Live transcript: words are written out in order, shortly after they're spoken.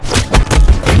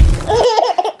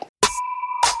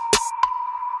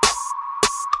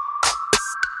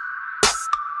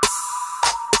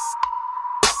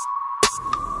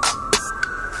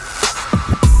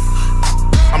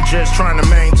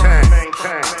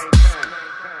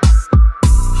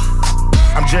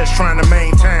just trying to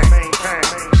maintain.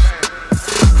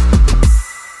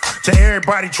 To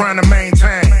everybody trying to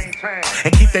maintain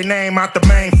and keep their name out the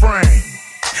main frame.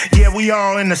 Yeah, we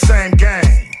all in the same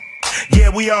game. Yeah,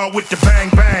 we all with the bang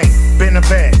bang. Been a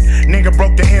vet, nigga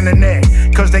broke the internet,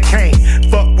 cause they can't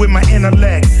fuck with my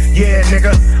intellect. Yeah,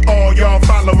 nigga, all y'all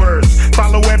followers,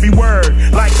 follow every word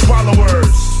like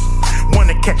swallowers.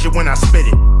 Wanna catch it when I spit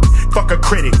it. Fuck a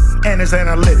critic and his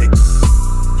analytics.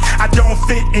 I don't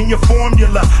fit in your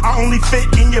formula, I only fit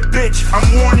in your bitch, I'm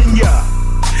warning ya.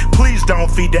 Please don't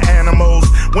feed the animals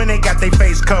when they got their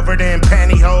face covered in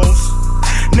pantyhose.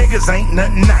 Niggas ain't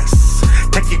nothing nice.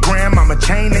 Take your grandmama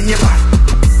chain and your life.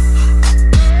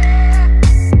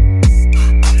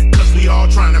 Cause we all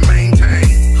trying to maintain.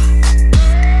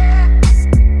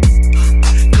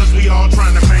 Cause we all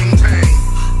trying to maintain.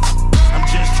 I'm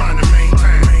just trying to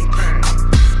maintain.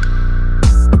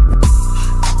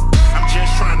 I'm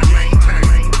just trying to maintain.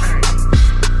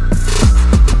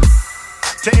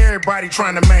 To everybody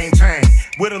trying to maintain,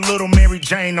 with a little Mary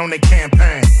Jane on their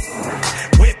campaign.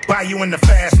 Whip by you in the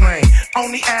fast lane.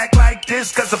 Only act like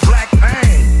this cause of black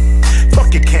pain.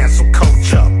 Fuck your cancel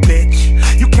culture,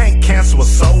 bitch. You can't cancel a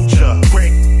soldier,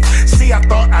 prick. See, I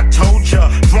thought I told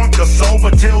ya. Drunk or sober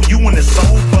till you when it's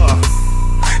over.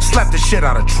 Slap the shit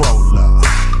out of Troller.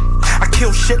 I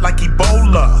kill shit like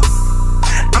Ebola.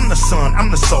 I'm the sun, I'm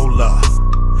the solar.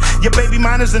 Your baby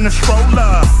mine is in the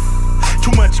stroller.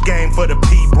 Too much game for the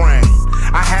P-brain.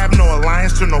 I have no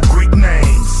alliance to no Greek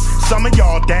names. Some of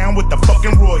y'all down with the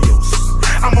fucking royals.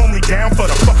 I'm only down for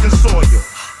the fucking soil.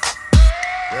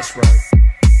 That's right.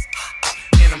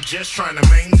 And I'm just trying to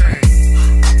maintain.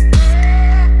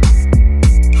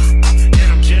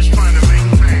 And I'm just trying to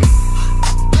maintain.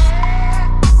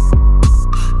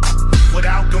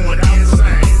 Without going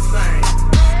insane.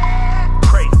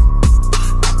 Crazy.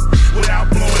 Without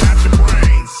blowing out your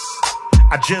brains.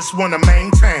 I just wanna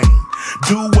maintain.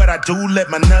 Do what I do, let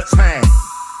my nuts hang.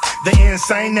 The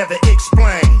insane never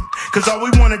explain, cause all we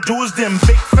wanna do is them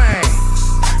big fangs.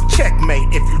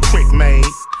 Checkmate if you trick made.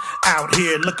 Out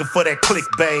here looking for that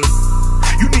clickbait.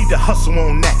 You need to hustle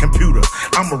on that computer.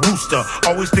 I'm a rooster,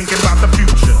 always thinking about the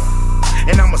future.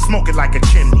 And I'ma smoke it like a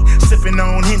chimney, sipping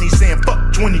on Henny, saying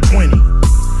fuck 2020.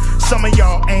 Some of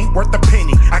y'all ain't worth a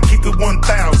penny. I keep it 1,000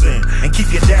 and keep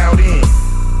your doubt in.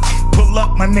 Pull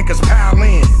up, my niggas pile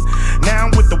in. Now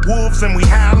I'm with the wolves and we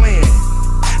howling.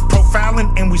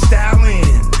 Profiling and we styling.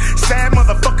 Sad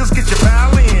motherfuckers, get your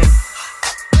pal in.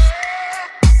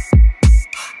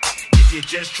 If you're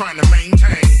just trying to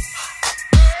maintain.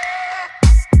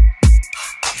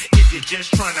 If you're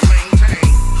just trying to maintain.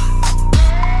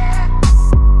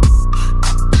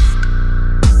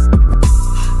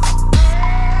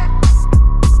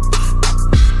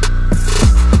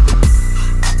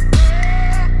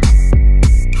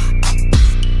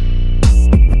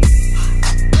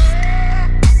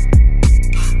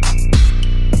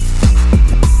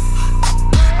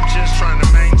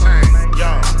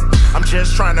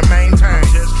 Just trying to maintain.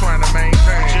 Just trying to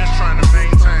maintain. Just trying to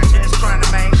maintain. Just trying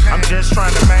to maintain. I'm just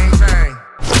trying to maintain.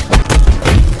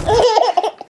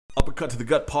 Uppercut to the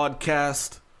Gut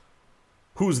podcast.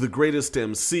 Who's the greatest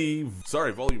MC?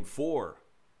 Sorry, volume 4.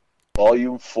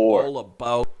 Volume 4. All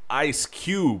about Ice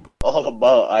Cube. All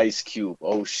about Ice Cube.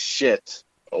 Oh shit.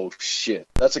 Oh shit.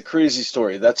 That's a crazy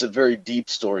story. That's a very deep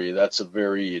story. That's a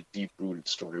very deep-rooted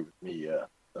story with me. Yeah,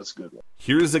 that's a good one.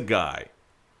 Here's a guy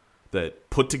that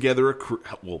put together a crew,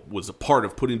 well, was a part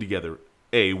of putting together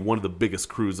one of the biggest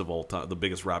crews of all time, the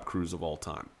biggest rap crews of all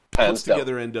time. Puts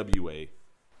together NWA,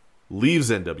 leaves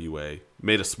NWA,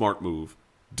 made a smart move,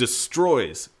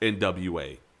 destroys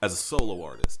NWA as a solo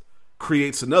artist,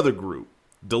 creates another group,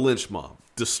 Da Lynch Mob,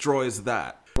 destroys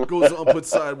that. Goes on,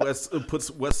 puts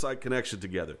West Side Connection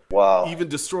together. Wow. Even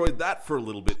destroyed that for a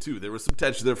little bit too. There was some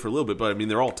tension there for a little bit, but I mean,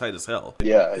 they're all tight as hell.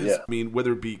 Yeah. I mean,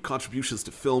 whether it be contributions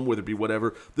to film, whether it be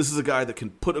whatever, this is a guy that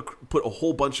can put a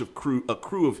whole bunch of a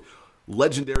crew of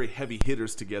legendary heavy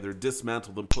hitters together,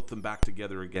 dismantle them, put them back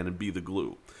together again, and be the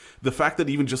glue. The fact that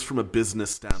even just from a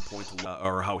business standpoint,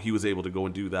 or how he was able to go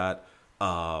and do that,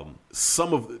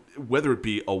 whether it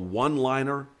be a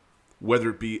one-liner, whether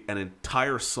it be an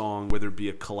entire song, whether it be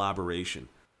a collaboration,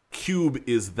 Cube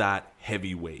is that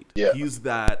heavyweight. Yeah. He's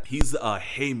a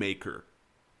haymaker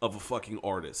of a fucking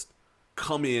artist.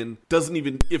 Come in,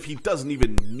 if he doesn't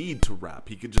even need to rap,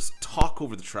 he could just talk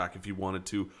over the track if he wanted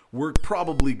to. We're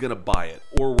probably gonna buy it,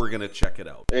 or we're gonna check it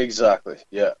out. Exactly.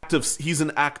 Yeah. He's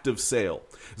an active sale.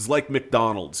 It's like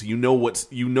McDonald's. You know what's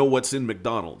in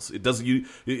McDonald's.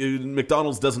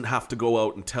 McDonald's doesn't have to go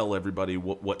out and tell everybody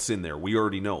what's in there. We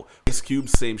already know. Ice Cube,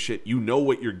 same shit. You know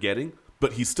what you're getting,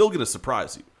 but he's still gonna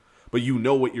surprise you. but you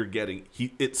know what you're getting.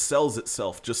 It sells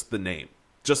itself, just the name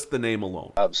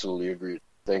alone. Absolutely agreed.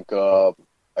 I think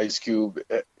Ice Cube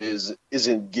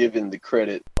isn't given the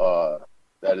credit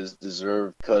that is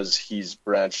deserved because he's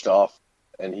branched off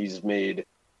and he's made,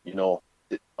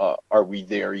 Are We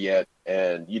There Yet?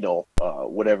 And,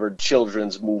 whatever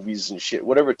children's movies and shit,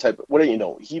 whatever type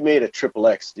of, he made a Triple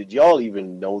X. Did y'all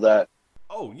even know that?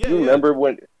 Oh, yeah. You remember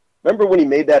when he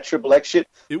made that Triple X shit?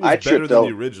 It was better than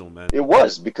the original, man. It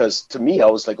was, because to me, I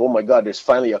was like, oh my God, there's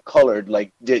finally a colored,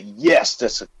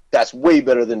 yes, that's way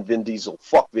better than Vin Diesel.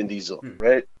 Fuck Vin Diesel,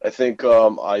 right? I think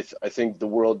I think the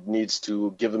world needs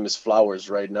to give him his flowers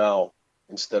right now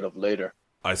instead of later.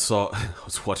 I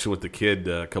was watching with the kid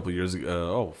a couple years ago.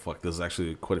 Oh, fuck, this is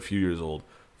actually quite a few years old.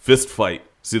 Fist Fight.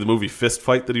 See the movie Fist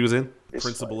Fight that he was in?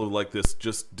 Principal of this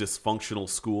just dysfunctional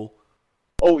school.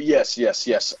 Oh, yes.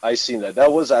 I seen that.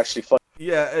 That was actually fun.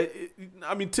 Yeah,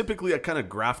 typically I kind of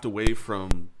graft away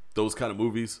from those kind of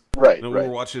movies. Right, We were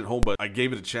watching it at home, but I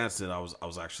gave it a chance, and I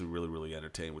was actually really, really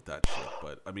entertained with that shit.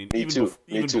 But, Me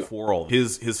even too. before all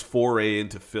his foray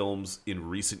into films in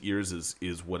recent years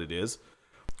is what it is.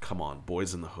 Come on,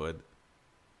 Boys in the Hood.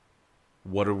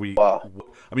 What are we? Wow.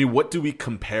 What do we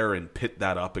compare and pit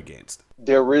that up against?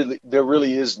 There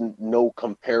really is no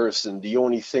comparison. The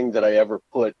only thing that I ever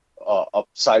put up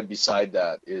side beside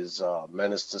that is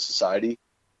Menace to Society,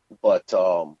 but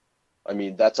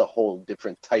that's a whole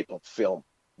different type of film.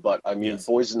 But yes.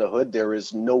 Boys in the Hood, there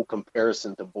is no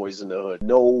comparison to Boys in the Hood.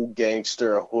 No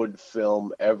gangster hood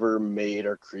film ever made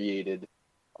or created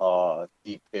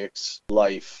depicts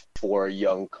life for a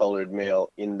young colored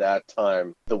male in that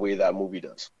time the way that movie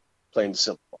does. Plain and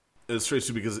simple. It's strange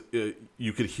too, because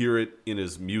you could hear it in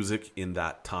his music in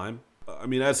that time.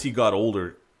 As he got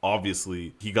older,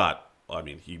 obviously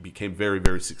he became very,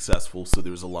 very successful, so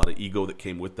there was a lot of ego that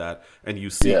came with that, and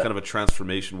you see kind of a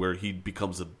transformation where he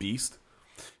becomes a beast.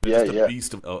 A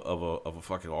beast of a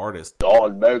fucking artist.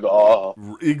 Don Mega.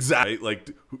 Exactly.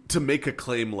 To make a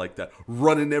claim like that,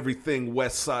 running everything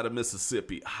west side of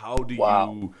Mississippi. How do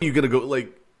you gonna go,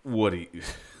 what do you...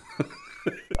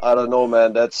 I don't know,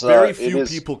 man. That's very few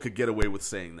people could get away with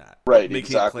saying that. Right,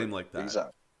 making a claim like that.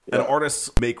 Exactly. Yeah. And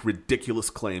artists make ridiculous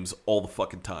claims all the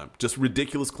fucking time. Just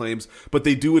ridiculous claims, but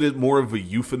they do it as more of a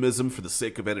euphemism for the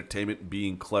sake of entertainment and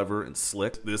being clever and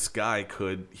slick. This guy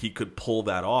could pull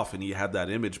that off, and he had that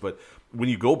image. But when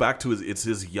you go back to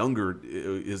his younger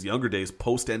days,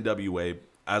 post NWA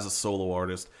as a solo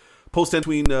artist, post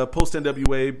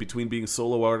NWA, between being a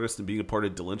solo artist and being a part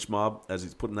of DeLynch Mob, as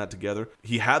he's putting that together,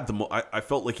 he had I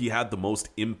felt like he had the most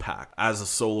impact as a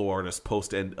solo artist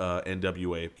post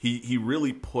NWA. He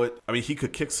really put. He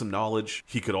could kick some knowledge.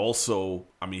 He could also.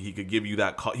 He could give you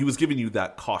that. He was giving you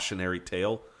that cautionary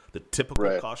tale, the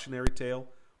typical cautionary tale.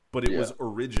 But it was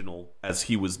original as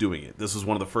he was doing it. This was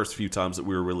one of the first few times that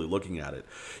we were really looking at it.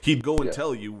 He'd go and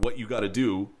tell you what you got to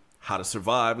do, how to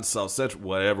survive in South Central,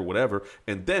 whatever,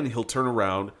 and then he'll turn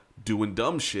around doing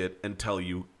dumb shit and tell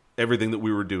you everything that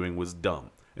we were doing was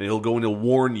dumb. And he'll go and he'll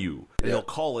warn you, and he'll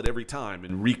call it every time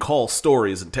and recall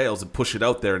stories and tales and push it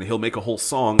out there, and he'll make a whole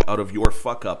song out of your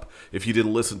fuck up if you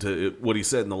didn't listen to what he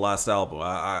said in the last album.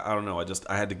 I don't know.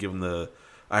 I had to give him the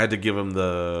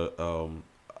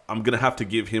I'm gonna have to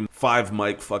give him 5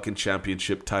 mic fucking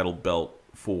championship title belt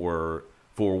for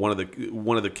one of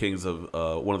the kings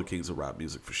of rap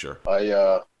music, for sure.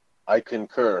 I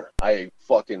concur. I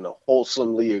fucking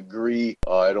wholesomely agree.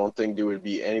 I don't think there would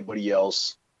be anybody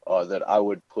else that I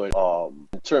would put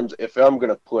in terms, if I'm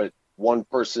gonna put one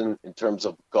person in terms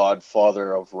of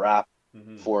godfather of rap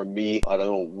for me. I don't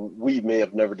know. We may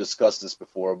have never discussed this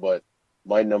before, but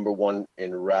my number one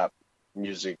in rap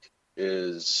music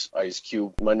is Ice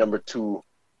Cube. My number 2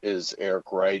 is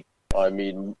Eric Wright.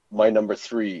 My number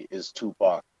 3 is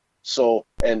Tupac. So,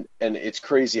 and it's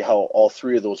crazy how all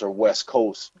 3 of those are West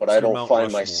Coast, but I don't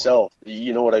find myself,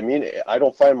 you know what I mean? I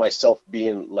don't find myself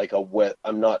being like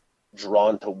I'm not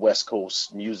drawn to West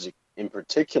Coast music in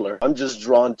particular. I'm just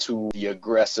drawn to the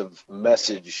aggressive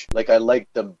message. I like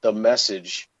the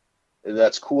message.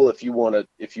 That's cool if you want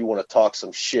to talk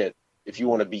some shit, if you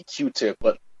want to be Q-Tip,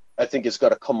 but I think it's got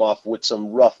to come off with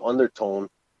some rough undertone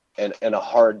and a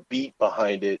hard beat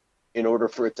behind it in order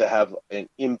for it to have an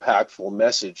impactful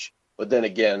message. But then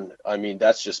again,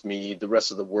 that's just me. The rest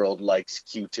of the world likes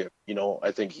Q-Tip.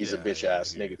 I think he's a bitch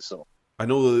ass nigga. So I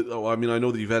know that. I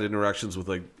know that you've had interactions with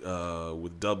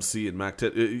with Dub C and Mac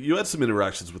 10. You had some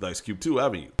interactions with Ice Cube too,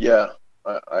 haven't you? Yeah,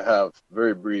 I have.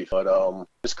 Very brief, but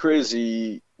it's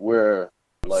crazy where.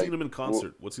 I've seen him in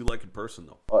concert. What's he like in person,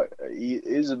 though?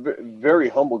 He's a very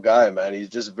humble guy, man. He's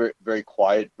just very, very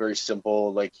quiet, very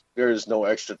simple. There is no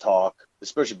extra talk.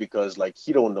 especially because like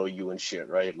he don't know you and shit,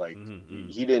 right? Like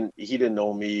he didn't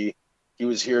know me. He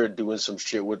was here doing some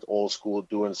shit with Old School,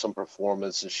 doing some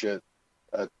performance and shit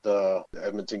at the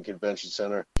Edmonton Convention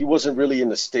Center. He wasn't really in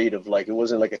the state of like, it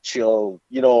wasn't like a chill,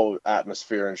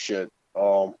 atmosphere and shit.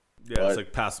 It's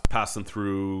like passing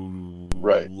through,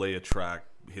 right? Lay a track,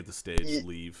 hit the stage,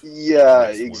 leave. Yeah,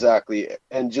 exactly.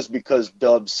 And just because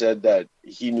Dub said that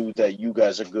he knew that you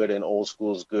guys are good and Old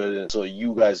School is good, and so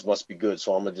you guys must be good.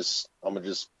 So I'm gonna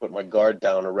just put my guard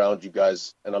down around you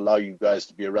guys and allow you guys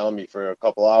to be around me for a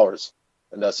couple hours,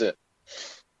 and that's it.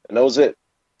 And that was it.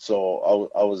 So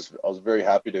I was very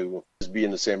happy to just be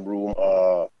in the same room,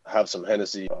 have some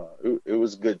Hennessy. It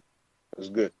was good. It was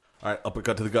good. All right,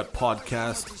 Uppercut to the Gut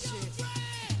podcast,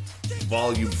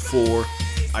 Volume 4,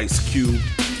 Ice Cube.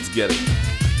 Let's get it.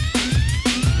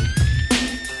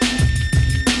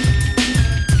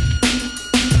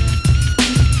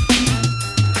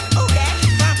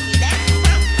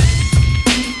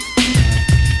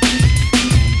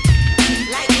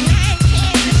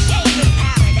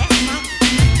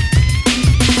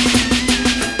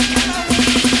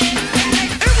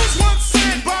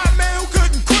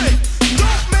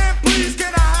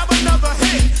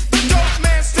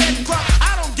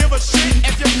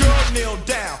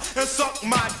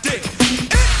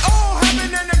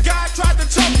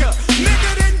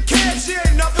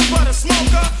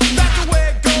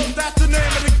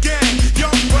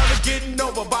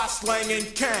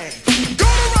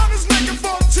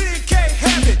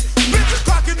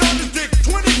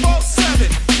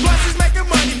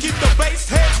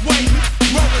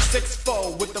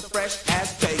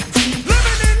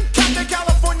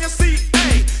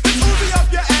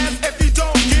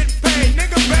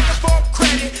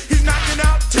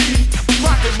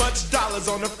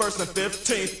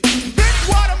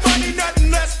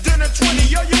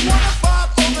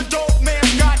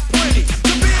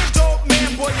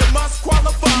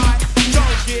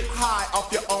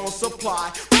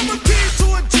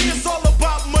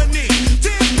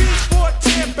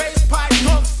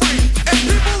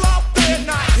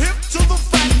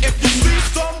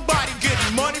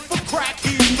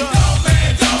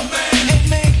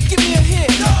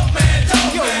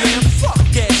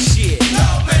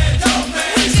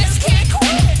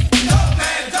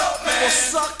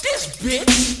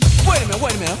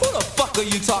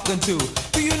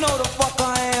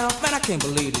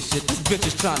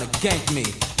 Gank me.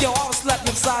 Yo, I was slapping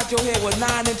inside your head with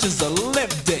 9 inches of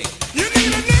lip dick. You need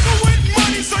a nigga with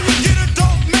money so you get a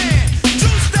dope man.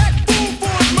 Juice that fool for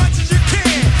as much as you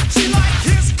can. She like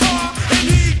his car and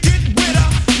he get with her.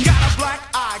 Got a black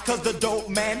eye cause the dope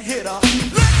man hit her.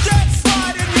 Let that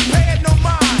slide and you pay it no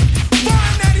mind.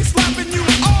 Find that he's slapping you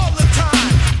all the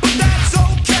time. But that's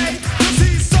okay cause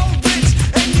he's so rich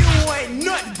and you ain't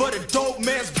nothing but a dope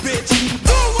man's bitch.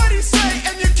 Do what he say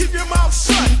and you keep your mouth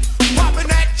shut. Popping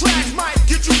that trash might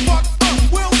get you fucked up.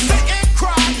 We'll sit and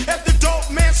cry if the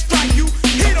dope man strike you.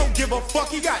 He don't give a fuck,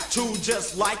 he got two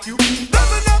just like you.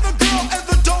 There's another girl in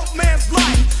the dope man's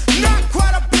life. Not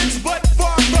quite a bitch, but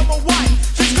far from a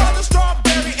wife. She's called a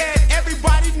Strawberry and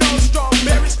everybody knows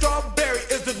Strawberry. Strawberry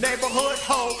is the neighborhood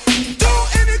hoe. Do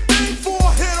anything for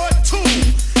a hit or two.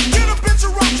 Get a bitch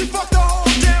around, she fuck the whole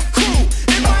damn crew.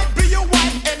 It might be your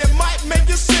wife and it might make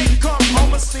you sick. Come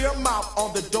home and see her mouth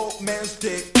on the dope man's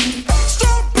dick.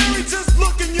 Strawberry, just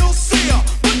look and you'll see her.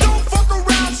 But don't fuck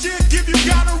around, she'll give you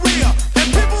gonorrhea.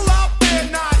 And people out there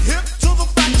not hip to the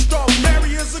fact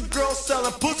Strawberry is a girl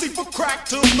selling pussy for crack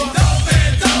to the dope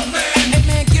man. Hey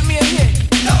man, give me a hit.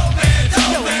 Dope man.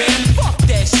 Yo man, fuck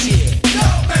that shit.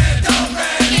 Dope man.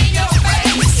 In your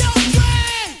face. Yo, Dre,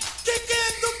 kick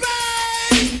in the bass.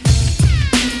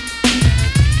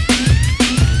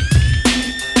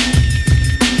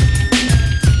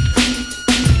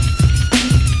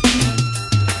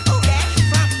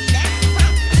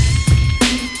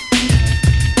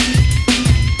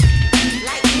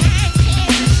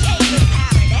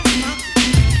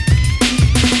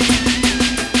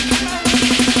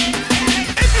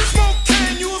 If you smoke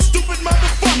can, you a stupid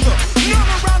motherfucker. Run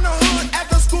around the hood at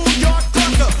the schoolyard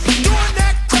clucker. Doing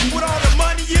that crap with all the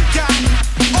money you got.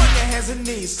 On your hands and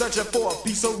knees, searching for a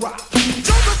piece of rock.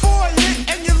 Joking for a hit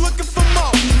and you're looking for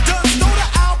more. Done stole the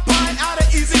Alpine out of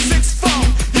Easy 6-4.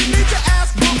 You need your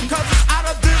ass booked cause it's out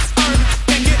of this earth.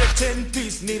 Can't get a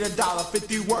 10-piece, need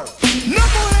 $1.50 worth.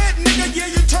 Knucklehead nigga, yeah,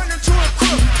 you turn into a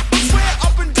crook. But swear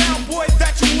up and down, boy,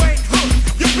 that you ain't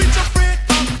hooked. You beat your friend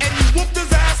up and you whooped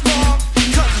his ass long.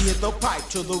 Cause he hit the pipe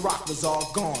till the rock was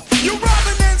all gone. You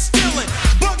robbing and stealing,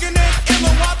 bugging and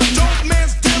illing while the dope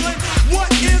man's dealing.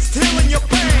 What is healing your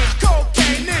pain?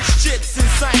 Cocaine, this shit's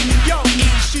insane. insane. Yo, E,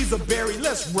 she's a berry,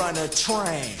 let's run a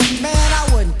train. Man, I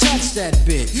wouldn't touch that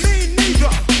bitch. Me neither.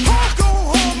 I'll go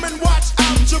home and watch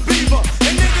out your beaver.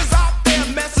 And niggas out there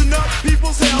messing up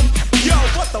people's health. Yo,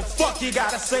 what the fuck you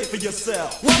gotta say for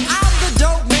yourself? Well, I'm the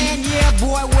dope man, yeah,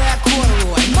 boy, wear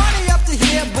corduroy. Money up to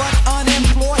here, but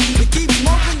unemployed. We keep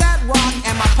smoking that rock,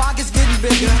 and my pocket's getting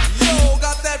bigger. Yo,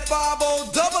 got that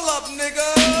 5-0 double up, nigga.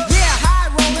 Yeah,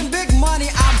 high rolling, big money,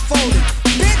 I'm folding.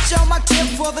 Bitch on my tip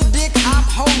for the dick I'm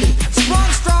holding. Sprung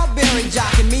strawberry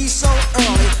jocking me so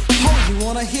early. Ho, you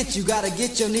wanna hit, you gotta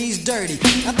get your knees dirty.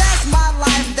 Now that's my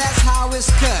life, that's how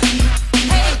it's cut.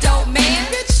 Hey, dope man.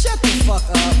 Bitch, shut the fuck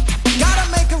up. Gotta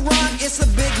make a run, it's a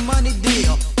big money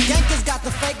deal. Yankees got the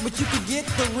fake, but you can get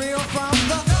the real from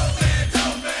the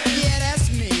dope man. Yeah, that's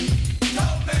me.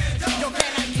 Dope man. Yo,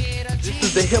 can I get a G? This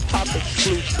is the hip hop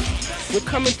exclusive. We're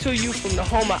coming to you from the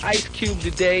home of Ice Cube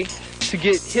today to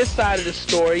get his side of the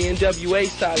story, NWA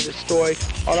side of the story,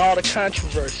 on all the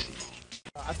controversy.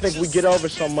 I think we get over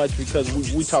so much because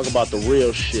we talk about the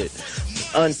real shit,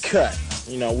 uncut.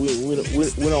 You know, we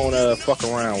don't fuck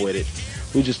around with it.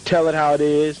 We just tell it how it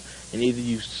is, and either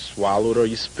you swallow it or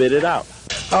you spit it out.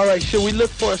 All right, should we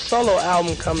look for a solo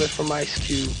album coming from Ice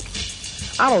Cube?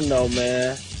 I don't know,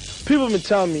 man. People have been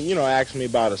telling me, you know, asking me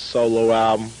about a solo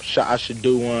album. I should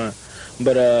do one,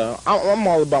 but I'm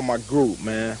all about my group,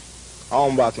 man. I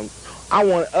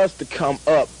want us to come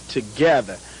up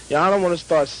together. You know, I don't want to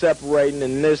start separating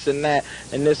and this and that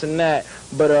and this and that.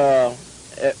 But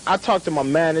I talk to my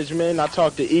management, I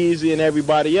talk to Easy and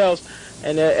everybody else,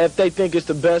 and if they think it's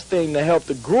the best thing to help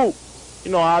the group,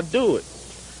 you know, I'll do it.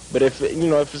 But if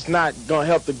it's not gonna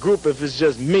help the group, if it's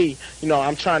just me, you know,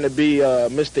 I'm trying to be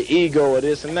Mr. Ego or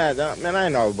this and that, man, I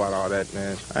ain't all about all that,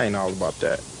 man. I ain't all about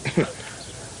that.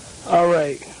 All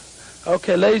right.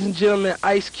 Okay, ladies and gentlemen,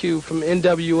 Ice Cube from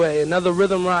NWA, another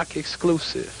Rhythm Rock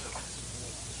exclusive.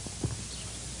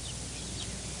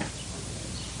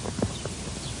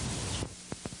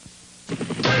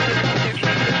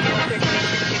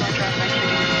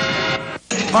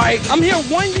 All right, I'm here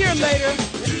 1 year later,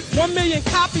 1 million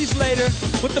copies later,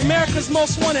 with America's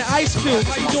Most Wanted, Ice Cube.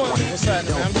 How you doing? What's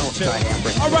happening, man? I'm just chilling.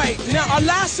 All right, now our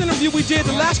last interview we did,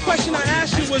 the last question I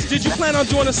asked you was, did you plan on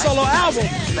doing a solo album?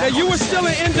 Now you were still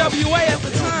in NWA at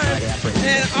the time,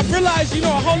 and I realized, you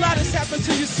know, a whole lot has happened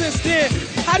to you since then.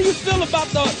 How do you feel about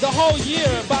the whole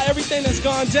year, about everything that's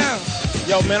gone down?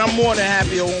 Yo, man, I'm more than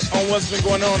happy on what's been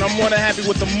going on. I'm more than happy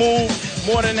with the move,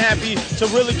 more than happy to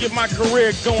really get my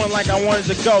career going like I wanted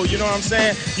to go. You know what I'm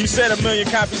saying? You said 1 million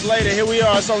copies later. Here we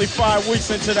are. It's only 5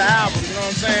 weeks into the album. You know what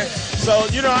I'm saying? So,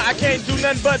 you know, I can't do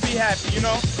nothing but be happy, you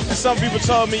know? And some people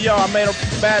told me, yo, I made a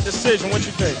bad decision. What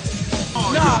you think?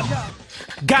 Nah.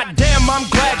 Goddamn, I'm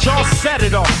glad y'all set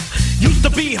it off. Used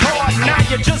to be hard, now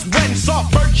you just went and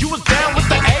soft. First you was down with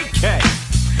the AK.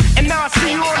 And now I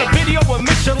see you on a video with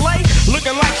Michelet,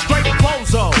 looking like straight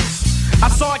bozos. I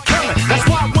saw it coming, that's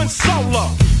why I went solo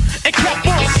and kept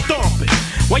on stomping.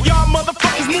 While y'all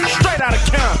motherfuckers moved straight out of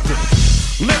Compton.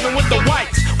 Living with the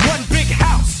whites, one big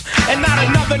house, and not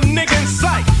another nigga in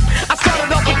sight. I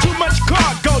started off with too much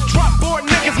cargo, drop 4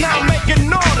 niggas, now I'm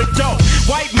making all the dough.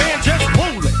 White man just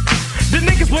ruling. The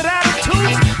niggas with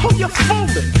attitudes, who you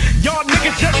fooling? Y'all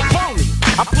niggas just phony.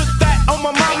 I put that on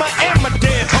my mama and my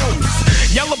dead homies.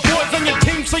 Yellow boys on your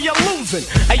team, so you're losing.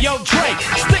 Hey, yo, Drake,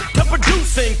 stick to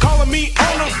producing. Calling me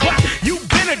owner, but you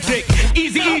been a dick.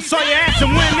 Easy E saw your ass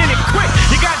and went in it quick.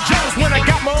 You got jealous when I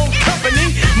got my own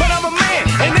company. But I'm a man,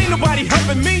 and ain't nobody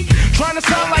helping me. Trying to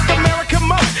sound like America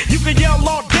most. You can yell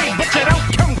all day, but you don't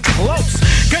come close.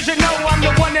 Cause you know I'm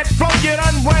the one that flow. You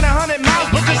done ran 100 miles,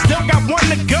 but you still got one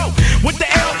to go. With the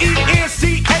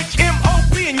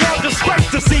LENCHMOP, and y'all disgrace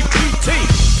to CPT.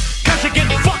 Cause you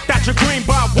get fucked out your green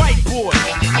by a white boy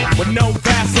with no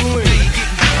Vaseline.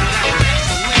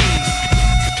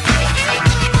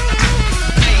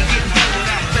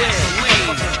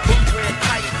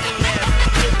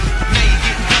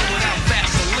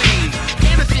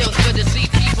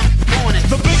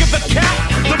 The bigger the cat,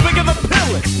 the bigger the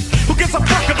villain. Who gives a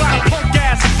fuck about a punk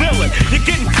ass villain? You're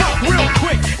getting fucked real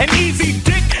quick and easy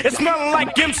dick. It's smelling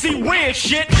like MC Win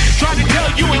shit. Tried to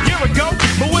tell you a year ago,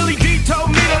 but Willie D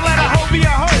told me to let a hoe be a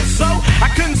hoe, so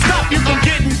I couldn't stop you from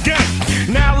getting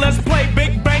ganked. Now let's play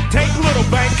Big Bank, take Little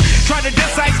Bank. Tried to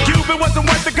diss Ice Cube, it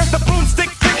wasn't worth it cause the boomstick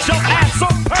fits your ass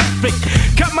so perfect.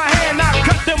 Cut my hair, now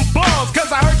cut them balls, cause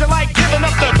I heard you like giving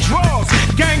up the draws.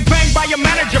 Gang bang by your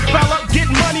manager, fella,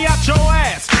 getting money out your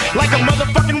ass like a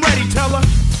motherfucking ready teller.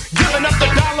 Giving up the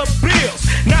dollar bills,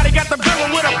 now they got the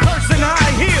villain with a purse and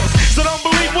high heels. So don't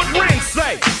believe what Ren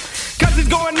say, cause he's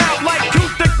going out like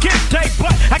Tooth the Kid tape.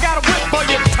 But I got a whip for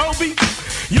you, Toby.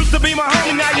 Used to be my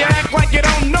homie, now you act like you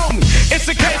don't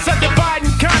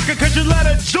cause you let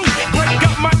a juke break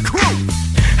up my crew.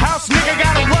 House nigga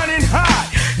got a running high,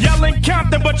 yelling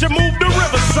Compton, but you moved to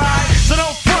Riverside. So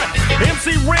don't front,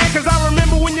 MC ran cause I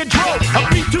remember when you drove a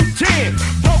B210,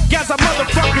 broke as a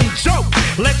motherfucking joke.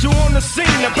 Let you on the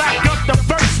scene to back up the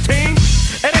first team.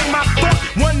 It ain't my fault,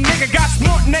 one nigga got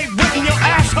smart and they ripping your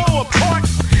asshole apart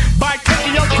by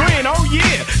taking your grin. Oh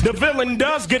yeah, the villain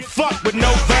does get fucked with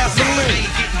no Vaseline.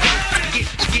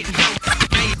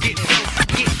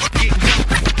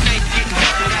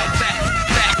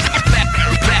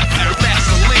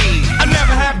 I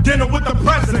never have dinner with the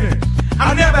president.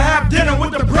 I never have dinner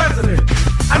with the president.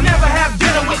 I never have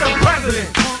dinner with the president.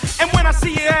 And when I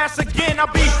see your ass again,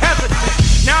 I'll be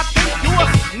hesitant. Now I think you a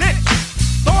snitch.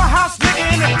 Throw a house nigga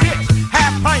in a ditch.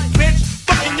 Half pint bitch,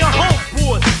 fucking your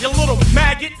homeboys, you little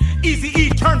maggot. Easy-E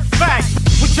turned faggot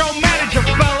with your manager,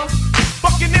 fella.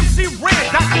 Fucking MC Ren,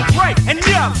 Dr. Dre, and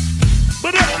Yella.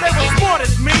 But if they were smart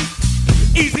as me,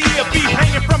 Easy-E'll be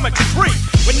hanging from a tree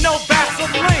with no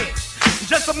Vaseline.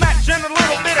 Just a match and a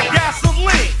little bit of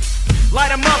gasoline.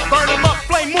 Light 'em up, burn 'em up,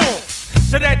 flame on,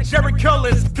 so that Jericho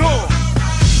is gone.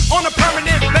 On a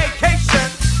permanent vacation,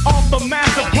 off the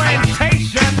massive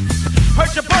plantation.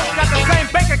 Heard you both got the same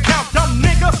bank account, dumb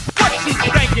nigga. What you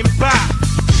thinking about?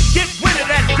 Get rid of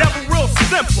that devil real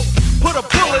simple. Put a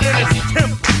bullet in his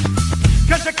temple.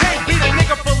 Cause you can't beat a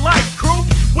nigga for life, crew.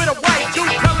 With a white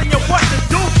dude telling you what to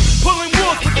do. Pulling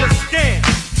wolves with your scam.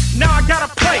 Now I gotta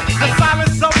play the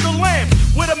silence of the lamb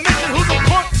with a midget who's a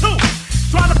punk too.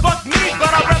 Trying to fuck me,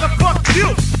 but I'd rather fuck you.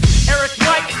 Eric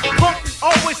White, punk,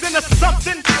 always into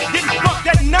something. Getting fucked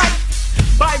at night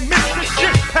by Mr.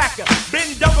 Shitpacker.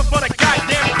 Bend over for the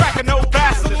goddamn cracker, no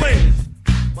Vaseline.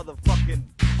 Motherfucking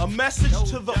a message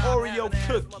to the Oreo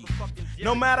cookie.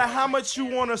 No matter how much you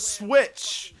wanna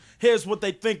switch, here's what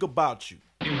they think about you.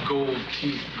 Gold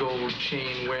teeth, gold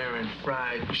chain wearing,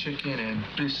 fried chicken and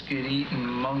biscuit eating,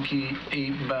 monkey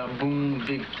ape baboon,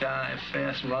 big thigh,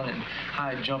 fast running,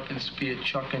 high jumping, spear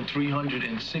chucking,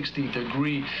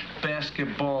 360-degree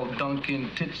basketball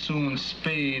dunking, titsoon,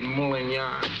 spade, mulling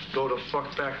yarn. Go the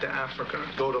fuck back to Africa.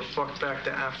 Go the fuck back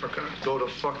to Africa. Go the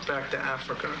fuck back to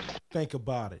Africa. Think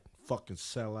about it, fucking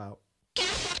sellout.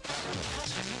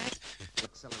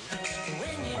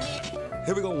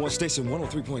 Here we go on station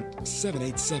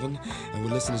 103.787,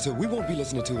 and we won't be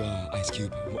listening to Ice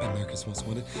Cube, America's Most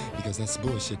Wanted, because that's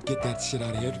bullshit. Get that shit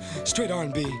out of here. Straight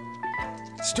R&B,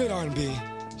 straight R&B,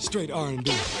 straight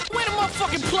R&B. Where the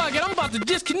motherfucking plug at? I'm about to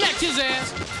disconnect his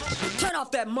ass. Turn off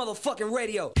that motherfucking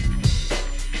radio.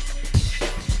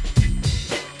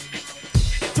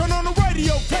 Turn on the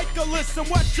radio, take a listen,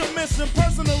 what you're missing.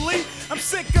 Personally, I'm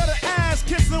sick of the ass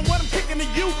kissing. What I'm kicking to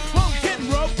you, well, I'm getting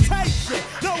rotation.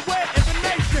 Nowhere in the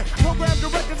nation, program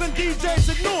directors and DJs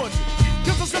ignored me.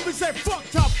 Cause I simply say fuck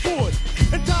top 40,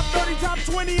 and top 30, top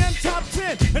 20, and top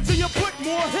 10, until you put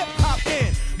more hip-hop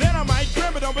in. Then I might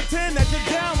grab it on pretend that you're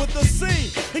down with the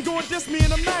scene, and go and diss me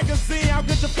in a magazine. How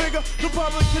could you figure the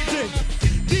public could dig it?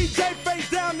 DJ face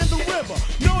down in the river.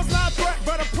 No, it's not a threat,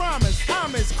 but a promise.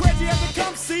 I'm as crazy as it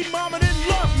comes. See, mama didn't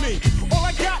love me. All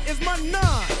I got is my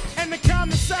 9 and the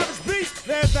common savage beast.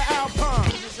 There's the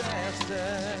Alpine.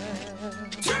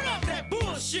 Turn off that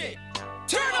bullshit.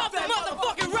 Turn off that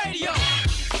motherfucking radio.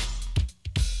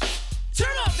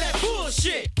 Turn off that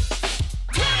bullshit.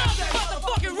 Turn off that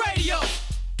motherfucking radio.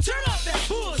 Turn off that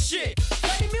bullshit.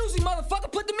 Play the music, motherfucker.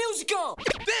 Put the music on.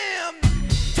 Damn.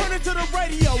 Turn it to the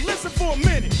radio, listen for a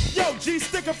minute. Yo, G,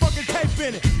 stick a fucking tape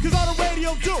in it. Cause all the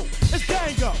radio do is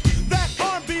tango. That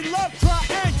R&B love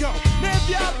triangle. Now if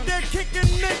you're out there kicking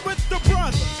it with the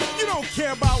brothers, you don't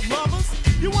care about lovers.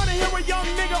 You wanna hear a young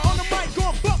nigga on the mic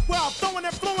going buck wild, throwing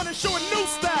that flowing and showing new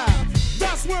style.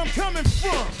 That's where I'm coming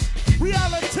from.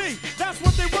 Reality, that's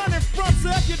what they running from. So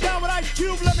if you're down with Ice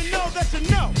Cube, let me know that you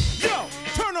know. Yo,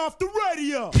 turn off the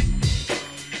radio.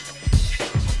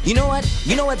 You know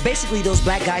what? Basically, those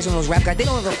black guys and those rap guys, they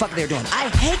don't know what the fuck they're doing. I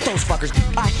hate those fuckers.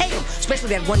 I hate them. Especially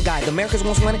that one guy, the America's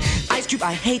Most Wanted. Ice Cube,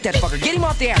 I hate that fucker. Get him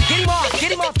off the air. Get him off.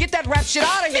 Get him off. Get that rap shit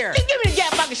out of here. Give me the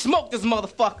gap. I can smoke this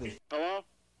motherfucker. Hello?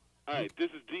 Hey,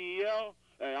 this is DEL.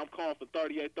 Hey, I'm calling for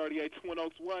 3838 Twin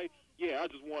Oaks Way. Yeah, I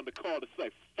just wanted to call to say,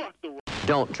 fuck the...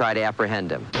 Don't try to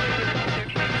apprehend him.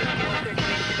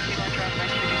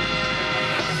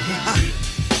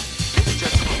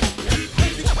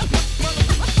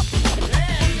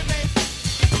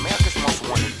 America's Most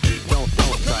Wanted. Don't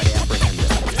try to apprehend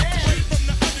him.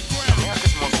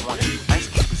 America's Most Wanted. Ice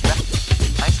Cube is back.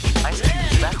 Ice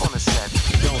Cube is back on the set.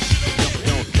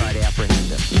 Don't try to apprehend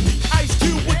him. Ice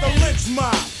Cube with the lynch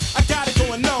mob. I got it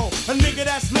going on. A nigga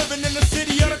that's living in the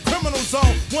city of the criminal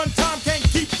zone. One time can't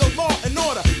keep the law in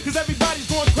order, cause everybody's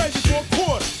going crazy for a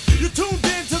quarter. You tuned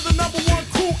in to the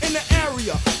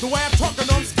way I'm talking,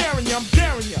 I'm scaring you, I'm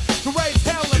daring you to raise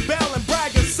hell and bail and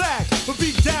brag and sag, but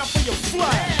be down for your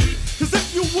flag. Cause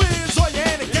if you wins or you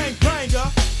ain't a gangbanger,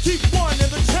 keep one in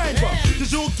the chamber,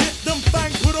 cause you'll get them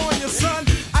things put on your son.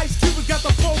 Ice Cube has got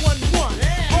the 411.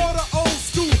 All the old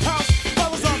school house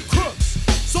fellas are crooks,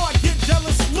 so I get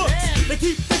jealous looks. They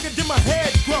keep thinking that my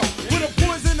head grow. When the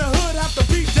boys in the hood have to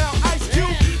beat down Ice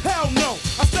Cube, hell no.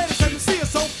 I stay the same to see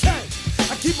it's okay.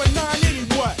 I keep my 9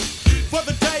 anyway. For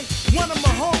the day, one of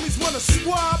my homies wanna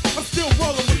swab, I'm still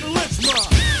rolling with the lynch mob.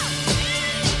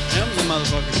 Them the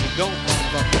motherfuckers who don't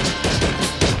motherfuckers.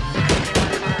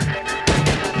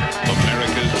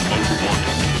 America's Most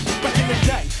Wanted. Back in the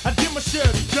day, I did my share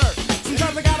of the dirt.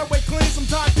 Sometimes I got away clean,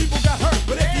 sometimes people got hurt.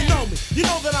 But if you know me, you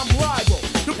know that I'm liable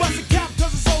to bust a cap,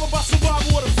 cause it's all about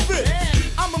survival of the fit.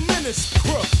 I'm a menace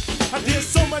crook. I did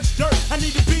so much dirt, I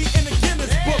need to be in the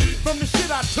Guinness book. From the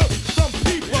shit I took from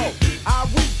people, I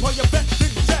repo your bet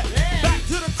big jet. Back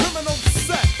to the criminal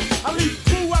set. I leave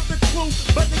clue after clue,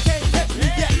 but they can't catch me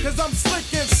yet, cause I'm slick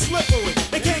and slippery.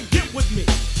 They can't get with me.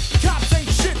 Cops ain't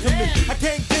shit to me. I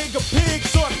can't dig a pig,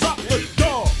 so I drop the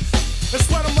dogs and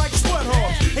sweat them like sweat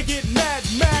hogs. And get mad,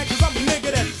 cause I'm a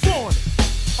nigga that's foreign.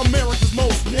 America's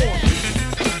Most Wanted.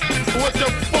 What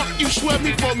the fuck you sweat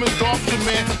me for, Mr. Officer,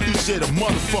 man? You said a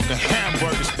motherfucking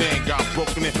hamburger stand got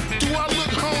broken in. Do I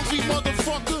look hungry,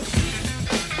 motherfucker?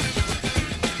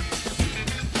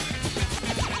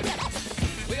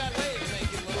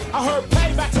 I heard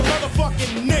payback's a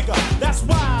motherfucking nigga. That's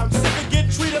why I'm sick of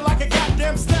getting treated like a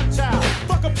goddamn stepchild.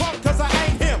 Fuck a punk cause I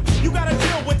ain't him. You gotta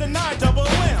deal with the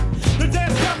 9-double-M. The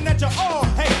day's coming that you all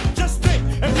hate. Just think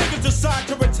if niggas decide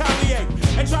to retaliate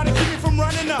and try to keep me from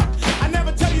running up. I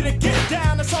never tell you to get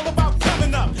down, it's all about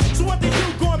coming up. So what they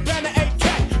do, going ban the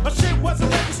AK. My shit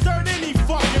wasn't registered any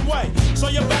fucking way. So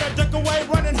you better duck away,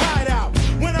 run and hide out.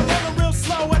 When I'm rolling real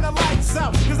slow and the lights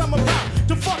out, cause I'm about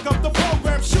to fuck up the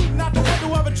program. Shooting out the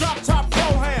window of a drop top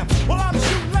pro-ham. Well, I'm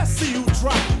shooting, let's see who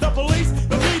drop. The police,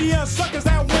 the media, and suckers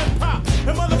that win pop.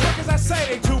 And motherfuckers that say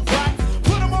they too black.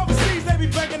 Put them overseas, they be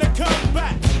begging to come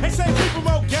back. They say we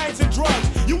promote gangs and drugs.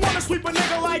 You wanna sweep a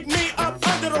nigga like me up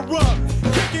under the rug.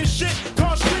 Kicking shit,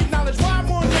 call street knowledge. Why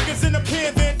more niggas in the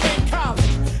pen than in college?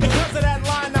 And cause of that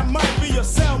line, I might be your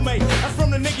cellmate. That's from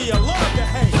the nigga you love to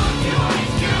hate.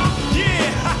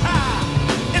 Yeah, haha.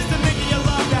 It's the nigga you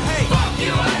love to hate.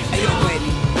 Hey, yo, baby,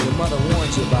 your mother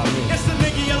warned you about me. It's the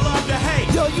nigga you love to hate.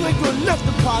 Yo, you ain't doing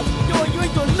nothing positive. Yo, you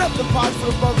ain't doing nothing positive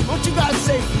for the brother. What you gotta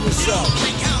say for yourself?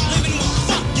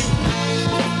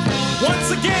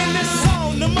 Once again, this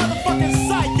song, the motherfucking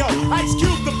psycho. Ice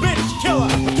Cube, the bitch killer,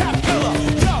 cat killer.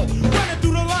 Yo, running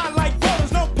through the line like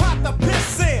boulders, no pot to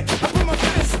piss in. I put my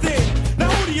fist in. Now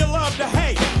who do you love to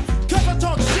hate? Cause I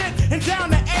talk shit and down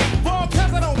the 8 ball,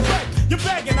 cause I don't break. You're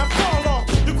begging, I fall off.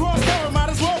 The cross door, might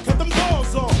as well cut them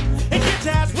doors off. And get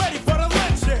your ass ready for the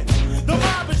lynching. The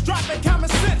mob is dropping common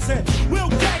sense in. We'll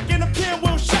gag in the pen,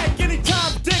 we'll shake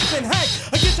anytime Dick and Hank.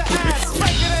 I get your ass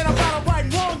spanked, it ain't about right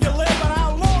and wrong you live, but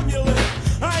how long you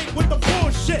live. I ain't with the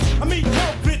bullshit. I meet no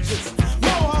bitches. No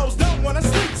hoes don't wanna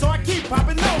sleep, so I keep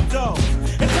popping no dough.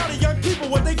 And tell the young people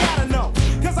what they gotta know.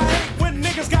 Cause I hate when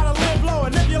niggas gotta live low.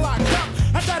 And if you're locked up,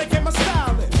 I try to get my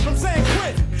style in. From San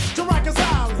Quentin to Rikers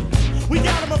Island. We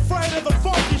got them afraid of the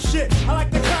funky shit. I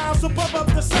like the clowns, so bump up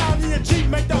the sound in your Jeep.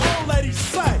 Make the old ladies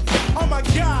say, oh my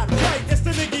God, wait, it's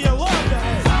the nigga you love to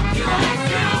hate. Fuck you, Ice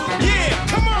Cube. Yeah,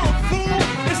 come on, fool.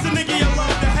 It's the nigga you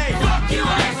love to hate. Fuck you,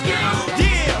 Ice Cube.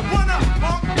 Yeah, run up,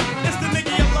 punk. It's the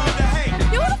nigga you love to hate.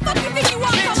 Yo, who the fuck you think you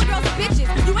are calling girls bitches?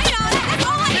 You ain't all that. That's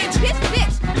all I am.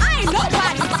 Bitch. I ain't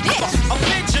nobody's bitch. A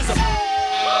bitch is a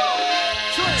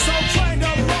so train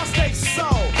done lost they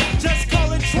soul. Just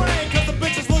call it train, cause the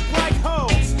bitches look like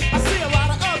hoes. I see a lot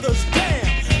of others, damn.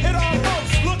 It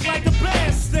almost look like the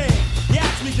bandstand. You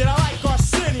asked me, did I like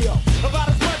Arsenio? About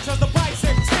as much as the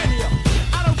bicentennial.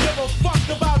 I don't give a fuck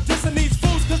about dissing these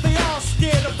fools, cause they all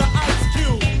scared of the Ice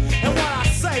Cube. And what I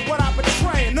say, what I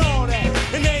betray, and all that.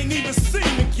 And they ain't even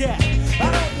seen me yet.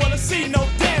 I don't wanna see no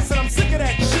dancing, I'm sick of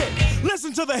that shit.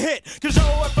 Listen to the hit, cause yo,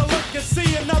 if I look and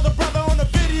see another brother on the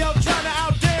video trying to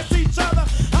outdance each other,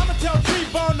 I'ma tell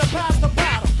T-Bone to pass the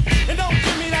bottle. And don't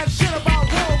give me that shit about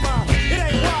role model. It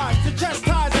ain't wise to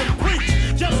chastise and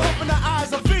preach. Just open the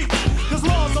eyes of each, cause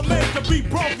laws are made to be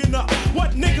broken up.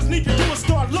 What niggas need to do is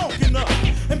start loking up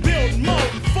and build more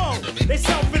and fold. They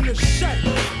self in the shape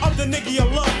of the nigga you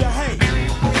love to hate.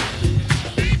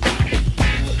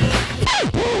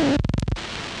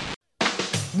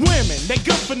 Women, they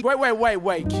good for...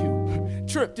 Wait, Q.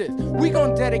 Trip this. We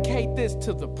gonna dedicate this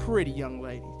to the pretty young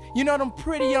ladies. You know them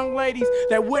pretty young ladies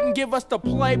that wouldn't give us the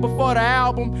play before the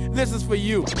album? This is for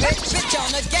you. Bitch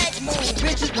on the boys gag move.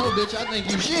 Bitches, no bitch, I think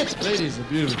you shit. Ladies are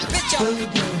beautiful.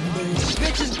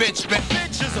 Bitches, Bitches,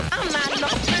 I'm not no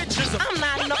bitches. I'm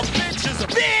not no bitches.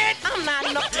 Bitch, I'm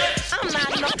not no.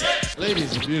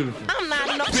 Ladies are beautiful. I'm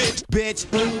not no Bitch.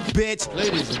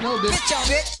 Ladies are No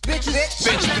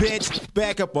bitch.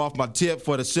 Back up off my tip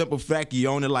for the simple fact you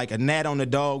own it like a gnat on a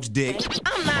dog's dick.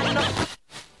 I'm not no.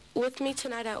 With me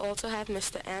tonight, I also have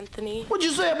Mr. Anthony. What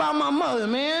you say about my mother,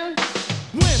 man?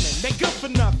 Women, they good for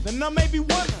nothing. Now maybe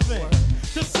one thing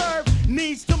to serve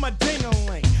needs to my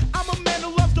ding-a-ling. I'm a man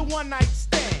who loves the one-night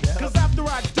stand. Cause after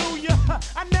I do ya,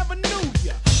 I never knew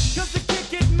ya. Cause the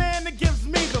kick it man that gives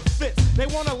me the fits. They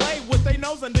wanna lay with their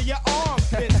nose under your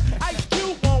armpits. Ice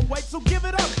Cube won't wait, so give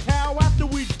it up, cow. After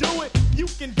we do it, you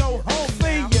can go home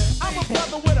now. I'm a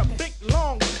brother with a big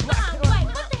long black. Wait,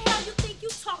 what the hell you think you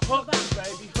talking about?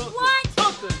 Baby, What?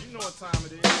 hookers, you know what time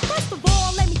it is. First of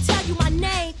all, let me tell you my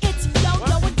name. It's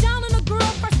Yo-Yo. And down on a girl,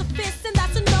 first a fist, and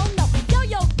that's a no-no.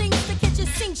 Yo-Yo thinks the kitchen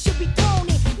sink should be thrown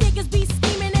in. Niggas be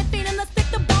scheming and feeding us stick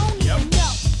the bone in.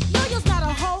 No, Yo-Yo's not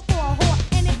a hoe or a whore.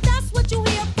 And if that's what you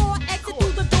here for, exit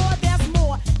through the door, there's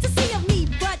more to see of me,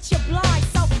 but you're blind.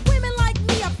 So women like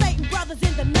me are fighting brothers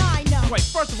in the 9-0. Wait,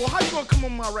 first of all, how you gonna come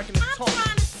on my record and talk? I'm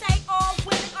trying to say all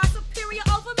women are superior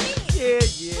over men. Yeah.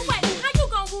 But wait, how you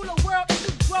gonna rule a world if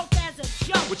you broke as a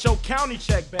joke? With your county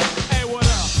check, baby. Hey, what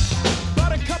up?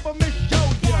 Buttercup of Miss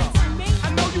Yo-Yo. I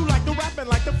know you like the rapping,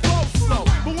 like the flow slow.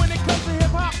 But when it comes to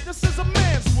hip-hop, this is a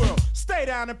man's world. Stay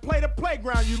down and play the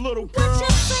playground, you little girl. What you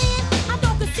saying? I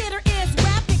don't consider is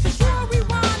rapping, cause you're a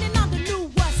rewind and I'm the new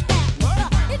what's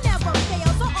happening. It never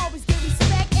fails, I always give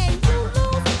respect. And you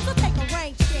lose, so take a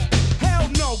rain check. Hell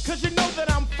no, cause you know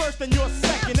that I'm first and you're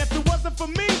second. If it wasn't for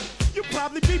me, you'd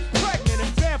probably be pregnant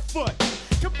and barefoot.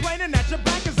 Complaining that your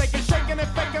back is aching, shaking and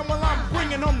faking while I'm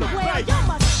bringing home the Well, bacon. you're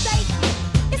mistaken.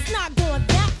 It's not going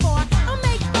that far. I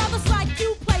make brothers like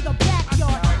you play the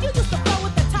backyard. You used to flow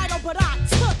with the title, but I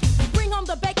took it. Bring home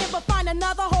the bacon, but find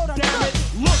another holder. Damn it,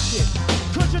 look it,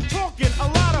 cause you're talking a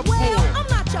lot of Well, bull. I'm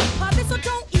not your puppet, so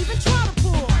don't even try to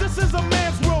pull. This is a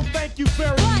man's world, thank you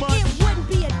very But much. it wouldn't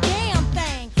be a damn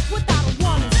thing without a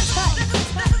woman's touch. This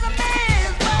is a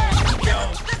man's world.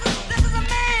 This is a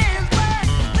man's world.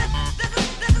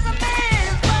 This is a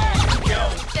man's world. This is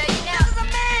a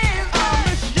man's world.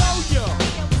 Miss Yo-Yo.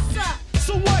 Yeah, what's up?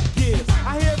 So what gives?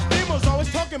 I hear females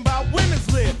always talking about women's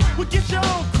live. Well, get your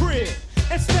own crib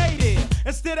and stay there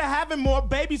instead of having more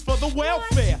babies for the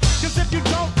welfare. Cause if you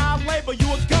don't, I'll label you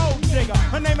a gold digger.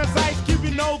 Her name is Ice Cube,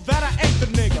 you know that I ain't the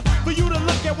nigga for you to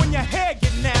look at when your hair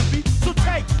get nappy. So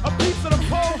take a piece of the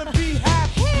pole and be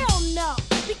happy. Hell no,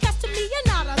 because to me you're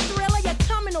not a thriller. You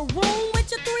come in a room with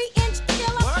your 3-inch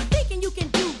killer, thinking you can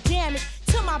do damage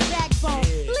to my backbone.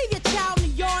 Leave your child in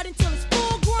the yard until it's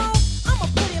full grown. I'ma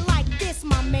put it like this,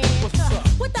 my man.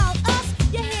 Without us,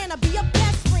 your hand will be your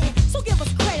best friend. So give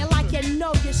us credit like you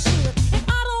know you should. If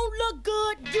I don't look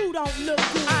good, you don't look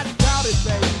good. I doubt it,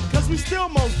 baby, cause we still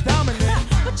most dominant.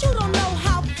 But you don't know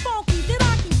how funky that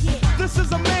I can get. This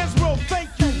is a man's world, thank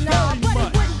you very But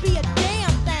much. it wouldn't be a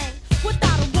damn thing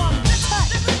without a woman's touch.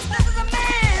 This is a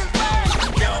man's world.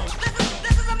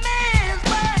 This is a man's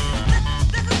world.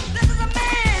 This is a man's world. This is a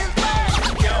man's world.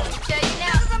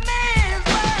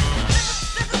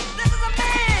 This is a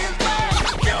man's world.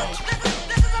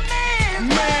 This is a man's world.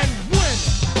 Man, women,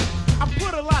 I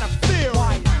put a lot of fear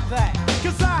in that.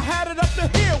 Cause I had it up to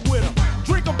here with them.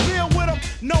 Drink a beer with them?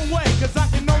 No way, cause I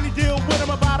can only deal with them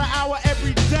about an hour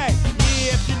every day.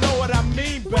 Yeah, if you know what I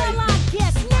mean, baby. Well, I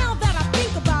guess now that I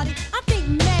think about it, I think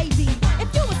maybe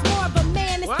if you was more of a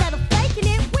man instead of faking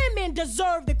it, women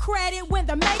deserve the credit when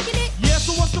they're making it. Yeah,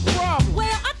 so what's the problem?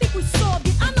 Well, I think we solved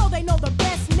it. I know they know the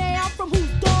best now from who's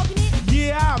dogging it.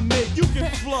 Yeah, I admit you can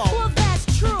flow. Well, that's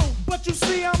true. But you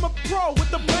see, I'm a pro with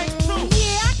the bank too.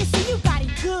 Yeah, I can see you got it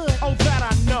good. Oh, that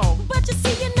I know. But you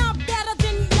see, you're not better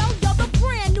than Yo-Yo, the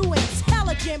brand new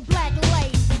intelligent black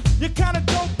lady. You're kinda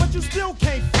dope, but you still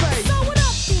can't fade. So what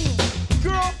up then?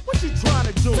 Girl, what you trying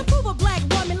to do? To prove a black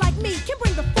woman like me can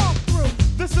bring the funk through.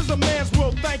 This is a man's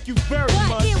world, thank you very But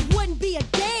much. it wouldn't be a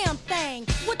damn thing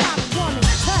without a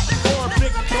woman's touch. Or a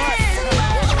big butt.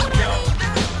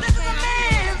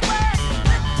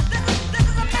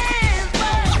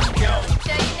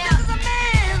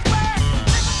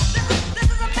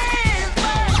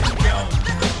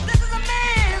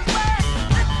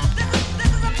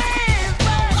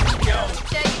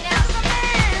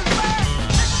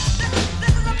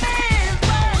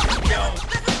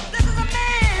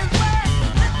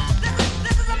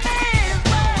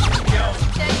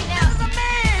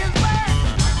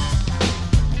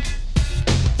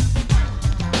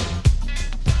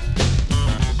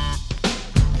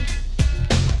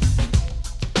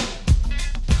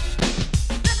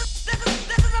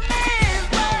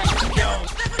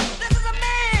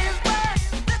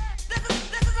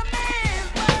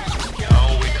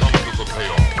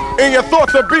 and you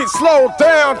thought the beat slowed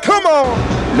down. Come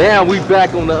on. Now we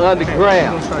back on the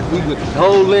underground. We with the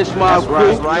whole Lynch Mob crew,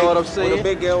 right. you know what I'm saying? With a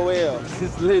big LL.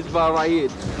 This Lynch Mob right here.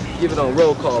 Give it on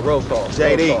roll call.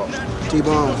 JD,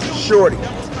 T-Bone, Shorty,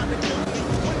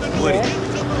 Woody,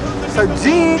 So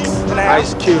Jinx and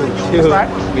Ice Cube. That's right.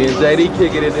 Me and JD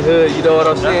kick it in the hood, you know what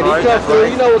I'm saying? That's He right, come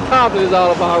through, you know what Compton is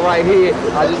all about right here.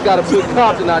 I just gotta put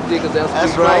Compton out there because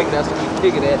that's right. That's what we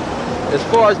kicking at. As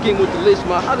far as getting with the Lynch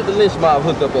Mob, how did the Lynch Mob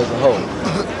hook up as a whole?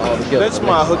 All together. Lynch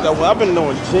Mob hooked up. Well, I've been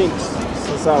knowing Jinx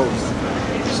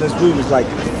since we was like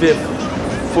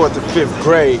 4th or 5th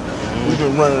grade. We've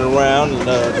been running around.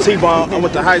 And, T-Bone, I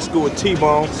went to high school with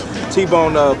T-Bone.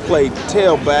 T-Bone played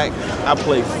tailback. I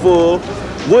played full.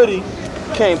 Woody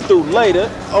came through later,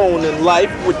 on in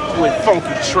life with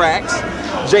funky tracks.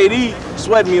 JD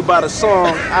sweated me about a song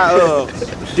I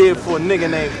did for a nigga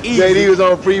named Easy. JD was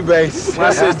on freebase.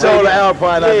 I said, told the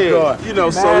Alpine out the car. You know,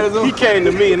 so he came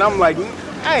to me and I'm like,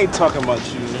 I ain't talking about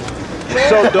you.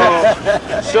 Show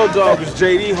Dog was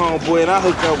JD homeboy, and I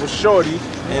hooked up with Shorty,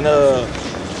 and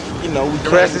you know, we the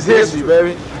rest is history,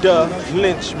 baby. The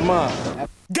Lynch Mob.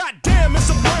 Goddamn, it's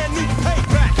a brand new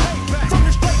payback. From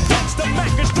the straight gangsta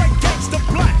Mac and straight gangsta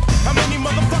Black. How many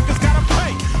motherfuckers gotta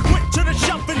pay? Went to the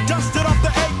shop and dusted off the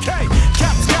AK.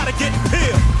 Caps gotta get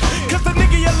peeled. Cause the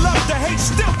nigga you love to hate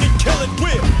still can kill it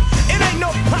with. It ain't no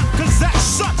pop cause that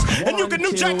sucks. And you can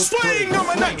New Jack Swing on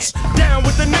my nuts. Down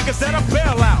with the niggas that I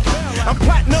bail out. I'm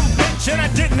platinum bitch and I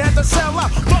didn't have to sell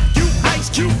out. Fuck you, Ice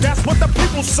Cube, that's what the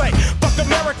people say. Fuck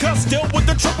America, still with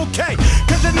the triple K.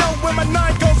 Cause you know when my 9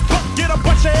 goes buck, get a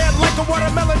bunch of head like a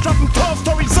watermelon, dropping 12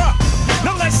 stories up.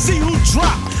 Now let's see who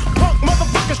drop. Punk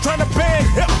motherfuckers trying to ban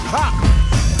hip hop.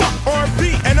 Fuck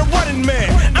R&B and a running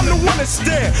man. I'm the one that's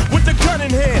there with the gun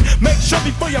in hand. Make sure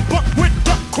before you buck with,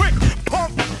 duck quick,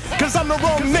 punk. Cause I'm the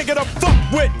wrong nigga to fuck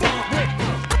with.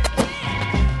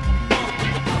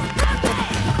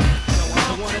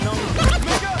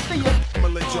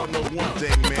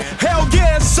 Hell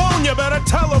yeah, Sonya, better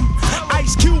tell him.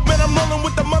 Ice Cube and I'm rolling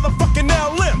with the motherfucking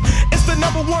LM. It's the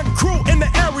 #1 crew in the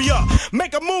area.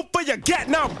 Make a move for your gat,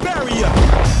 now bury ya.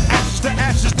 Ashes to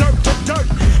ashes, dirt to dirt.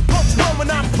 Punks run when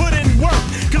I put in work.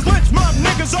 Cause Lynch Mob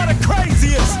niggas are the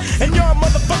craziest. And y'all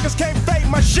motherfuckers can't fade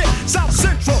my shit. South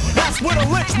Central, that's where the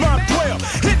Lynch Mob dwell.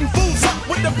 Hitting fools up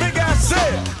with the big ass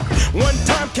head. One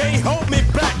time can't hold me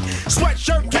back.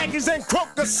 Sweatshirt, khakis, and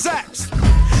croaker sacks.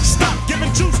 Stop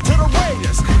giving juice to the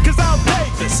Raiders, cause Al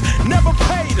Davis never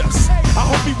paid us. I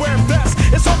hope he wear vests.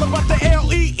 It's all about the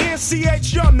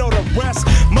L-E-N-C-H, y'all know the rest.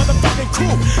 Motherfucking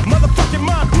crew, motherfucking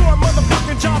mob, do our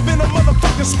motherfucking job in a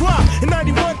motherfucking squad. In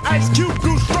 91, Ice Cube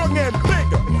grew stronger and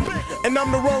bigger. And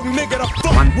I'm the wrong nigga to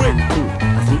fuck with. 1 and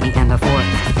 2, 3 and 4.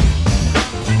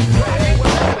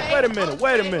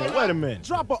 Wait a minute.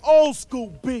 Drop an old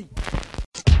school beat.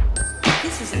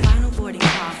 This is the final boarding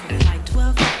call for flight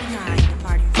 1259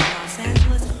 departing from Los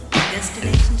Angeles,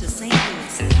 destination to St.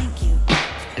 Louis. Thank you.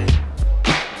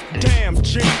 Damn,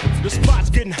 G, the spot's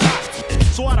getting hot.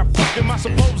 So how the fuck am I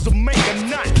supposed to make a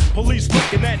knot? Police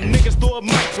looking at niggas through a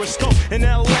microscope. In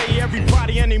LA,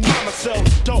 everybody and their mama sells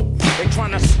dope. They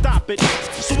trying to stop it.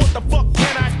 So what the fuck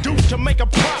can I do to make a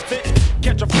profit?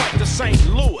 Catch a flight to St.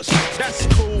 Louis. That's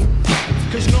cool,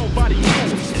 cause nobody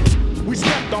knows. We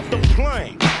stepped off the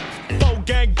plane. 4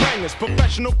 gangbangers,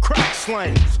 professional crack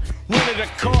slangers. Rented a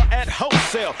car at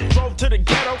wholesale. Drove to the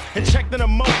ghetto and checked in a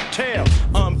motel.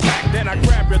 Unpacked, then I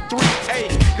grabbed a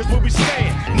 380. Cause where we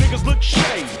stand, niggas look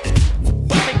shady.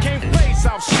 But they can't face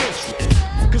South Central.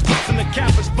 Cause busting the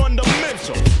cap is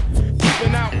fundamental.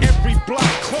 Keeping out every block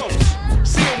close.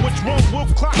 Seeing which road will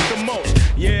clock the most.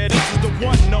 Yeah, this is the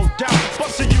one, no doubt.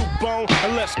 Bustin' you, Bone,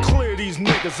 and let's clear these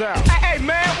niggas out. Hey,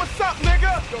 man, what's up,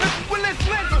 nigga? Let's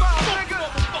Lynch Mob, nigga.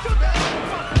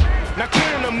 Now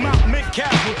clearing them out,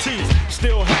 mid-casualties.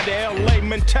 Still had the LA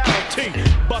mentality.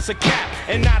 Bust a cap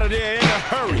and out of there in a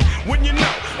hurry. When you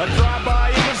know, a drive-by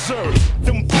in Missouri.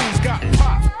 Them fools got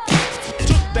popped.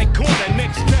 Took that corner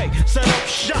next day, set up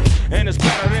shop. And it's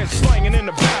better than slanging in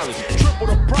the valley. Triple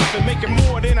the profit, making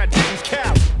more than I did in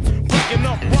Cali. Breaking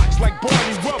up rocks like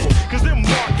Barney Rubble. Cause them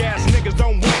mark-ass niggas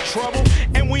don't want trouble.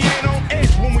 And we ain't on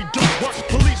edge when we do work.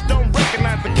 Police don't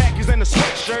recognize the khakis and the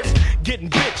sweatshirts. Getting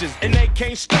bitches and they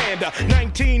can't stand her.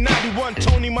 1991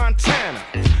 Tony Montana.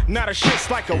 Now the shit's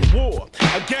like a war,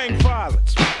 a gang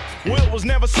violence. Well, it was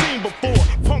never seen before.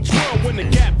 Punks run when the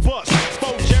gap busts.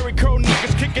 4 Jerry Curl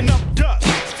niggas kicking up dust.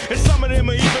 And some of them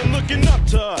are even looking up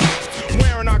to us.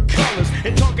 Wearing our colors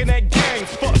and talking that gang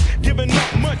fuck. Giving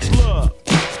up much love.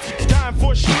 Dying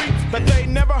for a street that they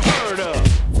never heard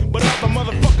of. But other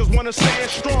motherfuckers wanna stand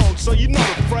strong, so you know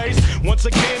the phrase. Once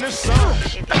again, it's on.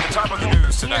 At the top of the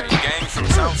news tonight, gangs from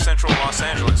South Central Los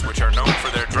Angeles, which are known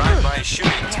for their drive-by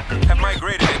shootings, have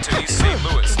migrated into East St.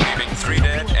 Louis, leaving 3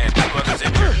 dead and 2 others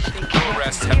injured. No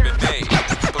arrests have been made.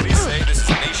 Police say this is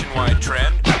a nationwide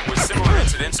trend, with similar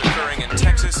incidents occurring in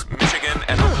Texas, Michigan,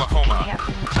 and Oklahoma.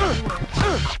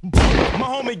 My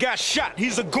homie got shot,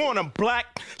 he's a goner,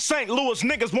 black. St. Louis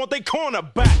niggas want they corner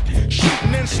back.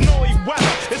 Shooting in snowy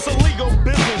weather, it's illegal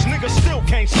business, niggas still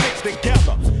can't stick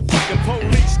together. Fucking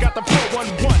police got the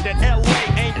 411 that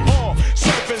LA ain't all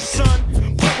surfing,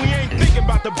 son. But we ain't thinking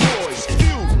about the boys.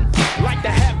 Feuding like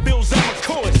the Hatfields and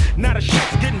McCoys. Now the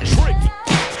shit's getting tricky,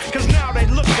 cause now they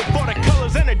looking for the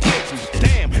colors and the digits.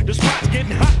 Damn, the spot's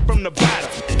getting hot from the battle.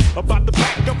 About to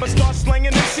back up and start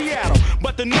slinging in Seattle.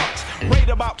 But the nuts raid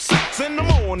about 6 in the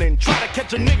morning. Try to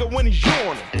catch a nigga when he's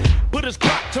yawning. Put his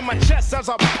clock to my chest as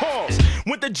I pause.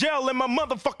 Went to jail in my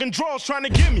motherfucking drawers trying to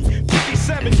give me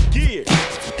 57 years.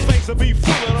 Face to be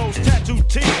full of those tattoo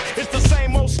tears. It's the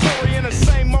same old story and the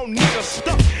same old nigga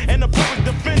stuck. And the public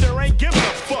defender ain't giving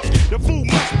a fuck. The fool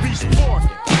must be sporking.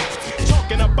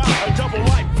 Talking about a double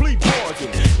life plea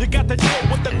bargain. You got to deal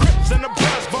with the Crips and the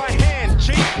Bloods by hand,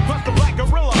 G. Plus the Black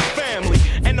Gorilla family.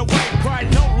 And the white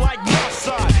pride don't like my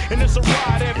side. And it's a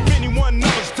ride if anyone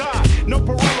else died. No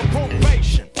parole or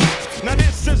probation. Now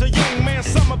this is a young man's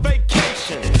summer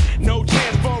vacation. No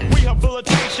chance for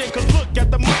rehabilitation. Cause look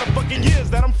at the motherfucking years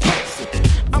that I'm facing.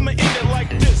 I'ma end it like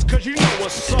this, cause you know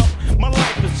what's up. My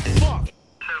life is fucked.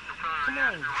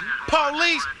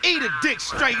 Police, eat a dick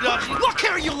straight up. Look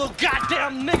here, you little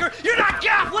goddamn nigger. You're not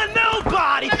gaffling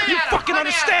nobody. You fucking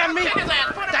understand me?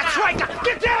 That's right. Now,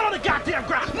 get down on the goddamn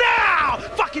ground. Now!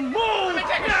 Fucking move!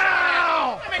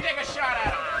 Now! Let me take a shot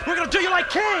at him. We're gonna do you like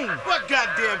King. What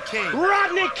goddamn King?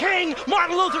 Rodney King,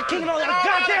 Martin Luther King, and all the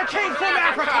goddamn kings from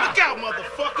Africa. Look out,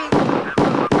 motherfucker.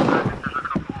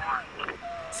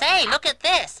 Say, look at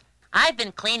this. I've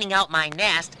been cleaning out my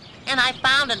nest, and I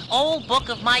found an old book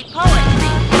of my poetry.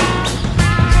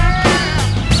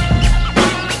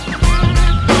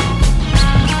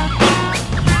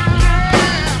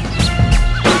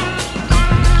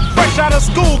 Fresh out of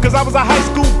school, cause I was a high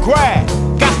school grad.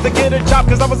 Got to get a job,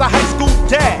 cause I was a high school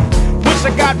dad. Wish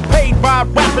I got paid by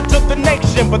rapping to the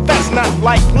nation, but that's not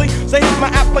likely. So here's my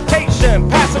application.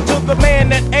 Pass it to the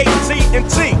man at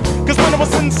AT&T. Cause when I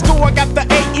was in school, I got the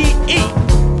AEE.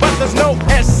 But there's no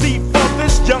SC for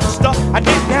this youngster. I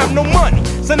didn't have no money,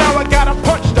 so now I gotta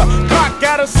punch the clock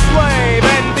at a slave.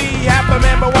 And be happy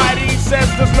man, but Whitey says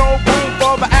there's no room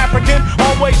for the African.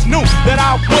 Always knew that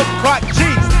I would clock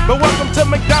G's. But welcome to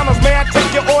McDonald's, may I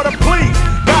take your order please?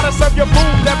 Gotta serve your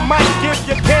food that might give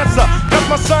you cancer. Cause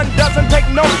my son doesn't take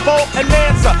no for an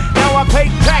answer. Now I pay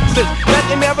taxes that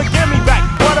they never give me back.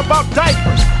 What about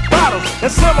diapers, bottles, and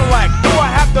Similac? Do I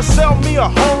have to sell me a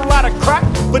whole lot of crack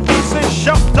for decent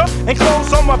shelter and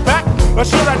clothes on my back? Or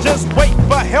should I just wait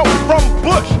for help from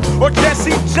Bush or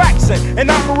Jesse Jackson and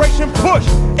Operation Push?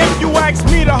 If you ask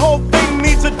me, the whole thing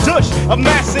needs a douche of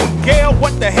Massengale.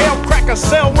 What the hell crackers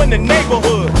sell in the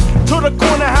neighborhood? To the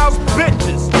corner house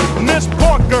bitches, Miss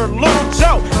Parker, Little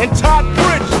Joe, and Todd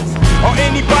Bridges, or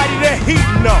anybody that he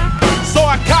know. So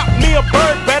I cop me a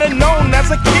bird better known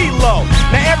as a kilo.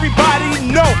 Now everybody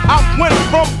know I went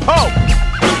from Poe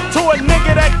to a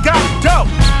nigga that got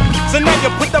dope. So now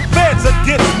you put the feds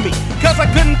against me, cause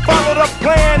I couldn't follow the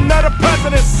plan of the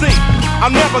presidency.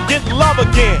 I'll never get love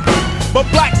again, but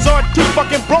blacks are too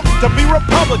fucking broke to be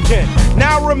Republican.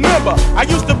 Now remember, I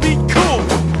used to be cool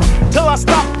till I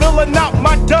stopped filling out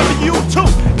my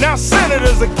W-2. Now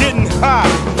senators are getting high,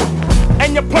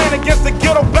 and your plan against the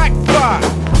ghetto backfired.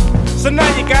 So now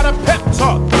you got a pep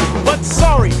talk, but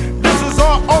sorry, this is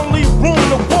our only room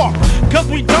to walk. Cause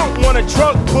we don't want a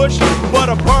drug push, but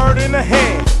a bird in the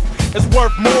hand is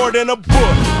worth more than a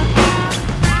bush.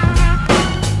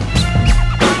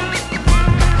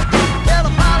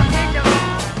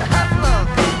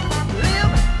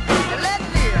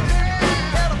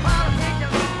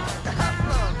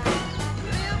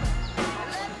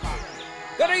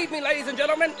 Good evening, ladies and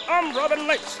gentlemen. I'm Robin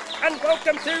Lynch, and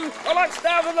welcome to the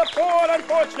Lifestyle of the Poor and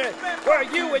Unfortunate, where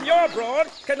you and your broad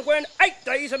can win 8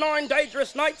 days and 9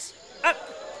 dangerous nights at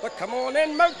the Come On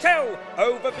In Motel,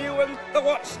 overviewing the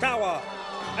Watchtower.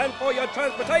 And for your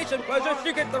transportation pleasures,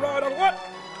 you get the ride on what?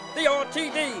 The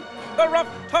RTD, the Rough,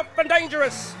 Tough and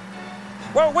Dangerous.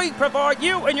 Well, we provide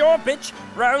you and your bitch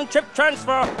round-trip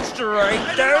transfer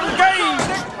straight down gauge,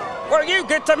 where you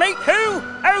get to meet who?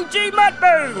 OG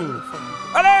Mudbone.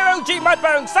 Hello, OG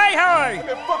Mudbone, say hi!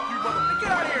 Fuck you, motherfucker.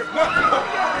 Get out of here,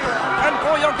 And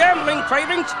for your gambling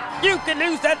cravings, you can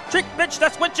lose that trick bitch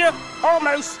that's with you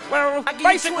almost, well,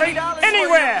 basically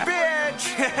anywhere.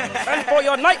 And for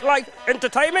your nightlife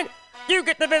entertainment, you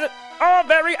get to visit our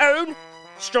very own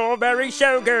Strawberry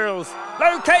Showgirls.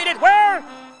 Located where?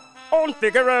 On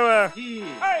Figueroa.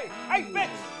 Hey, bitch!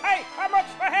 Hey, how much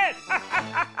per head?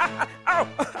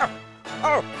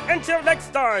 Oh, until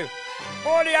next time.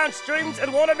 40-ounce streams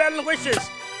and watermelon wishes.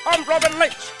 I'm Robin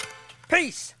Lynch.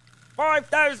 Peace.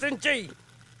 5,000 G.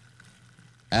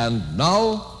 And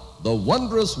now, the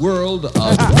wondrous world of...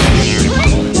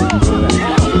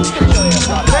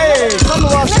 Hey, come to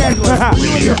Los Angeles. You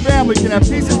and your family can have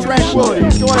peace and tranquility.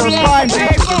 Enjoy our fine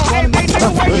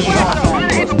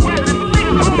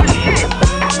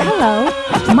Hello,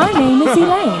 my name is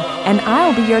Elaine, and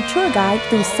I'll be your tour guide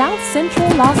through South Central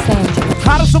Los Angeles.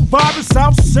 How to survive in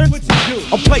South Central?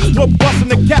 A place where busting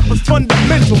the gap is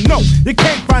fundamental. No, you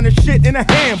can't find the shit in a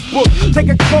handbook. Take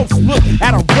a close look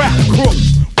at a rap crook.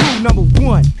 Rule number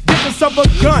 1, get yourself a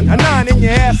gun. A 9 in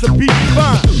your ass will be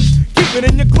fine. Keep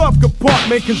it in your glove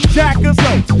compartment, cause jackers,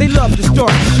 they love to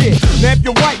start shit. Now if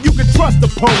you're white, you can trust the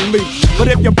police. But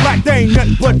if you're black, they ain't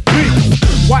nothing but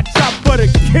beef. Watch out for the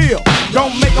kill.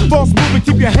 Don't make a false move and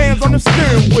keep your hands on the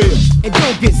steering wheel. And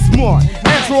don't get smart,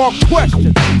 answer all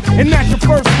questions. And that's your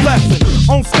first lesson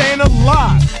on staying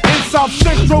alive in South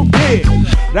Central Dead.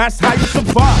 That's how you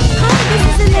survive. Hi,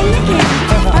 this is Elaine again.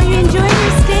 Are you enjoying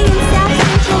your stay in South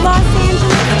Central Los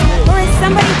Angeles? Or is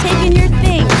somebody taking your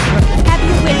things? Have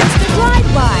you witnessed a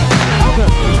drive-by?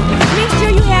 Okay, make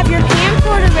sure you have your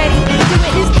camcorder ready to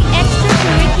witness the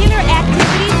extracurricular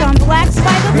activities on Blacks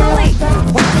by the Lake.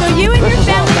 So you and your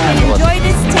family can enjoy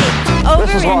this tape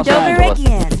over and over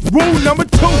again. Rule number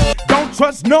 2, don't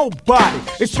trust nobody,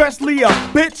 especially a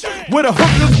bitch with a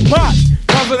hooker's body.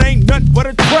 Cause it ain't nothing but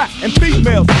a trap, and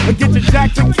females will get your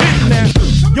jacked and kidnapped.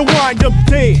 You'll wind up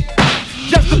dead.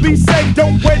 Just to be safe,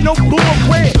 don't wear no blue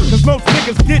or red, cause most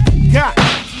niggas get got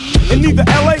in either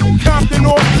LA, Compton,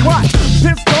 or SWAT.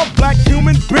 Pissed off black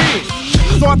human beings.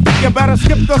 So I think you better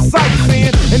skip the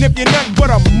sightseeing. And if you're nothing but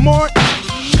a mark,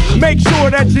 make sure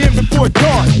that you're in before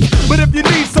dark. But if you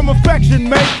need some affection,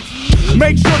 mate,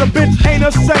 make sure the bitch ain't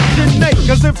a Section 8.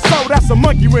 Cause if so, that's a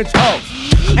monkey wrench hoe.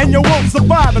 And you won't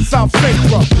survive in South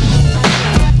Central.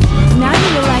 Now you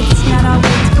realize it's not all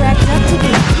what it's cracked up to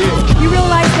be. You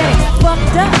realize that it's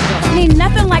fucked up. It ain't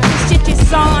nothing like the shit you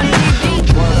saw on TV.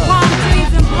 Palm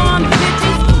trees and blonde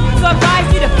bitches. So I advise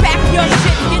you to pack your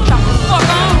shit and get the fuck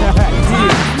on.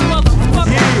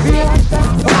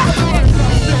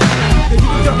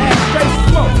 Straight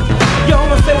smoke. Yo,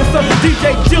 I'ma say what's up to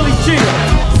DJ Chili Chill,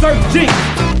 Sir G.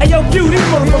 Hey yo, Q, these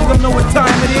motherfuckers don't know what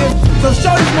time it is. So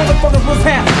show these motherfuckers what's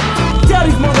happening. Tell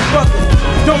these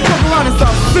motherfuckers, don't fuck around in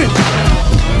South Central.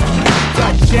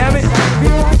 God damn it.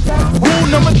 Rule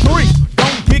number 3,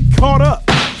 don't get caught up.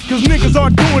 Cause niggas are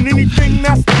doing anything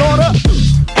that's thought up.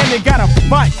 And they got a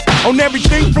fight on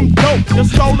everything from dope to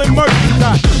stolen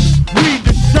merchandise. Read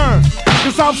the Sherm.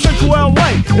 Cause South Central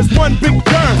LA is one big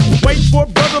germ. Wait for a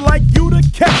brother like you to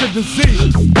catch a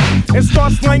disease and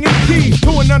start slanging keys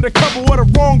to an undercover with a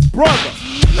wrong brother,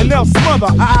 and they'll smother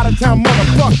a out-of-town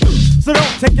motherfucker. So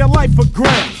don't take your life for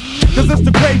granted, cause it's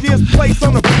the craziest place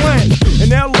on the planet. And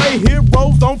LA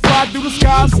heroes don't fly through the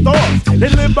sky stars, they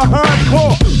live behind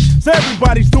bars. So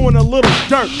everybody's doing a little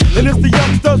dirt, and it's the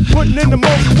youngsters putting in the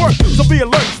most work. So be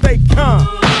alert, stay calm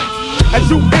as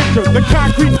you enter the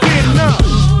concrete Vietnam.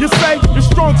 You say the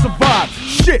strong survive.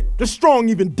 Shit, the strong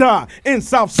even die in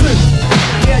South Central.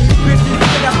 Yeah, you bitches, you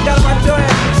think I forgot about your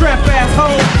ass, trap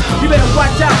asshole. You better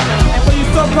watch out. And for you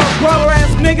so-called brawler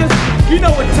ass niggas, you know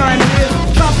what time it is.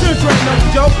 South Central ain't no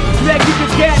joke. You better keep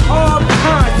your gat all the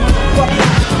time, motherfucker.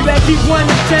 You better keep 1 in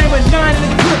the chamber and 9 in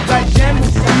the clip, right, damn it.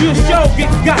 You'll sure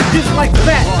get got just like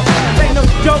that. This ain't no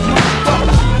joke, motherfucker.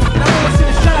 And I wanna send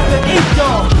a shout out to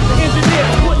E-Dog, the engineer,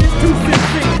 for putting this 2 cents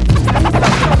in.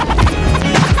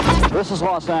 This is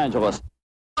Los Angeles.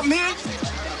 I'm here.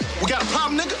 We got a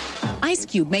problem, nigga. Ice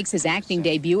Cube makes his acting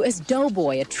debut as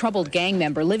Doughboy, a troubled gang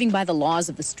member living by the laws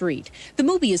of the street. The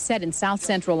movie is set in South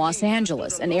Central Los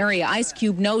Angeles, an area Ice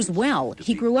Cube knows well.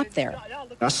 He grew up there.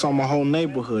 I saw my whole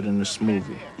neighborhood in this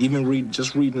movie. Even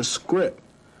just reading the script.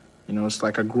 You know, it's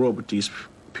like I grew up with these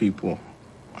people.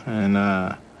 And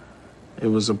it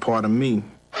was a part of me.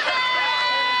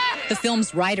 The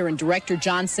film's writer and director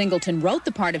John Singleton wrote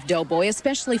the part of Doughboy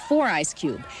especially for Ice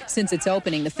Cube. Since its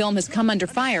opening, the film has come under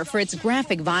fire for its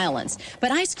graphic violence.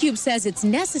 But Ice Cube says it's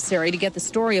necessary to get the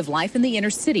story of life in the inner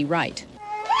city right.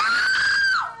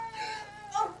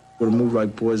 With a movie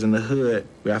like Boys in the Hood,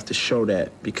 we have to show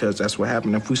that, because that's what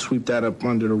happened. If we sweep that up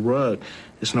under the rug,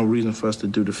 there's no reason for us to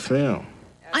do the film.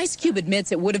 Ice Cube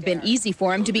admits it would have been easy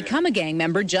for him to become a gang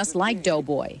member just like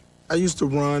Doughboy. I used to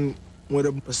run with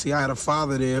him, but see, I had a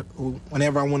father there who,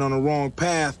 whenever I went on the wrong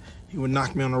path, he would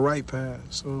knock me on the right path.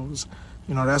 So it was,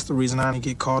 that's the reason I didn't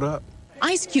get caught up.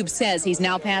 Ice Cube says he's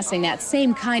now passing that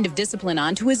same kind of discipline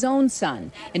on to his own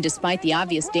son. And despite the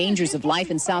obvious dangers of life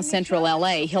in South Central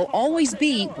L.A., he'll always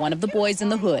be one of the boys in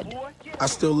the hood. I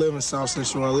still live in South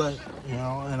Central L.A.,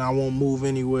 and I won't move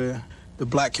anywhere. The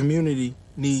black community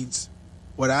needs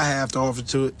what I have to offer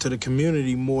to the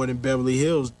community more than Beverly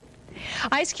Hills.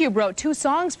 Ice Cube wrote 2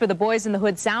 songs for the Boys in the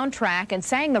Hood soundtrack and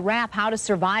sang the rap How to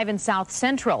Survive in South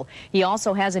Central. He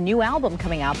also has a new album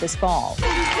coming out this fall.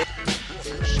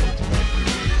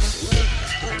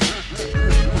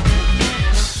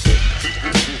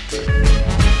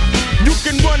 You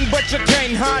can run, but you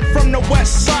can't hide from the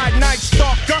west side. Night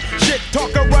stalker, shit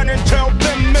talker, run and tell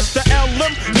them Mr.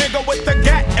 LM, nigga with the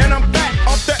gat, and I'm back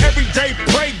off the everyday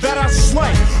prey that I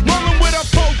slay. Rolling with a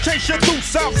pole, chase you through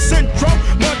South Central.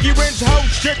 Monkey wrench hoe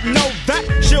shit, know that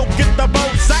she'll get the bow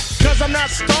sack, cause I'm not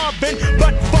starving,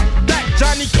 but fuck that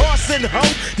Johnny Carson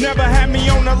hoe. Never had me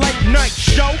on a late night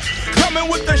show. Coming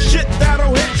with the shit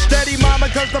that'll hit steady, mama,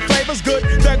 cause the flavor's good.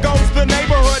 There goes the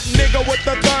neighborhood nigga with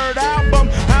the 3rd album.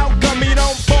 How come he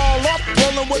don't fall off?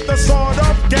 Rolling with the sword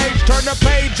off gauge, turn the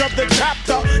page of the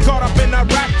chapter. Caught up in a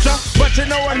rapture, but you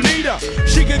know Anita,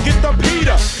 she can get the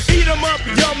Peter. Eat 'em up,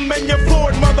 yum, and you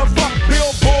Ford, motherfuck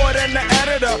Billboard and the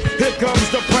editor. Here comes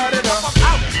the predator. I'm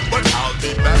out, but I'll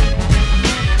be back.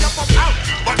 Yep, I'm out,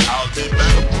 but I'll be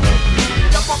back.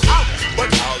 Yep, I'm out,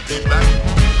 but I'll be back.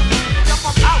 Yep,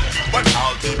 I'm out, but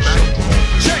I'll be back.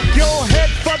 Check your head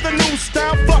for the new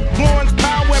style. Fuck Lawrence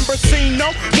Powell and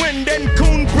Brasino. Wind and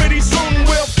Coon, pretty soon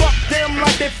we'll fuck them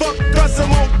like they fuck us and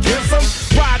won't kiss them.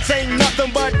 Rides ain't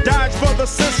nothing but dodge for the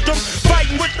system.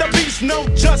 Fighting with the beast, no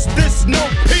justice, no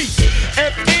peace.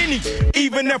 If any,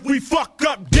 even if we fuck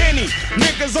up Denny.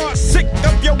 Niggas are sick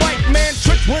of your white man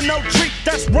tricks with no treat,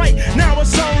 that's right. Now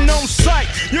it's on sight.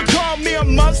 You call me a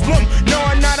Muslim, no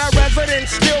I'm not a resident.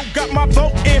 Still got my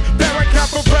vote in Barrack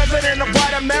for president of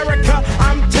white America.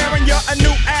 I'm tearing you a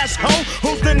new asshole.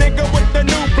 Who's the nigga with the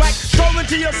new black? Strolling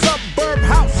to your suburb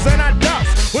house and I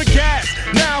douse with gas.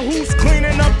 Now who's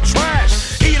cleaning up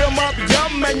trash? Eat 'em up,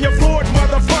 yum, and your Ford,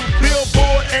 motherfuck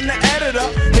Billboard and the editor.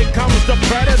 Here comes the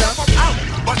predator. Yep, I'm out,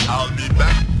 but I'll be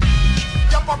back.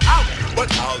 Yep, I'm out,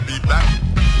 but I'll be back.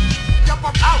 Yep,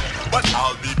 I'm out, but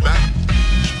I'll be back.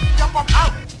 Yep, I'm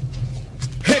out.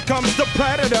 Here comes the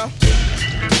predator.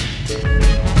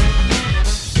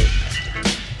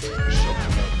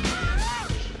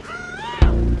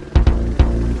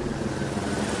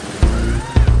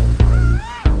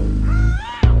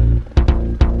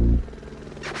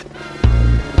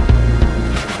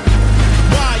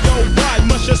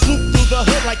 Just swoop through the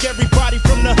hood like everybody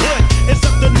from the hood. It's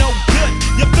up to no good.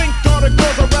 You think all the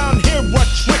girls around here are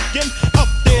tricking? Up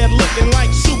there looking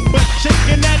like super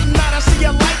chicken. At night I see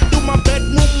a light through my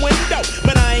bedroom window,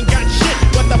 but I ain't got shit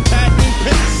but the patent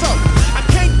pencil. I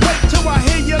can't wait till I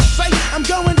hear you say I'm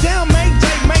going down,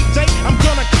 Mayday, Mayday. I'm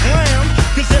gonna clown,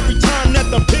 cause every time that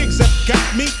the pigs have got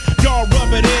me, y'all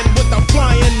rub it in with the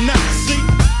flying Nazi.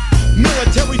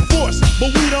 Military force, but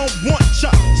we don't want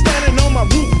ya. Standing on my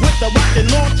roof with the rocket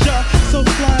launcher. So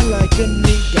fly like a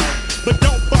nigga, but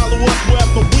don't follow us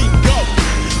wherever we go.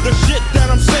 The shit that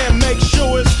I'm saying, make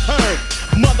sure it's heard.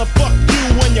 Motherfuck you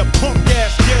and your punk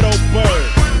ass ghetto bird.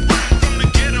 From the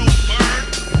ghetto bird.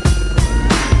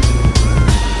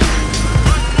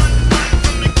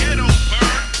 From the ghetto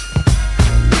bird.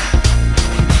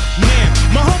 Man,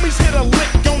 my homies hit a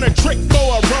lick on a trick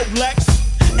for a Rolex.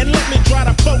 And let me try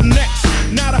the phone next.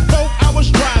 Now the phone I was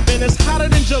driving, it's hotter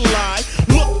than July.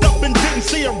 Looked up and didn't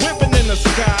see a ribbon in the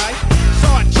sky.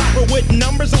 Saw a chopper with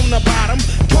numbers on the bottom.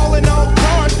 Calling all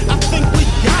cars, I think we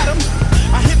got them.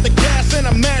 I hit the gas and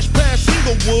I mashed past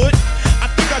Inglewood. I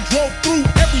think I drove through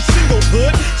every single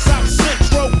hood. South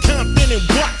Central, Compton and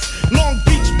Watts. Long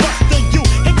Beach, Buster, you.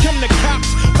 Here come the cops.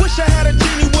 Wish I had a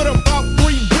genie with about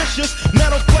 3 wishes.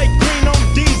 Metal flake green on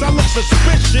D's, I look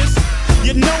suspicious.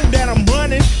 You know that I'm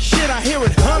running, shit I hear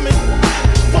it humming.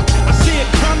 Fuck, I see it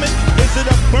coming. Is it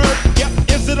a bird? Yep.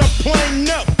 Is it a plane?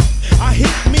 No. I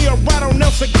hit me a ride on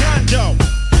El Segundo.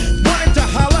 Wanted to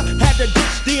holler, had to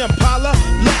ditch the Impala.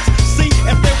 Let's see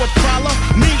if they would follow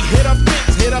me. Hit a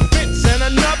fence and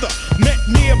another. Met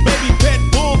me a baby pet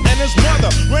bull and his mother.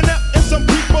 Ran up in some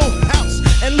people's house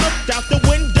and looked out the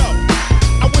window.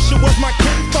 I wish it was my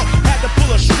kinfolk. Had to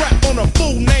pull a strap on a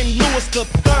fool named Louis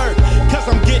III. Cause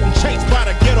I'm getting chased by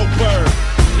the ghetto bird.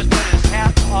 Just put his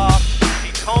hat off. He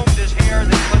combed his hair,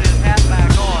 then put his hat back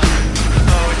on.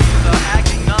 So he's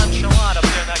acting nonchalant up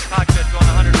there in that cockpit going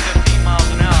 115 miles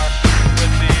an hour.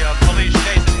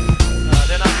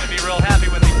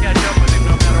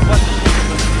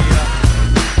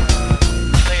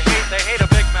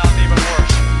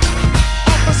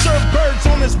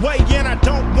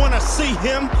 see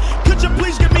him. Could you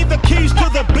please give me the keys to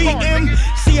the BM?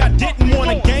 See, I didn't want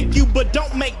to gank you, but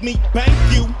don't make me bank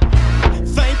you.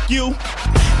 Thank you.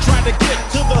 Trying to get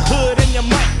to the hood and you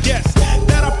might guess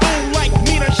that a fool like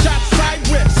me done shot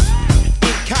Cyrus.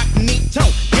 Incognito,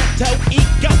 ghetto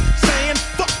ego, saying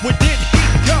fuck where did he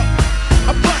go?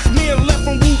 I bust me and left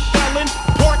from Wu Fallon,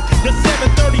 parked the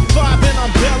 735 and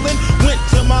I'm bellin'. Went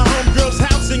to my homegirl's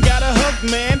house and got a hug,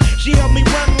 man. She helped me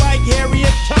run like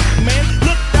Harriet Tubman.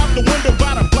 Looked out the window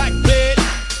by the black bed.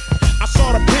 I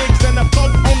saw the pigs and the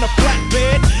boat on the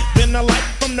flatbed. Then the light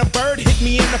from the bird hit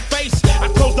me in the face. I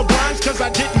closed the blinds cause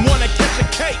I didn't want to catch a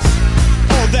case.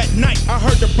 All that night I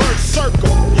heard the bird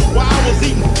circle while I was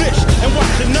eating fish and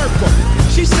watching Urkel.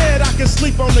 She said I could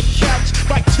sleep on the couch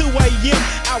by 2 a.m.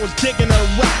 I was digging her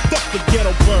out. Fuck the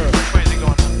ghetto bird. Which way is he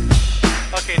going?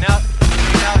 Okay, now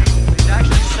he's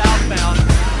actually southbound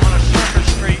on a surface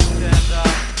street, and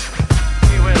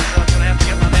anyways, I'm gonna have to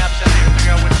get my maps out here to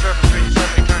figure out which surface street he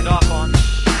suddenly turned off on.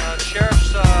 The sheriff's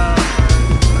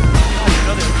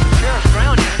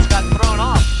ground units got thrown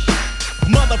off.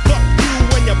 Motherfuck you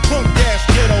and your punk ass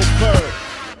ghetto bird.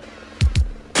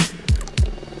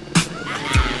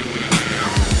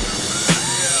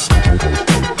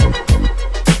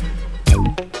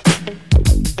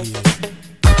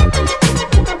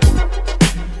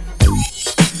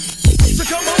 So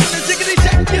come on and tickety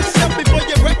check yourself before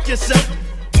you wreck yourself.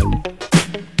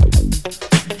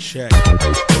 Check.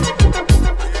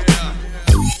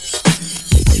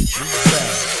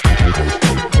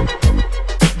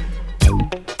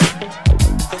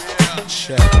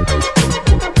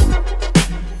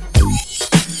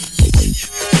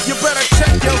 You better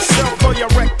check yourself or you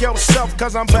wreck yourself,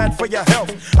 cause I'm bad for your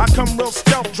health. I come real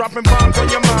stealth, dropping bombs on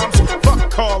your moms.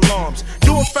 Fuck call alarms.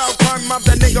 Do a foul crime, mob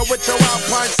that nigga with your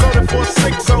Alpine soda for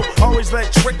 6-0. Always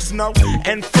let tricks know,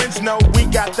 and friends know we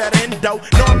got that endo.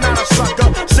 No, I'm not a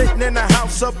sucker, sitting in the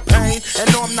house of pain.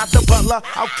 And no, I'm not the butler,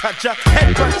 I'll cut ya,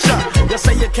 headbutt ya. You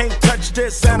say you can't touch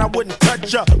this, and I wouldn't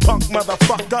touch ya, punk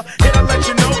motherfucker. Here to let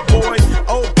you know, boy,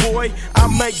 oh boy, I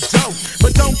make dope.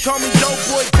 But don't call me dope,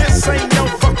 boy, this ain't no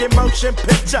fucking motion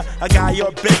picture. A guy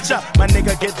or bitch ya, my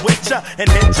nigga get with ya and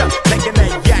hit ya, taking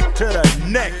that yak to the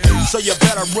neck. So you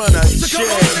better run a check. So come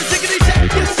on and tickety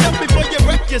check yourself before you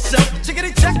wreck yourself.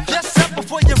 Tickety check yourself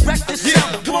before you wreck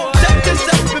yourself. Yeah, come on, check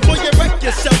yourself before you wreck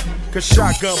yourself. Cause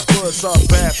shotgun bullets are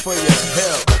bad for your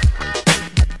health.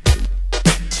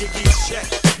 Tickety check.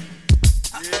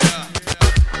 Yeah.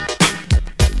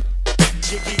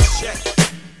 Tickety check.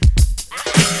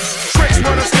 Tricks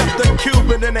wanna step the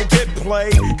cube and then they get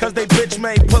played. Cause they bitch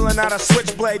made pulling out a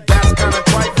switchblade. That's kinda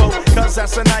trifle, cause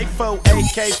that's an IFO.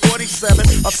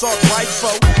 AK-47, assault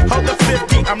rifle. Hold the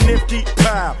 50, I'm nifty,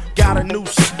 pow. Got a new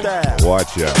style.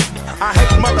 Watch out now. I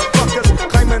hate motherfuckers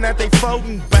claiming that they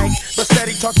folding bank, but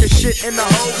steady talking shit in the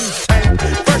holding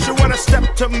tank. First you wanna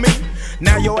step to me,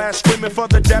 now your ass screaming for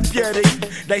the deputy.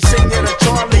 They sing it to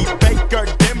Charlie Baker,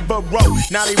 Denver Road.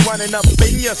 Now they running up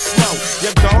in your slow.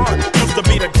 You're gone, used to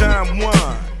be the dumb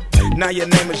one. Now your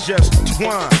name is just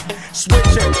Twan.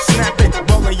 Switch it, snap it,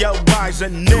 rolling your eyes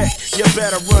and neck. You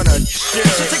better run a shit.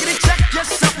 So take it and check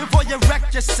yourself before you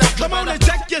wreck yourself. Come on and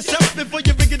check yourself before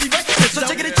you riggedy wreck yourself. So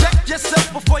take it and check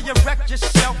yourself before you wreck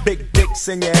yourself. Big dicks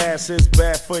in your ass is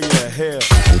bad for your health.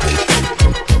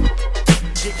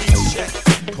 Jiggy check,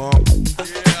 pump.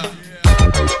 Yeah.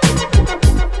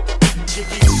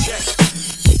 Jiggy check.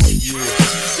 Yeah.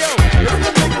 Yo, it's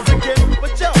the niggas again,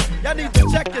 but yo, y'all need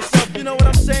to check yourself. You know what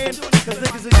I'm saying? Cause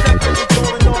niggas is definitely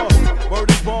going off. Word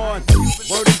is born.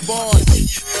 Word is born.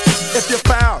 If you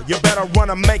foul, you better run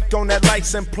a make on that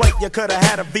license plate. You could've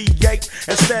had a V8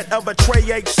 instead of a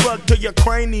Tray 8 slug to your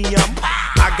cranium.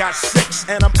 I got 6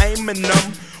 and I'm aiming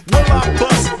them. Will I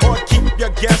bust or keep you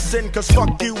guessing? Cause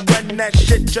fuck you and that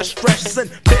shit just stressing.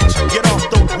 Bitch, get off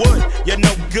the wood, you're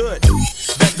no good.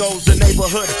 There goes the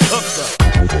neighborhood hooker.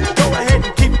 Go ahead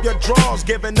and keep your drawers,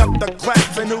 giving up the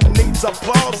claps. And who needs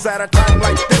applause at a time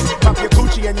like this? Pop your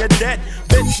coochie and you're dead.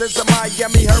 Bitch is a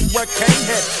Miami hurricane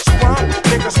head. Sprung,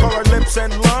 niggas call her lips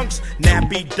and lungs.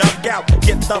 Nappy duck out,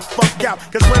 get the fuck out.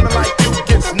 Cause women like you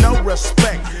gets no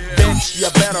respect. Bitch, you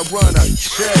better run a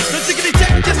check. So take it and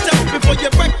check yourself before you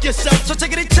wreck yourself. So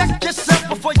take it and check yourself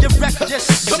before you wreck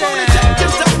yourself. Come on and check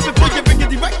yourself before you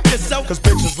riggedy wreck yourself. Cause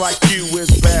bitches like you is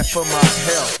bad for my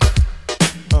health.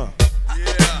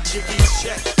 Yeah. Jiggy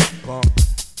check. Bump.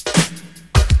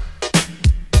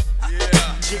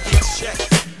 Yeah. Jiggy check.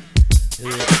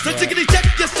 Yeah. So take it and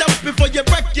check yourself before you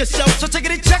wreck yourself. So take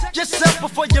it and check yourself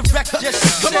before you wreck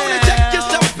yourself. Come on and check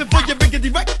yourself before you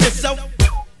riggedy wreck yourself.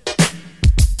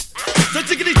 So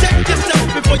take it and check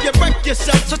yourself before before you wreck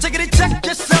yourself. So take it and check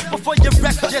yourself before you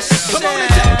wreck yourself. Come on and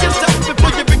check yourself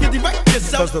before you rickety wreck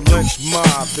yourself. Cause the lynch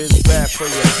mob is bad for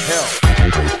your health.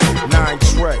 9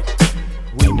 Trey,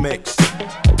 remix.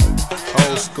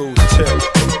 Old school tip.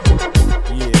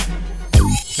 Yeah.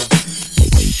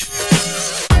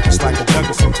 It's like a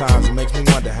jungle sometimes. It makes me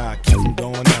wonder how I keep from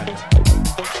going under.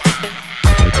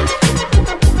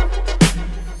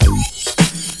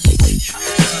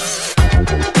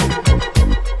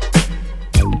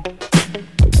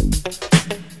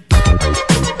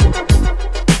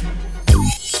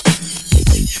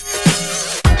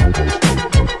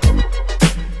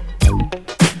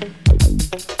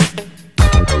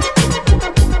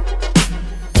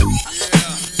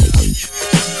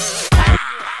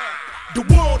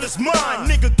 Mine,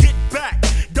 nigga, get back.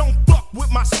 Don't fuck with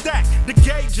my stack. The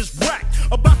gauge is whacked.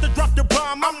 About to drop the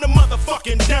bomb, I'm the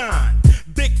motherfucking Don.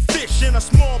 Big fish in a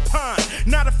small pond.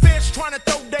 Not a fish trying to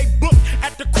throw they book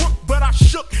at the crook, but I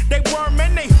shook. They worm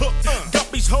and they hook.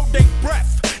 Guppies hold they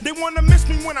breath. They wanna miss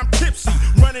me when I'm tipsy.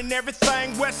 Running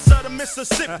everything west of the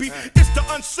Mississippi. It's the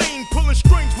unseen, pulling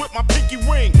strings with my pinky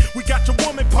ring. We got your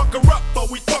woman pucker up, but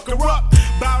we fuck her up.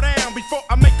 Bow down before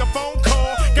I make a phone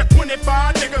call. Got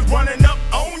 25 niggas running up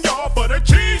on y'all for the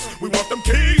cheese. We want them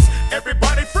keys.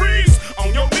 Everybody freeze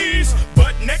on your knees,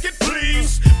 butt naked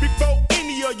please. Before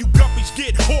any of you guppies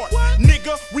get hot,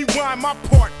 nigga, rewind my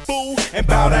part, fool, and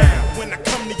bow down when I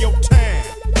come to your town.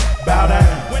 Bow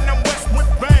down when I'm Westwood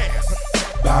Band.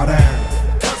 Bow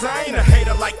down, cause I ain't a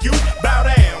hater like you. Bow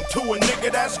down to a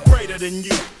nigga that's greater than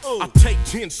you. I take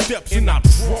 10 steps and I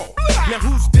draw. Now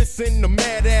who's this in the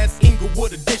mad ass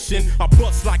Inglewood edition? I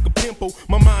bust like a pimple,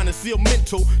 my mind is still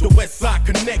mental. The West Side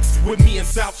connects with me in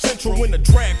South Central. When the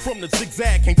drag from the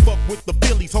zigzag can't fuck with the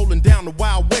Phillies, holding down the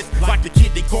Wild West like the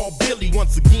kid they call Billy.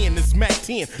 Once again, it's Mac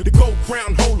 10, the gold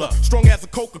crown holder, strong as a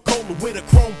Coca-Cola with a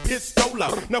chrome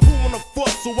pistola. Now who wanna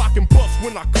fuss so I can bust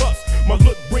when I cuss? My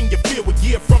look bring you feel with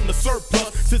gear from the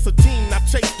surplus. Since a teen, I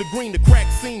chased the green, the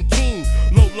crack scene king.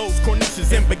 Lolos,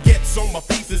 corniches, and baguettes on my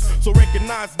pieces. So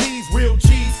recognize these real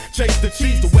cheese. Chase the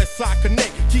cheese, the West Side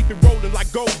connect. Keep it rolling like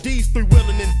gold D's.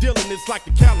 3-wheeling and dealing, it's like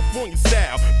the California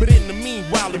style. But in the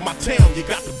meanwhile, in my town, you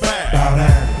got to bow. Bow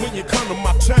down. When you come to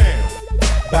my town.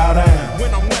 Bow down.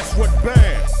 When I'm Westwood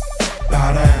Band.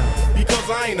 Bow down. Because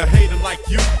I ain't a hater like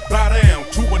you. Bow down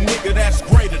to a nigga that's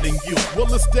greater than you.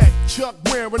 Well, it's that Chuck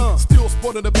wearing, still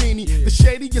sporting a beanie. The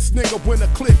shadiest nigga when a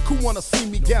click, who wanna see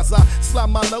me gas? I slide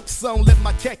my notes on, let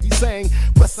my khakis hang.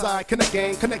 West Side, connect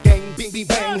gang, bing, bing,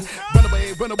 bang.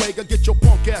 Run away, go get your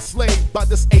punk ass slayed by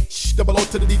this H, double O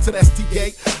to the D to the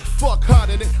STA. Fuck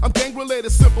harder than I'm gang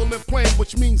related, simple and plain,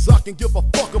 which means I can give a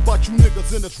fuck about you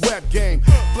niggas in this rap game.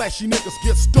 Flashy niggas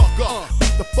get stuck up,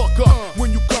 beat the fuck up.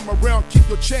 When you come around, keep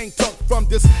your chain tucked from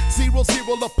this 00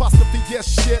 apostrophe, yes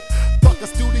shit. Fuck a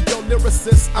studio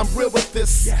lyricist, I'm real with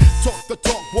this. Talk the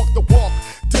talk, walk the walk.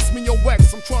 Diss me your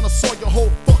wax, I'm trying to saw your whole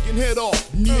fucking head off.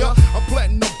 Yeah, I'm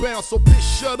platinum bound, so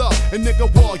bitch shut up. And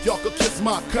nigga, wall, y'all could kiss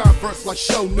my Converse like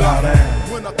show now.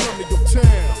 When I come to your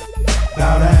town.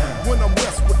 Bow down. When I'm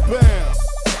Westwood Bound.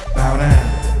 Bow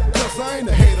down. Cause I ain't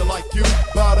a hater like you.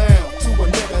 Bow down to a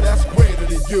nigga that's greater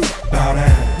than you. Bow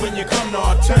down. When you come to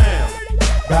our town.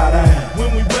 Bow down.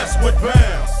 When we Westwood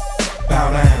Bound.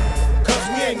 Bow down. Cause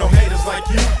we ain't no haters like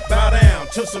you. Bow down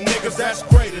to some niggas that's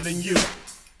greater than you.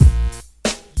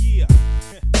 Yeah.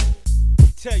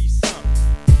 Tell you something.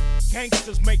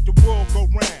 Gangsters make the world go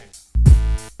round.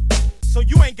 So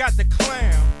you ain't got the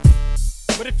clown.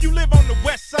 But if you live on the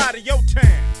west side of your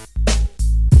town,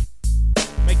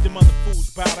 make them other fools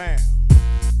bow down.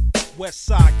 West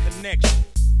Side Connection.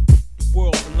 The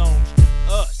world belongs to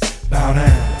us. Bow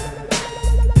down.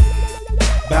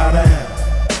 Bow down.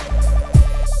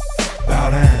 Bow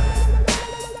down.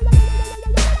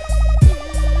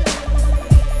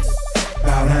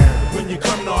 Bow down. When you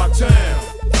come to our town.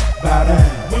 Bow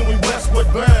down. When we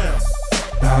Westwood Bound.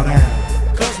 Bow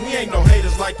down. Cause we ain't no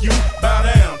haters like you. Bow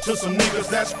down to some niggas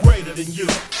that's greater than you.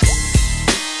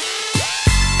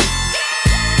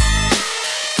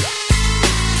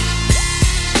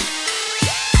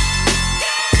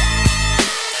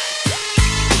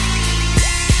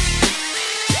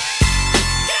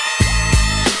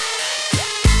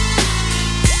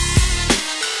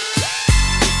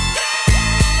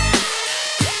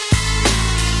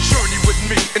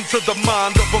 To the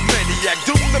mind of a maniac,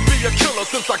 doomed to be a killer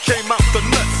since I came out the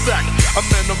nutsack. I'm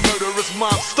in a murderous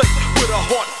mind state with a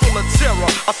heart full of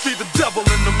terror. I see the devil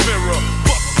in the mirror.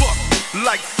 Buck,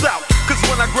 lights out. Cause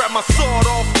when I grab my sword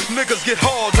off, niggas get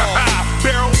hauled off.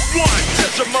 Barrel 1,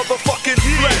 touch your motherfucking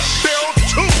flesh. Barrel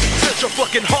 2, touch your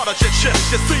fucking heart at your chest.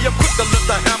 You see, I'm quick to let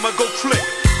the hammer go click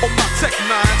on my Tech 9.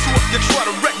 So if you try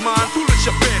to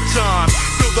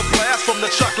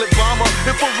chocolate bomber.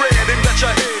 Infrared and got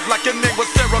your head like your name was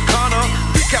Sarah Connor.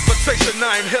 Decapitation,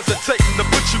 I ain't hesitating to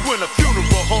put you in a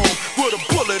funeral home with a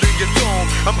bullet in your dome.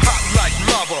 I'm hot like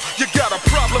lava. You got a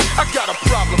problem? I got a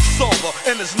problem solver,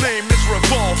 and his name is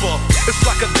Revolver. It's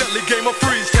like a deadly game of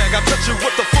freeze tag. I touch you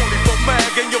with the phony for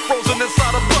mag, and you're frozen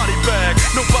inside a body bag.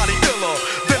 Nobody iller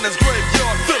than this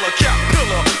graveyard filler, cat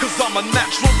pillar, 'cause I'm a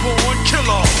natural born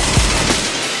killer.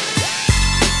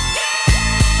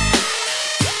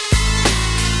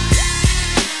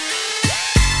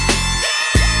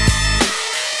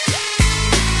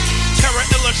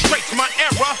 Illustrates my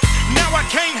error. Now I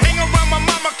can't hang around my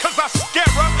mama 'cause I scare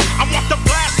her. I want the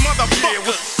blast, motherfucker. Yeah,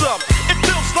 what's up? It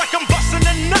feels like I'm busting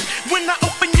a nut when I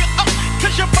open you up,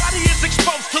 'cause your body is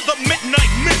exposed to the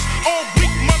midnight mist. All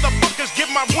weak motherfuckers give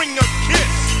my ring a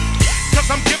kiss, 'cause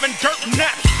I'm giving dirt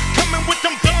naps. Coming with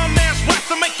them dumb ass raps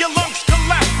to make your lungs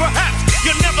collapse. Perhaps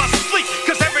you never sleep,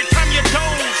 'cause every time you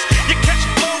doze, you catch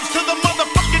blows to the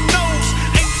motherfucking nose.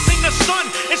 Ain't seen the sun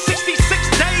in 66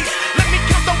 days. Let me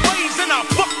count the ways in a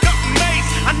fucked up maze.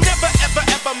 I never ever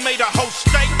ever made a whole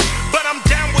state, but I'm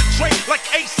down with Drake like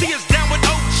AC is down with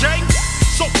OJ.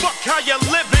 So fuck how you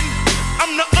living.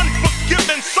 I'm the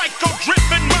unforgiving,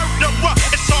 psycho-driven murderer.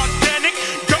 It's organic,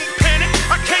 don't panic.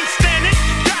 I can't stand it.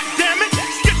 God damn it,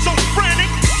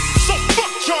 schizophrenic. So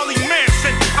fuck Charlie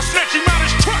Manson. I snatch him out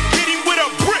his truck, hit him with a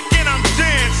brick, and I'm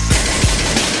dancing.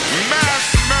 Mass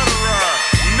murderer,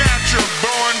 natural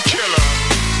born killer,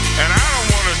 and I don't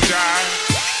wanna die.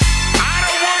 I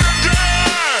don't wanna die.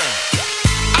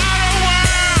 I don't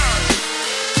wanna.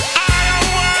 I don't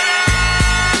wanna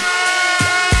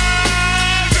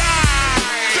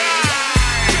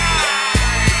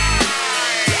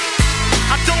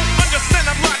I don't understand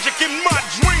the logic in my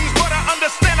dreams, but I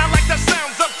understand I like the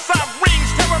sounds of sirens.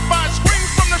 Terrified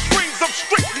screams from the strings of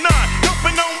strychnine.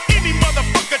 Dumping on any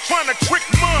motherfucker trying to trick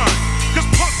mine. 'Cause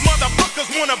punk motherfuckers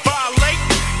wanna violate.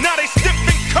 Now they stiff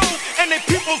and cold and their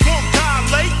pupils won't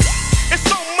dilate. It's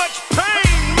so much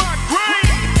pain,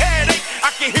 migraine, headache.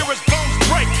 I can hear his bones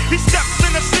break. He steps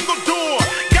in a single door.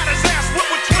 Got his ass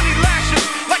whipped with 20 lashes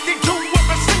like they do up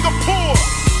in Singapore.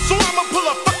 So I'ma pull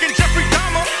a fucking Jeffrey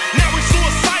Dahmer. Now he's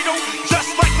suicidal, just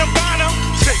like Nirvana.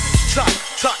 Tick tock,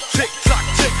 tock, tick tock,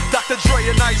 tick. Dr. Dre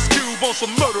and Ice Cube on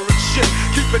some murderous shit.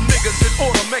 Keeping niggas in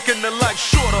order, making their life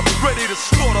shorter. Ready to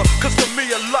slaughter, 'cause to me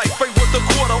a life ain't worth a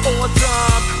quarter or a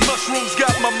dime. Mushrooms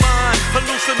got my mind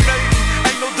hallucinating.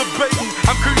 Ain't no debating.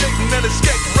 I'm creating an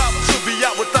escape route to be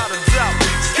out without a doubt.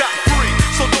 Scot free,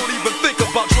 so don't even think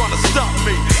about trying to stop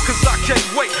me. 'Cause I can't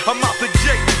wait, I'm out the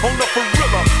gate on the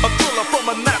Ferrilla. A thriller from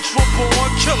a natural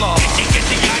born killer.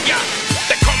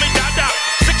 They call me Dada.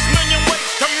 6 million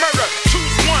ways to murder.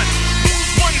 Choose one.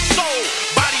 Lose one soul.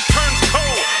 Body turns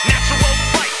cold. Natural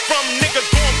fight from niggas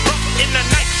going broke in the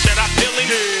night. Should I pill him?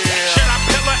 Should I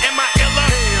pill her? Am I iller?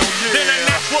 Then a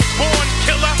natural born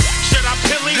killer. Should I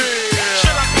pill him?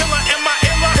 Should I pill her? Am I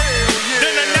iller?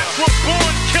 Then a natural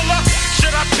born killer.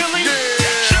 Should I pill him?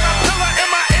 Should I pill her?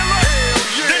 Am I iller?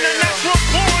 Then a natural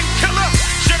born killer.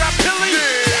 Should I pill him?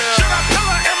 Should I pill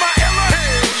her? Am I iller?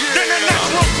 Then a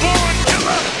natural born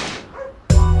killer.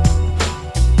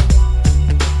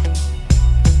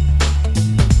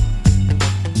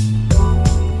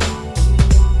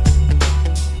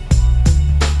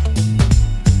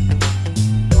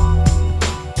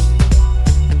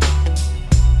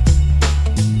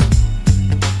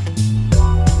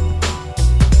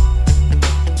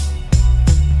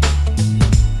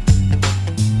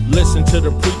 Listen to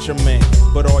the preacher man,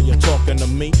 but are you talking to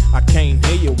me? I can't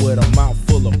hear you with a mouth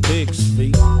full of pig's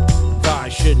feet.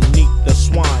 Thighs shouldn't eat the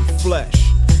swine flesh.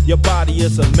 Your body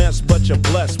is a mess, but you're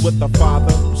blessed with the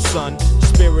Father, Son,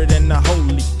 Spirit, and the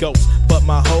Holy Ghost. But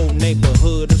my whole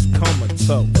neighborhood is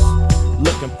comatose,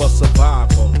 looking for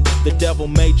survival. The devil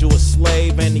made you a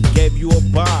slave and he gave you a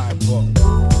Bible.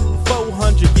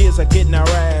 400 years of getting our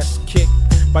ass kicked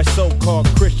by so-called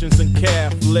Christians and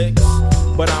Catholics,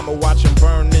 but I'ma watch them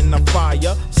burn in the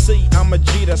fire. See, I'm a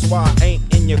G, that's why I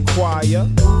ain't in your choir.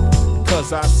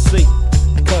 'Cause I see,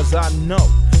 'cause I know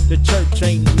the church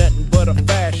ain't nothing but a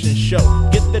fashion show.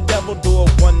 Get the devil do a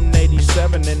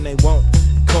 187 and they won't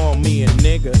call me a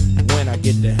nigga when I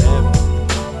get to heaven.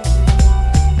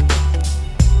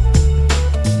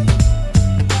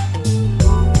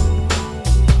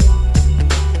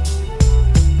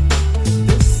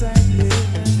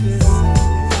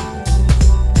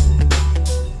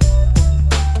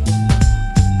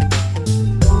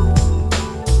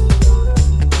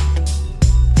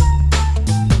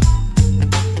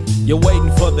 You're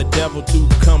waiting for the devil to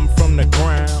come from the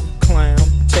ground. Clown,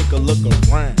 take a look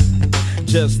around.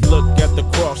 Just look at the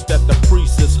cross that the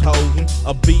priest is holding.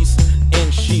 A beast in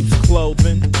in sheep's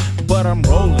clothing, but I'm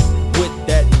rolling with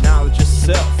that knowledge of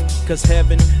self, cause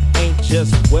heaven ain't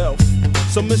just wealth.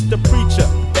 So Mr. Preacher,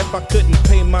 if I couldn't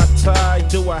pay my tithe,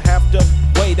 do I have to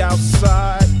wait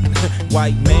outside?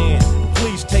 White man,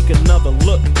 please take another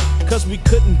look, cause we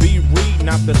couldn't be reading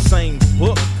out the same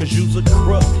book, cause you's a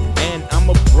crook and I'm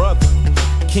a brother.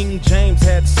 King James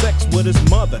had sex with his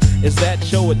mother. Is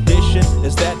that your addition?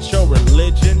 Is that your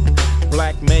religion?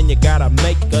 Black man, you gotta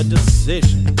make a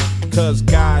decision, cause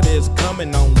God is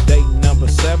coming on day number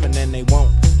 7, and they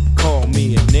won't call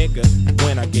me a nigga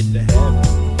when I get to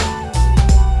heaven.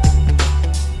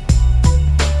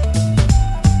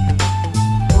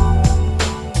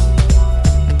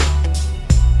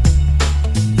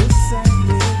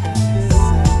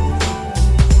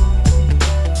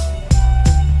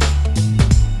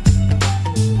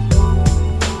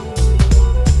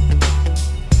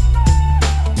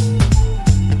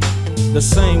 The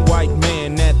same white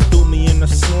man that threw me in the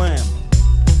slammer,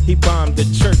 he bombed the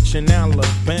church in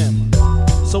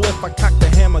Alabama. So if I cock the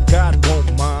hammer, God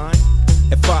won't mind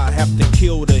if I have to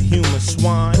kill the human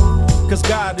swine, cause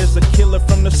God is a killer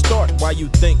from the start. Why you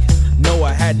think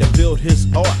Noah had to build his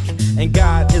ark? And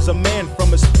God is a man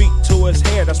from his feet to his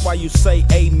hair. That's why you say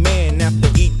amen after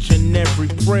each and every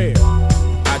prayer.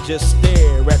 I just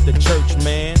stare at the church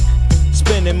man,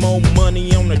 spending more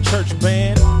money on the church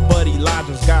band, but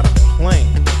Elijah's got a plan.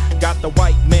 Got the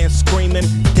white man screaming,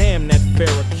 damn that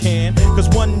Farrakhan, cause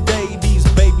one day these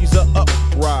babies are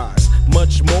uprise,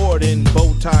 much more than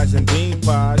bow ties and bean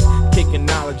pies. Kicking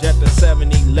knowledge at the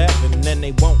 7-Eleven, and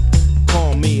they won't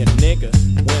call me a nigga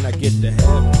when I get to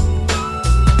heaven.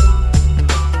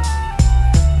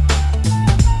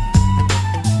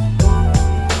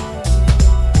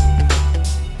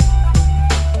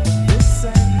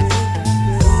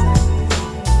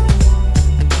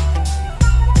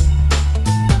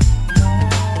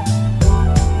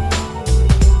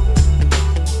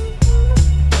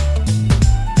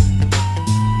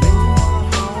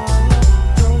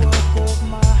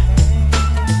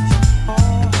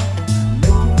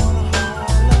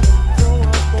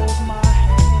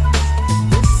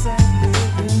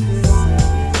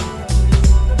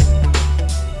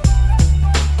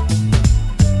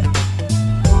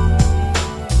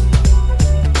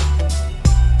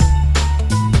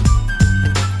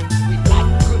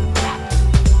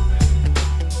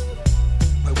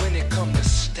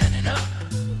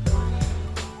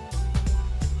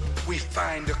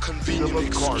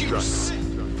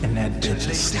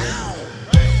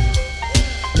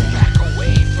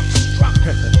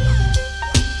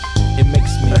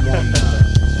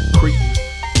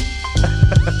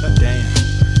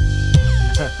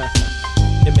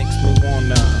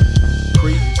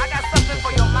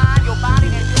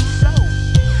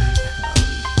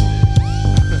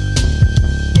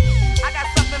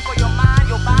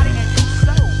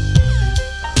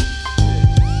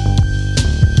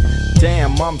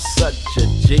 I'm such a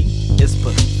G, it's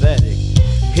pathetic.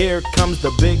 Here comes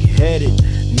the big-headed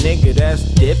nigga that's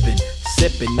dipping,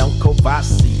 sipping on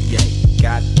Courvoisier.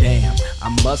 Goddamn, I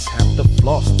must have to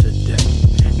floss today.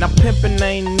 Now pimping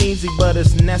ain't easy, but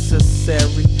it's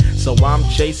necessary. So I'm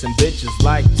chasing bitches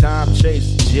like Tom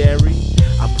chased Jerry.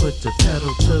 I put the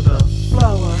pedal to the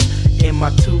floor in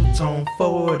my two-tone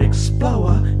Ford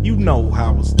Explorer. You know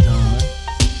how it's done.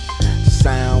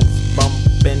 Sounds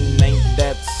bumping, ain't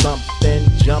that something?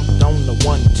 Jumped on the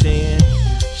 110.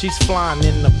 She's flying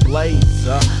in the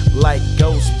Blazer like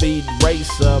Ghost Speed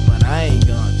Racer, but I ain't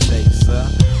gonna chase her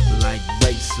like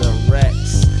Racer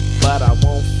Rex. But I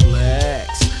won't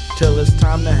flex till it's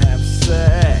time to have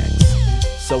sex.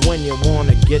 So when you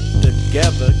wanna get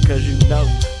together, cause you know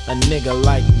a nigga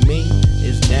like me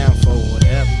is down for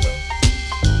whatever.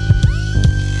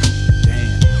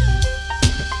 Damn.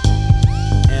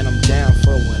 And I'm down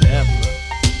for whatever.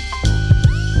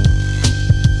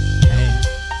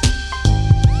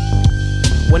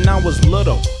 When I was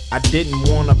little, I didn't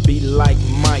wanna be like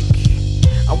Mike.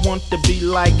 I want to be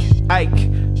like Ike,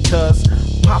 cause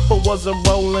Papa was a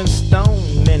Rolling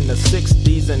Stone in the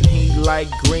 60s, and he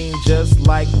liked green just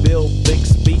like Bill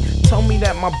Bixby. Told me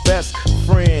that my best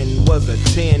friend was a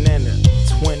 10 and a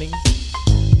 20.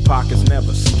 Pockets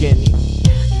never skinny.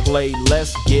 Play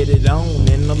Let's Get It On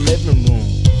in the living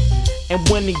room. And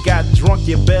when he got drunk,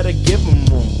 you better give him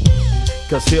room,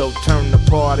 cause he'll turn the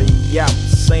party out,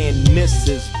 saying this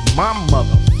is my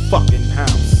motherfucking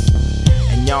house.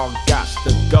 And y'all got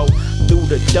to go through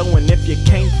the dough, and if you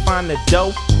can't find the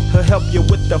dough, he'll help you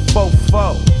with the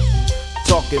fofo.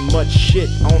 Talking much shit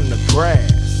on the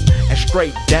grass, and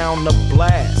straight down the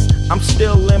blast. I'm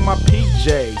still in my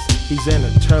PJs, he's in a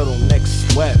turtleneck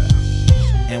sweater,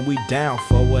 and we down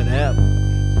for whatever.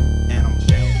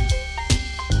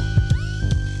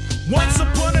 Once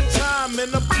upon a time in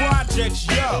the projects,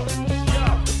 yo,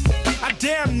 I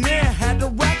damn near had to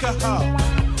wreck a hoe.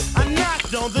 I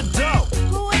knocked on the door.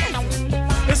 Who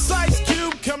is? It's Ice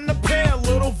Cube, come to pay a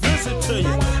little visit to you.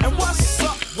 And what's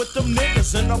up with them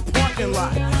niggas in the parking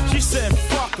lot? She said,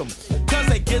 fuck them, cause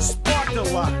they get sparked a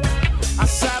lot. I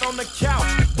sat on the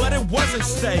couch, but it wasn't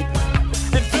stable.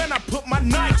 And then I put my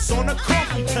nights on the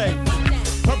coffee table.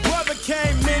 Her brother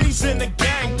came in, he's in the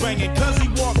gang banging, cause he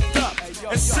walked up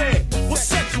and said, what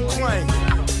set you claim?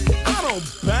 I don't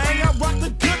bang, I rock the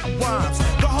good rhymes.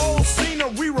 The whole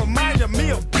scenery reminded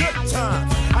me of good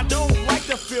times. I don't like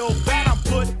to feel bad, I'm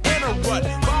put in a rut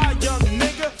by a young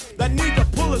nigga that need to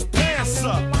pull his pants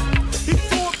up. He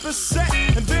threw up his set,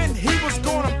 and then he was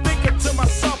gone. I'm thinking to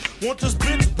myself, won't this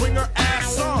bitch bring her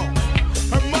ass on?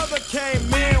 Her mother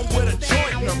came in with a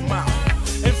joint in her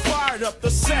mouth and fired up the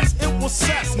sets. It was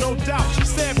sets, no doubt. She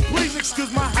said, please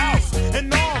excuse my house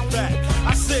and all that.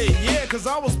 I said, yeah, cause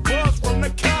I was buzzed from the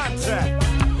contact.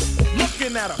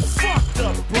 Looking at her fucked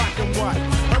up black and white.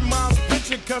 Her mom's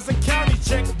bitching cause the county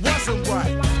check wasn't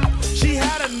right. She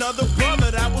had another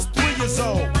brother that was 3 years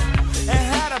old and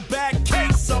had a bad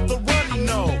case of the runny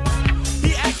nose.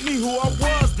 He asked me who I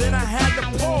was, then I had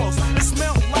to pause. It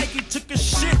smelled like he took a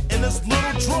shit in his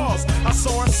little drawers. I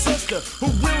saw her sister who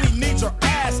really needs her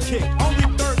ass kicked,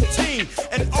 only 13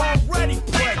 and already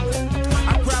pregnant.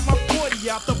 I grabbed my 40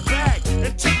 out the bag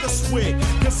and took a swig,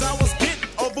 cause I was getting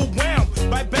overwhelmed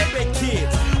by baby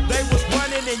kids. They was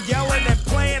running and yelling and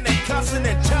playing and cussing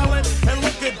and telling, and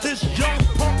look at this young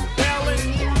punk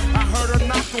belling. I heard her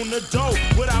knock on the door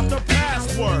without the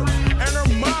password, and her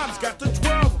mom's got the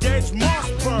 12-gauge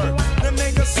Mossberg. The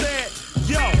nigga said,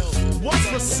 yo, what's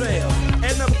for sale?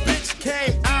 And the bitch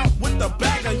came out with a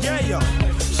bag of yayo.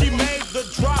 She made the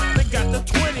drop, they got the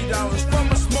 $20 from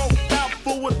a smoked out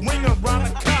fool with wing around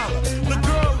the collar. The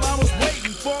girl I was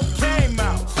waiting for came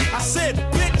out. I said,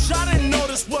 bitch, I didn't know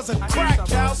this was a crack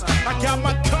house. I got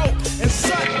my coat and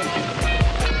suddenly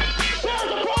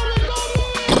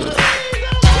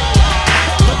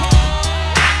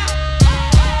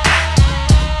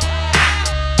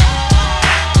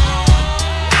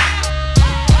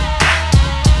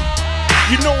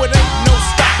you know it ain't no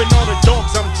stopping all the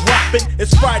dogs I'm dropping.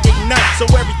 It's Friday night, so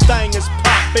everything is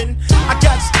popping. I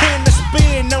got stand to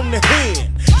spin on the hand,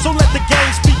 so let the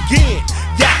games begin.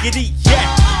 Yakety yak,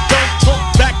 don't talk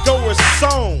back over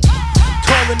song.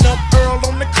 Calling up Earl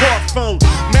on the car phone.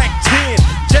 Mac 10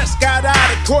 just got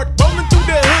out of court, rolling through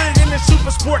the hood in the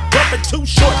super sport, bumping too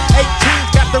short.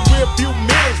 18's got the rear view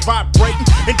mirrors vibrating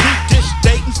and deep dish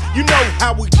datings. You know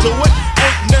how we do it,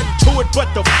 ain't nothing to it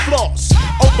but the floss.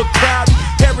 Overcrowded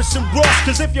Harrison Ross,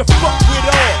 cause if you fuck with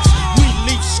ours, we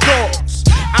leave scars.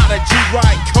 Out of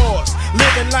G-Ride cars,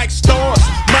 living like stars.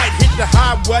 Might hit the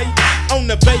highway on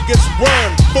the Vegas run,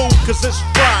 fool, cause it's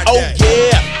Friday. Oh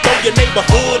yeah, throw your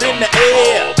neighborhood in the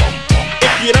air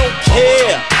if you don't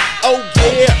care. Oh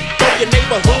yeah, throw your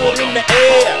neighborhood in the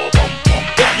air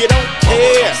if you don't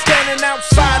care. Standing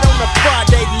outside on a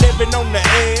Friday, living on the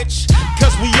edge,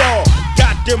 cause we all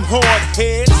got them hard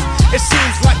heads. It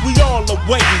seems like we all are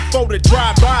waiting for the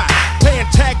drive-by, playing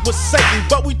tag with Satan,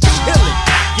 but we chillin'.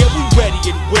 Yeah, we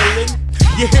ready and willing.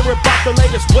 You hear about the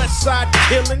latest West Side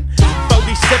killing?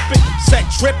 40 sippin', set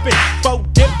trippin', 4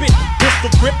 dippin',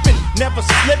 pistol grippin', never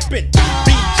slippin'.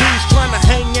 BG's trying to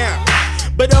hang out,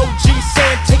 but OG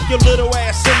saying take your little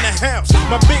ass in the house.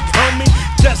 My big homie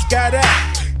just got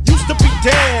out. Used to be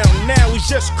down, now he's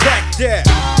just cracked out.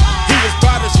 He was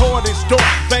about as hard as Darth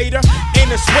Vader,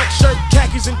 in a sweatshirt,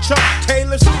 khakis, and Chuck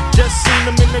Taylors. Just seen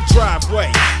him in the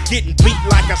driveway, getting beat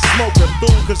like a smoker,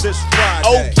 fool, cause it's Friday.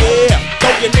 Oh yeah,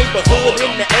 throw your neighborhood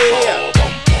in the air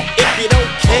if you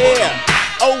don't care.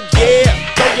 Oh yeah,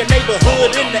 throw your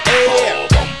neighborhood in the air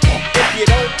if you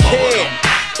don't care.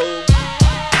 Fool.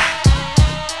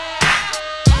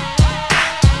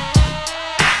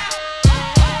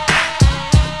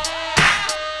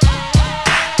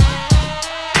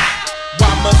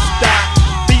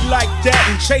 Like that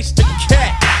and chase the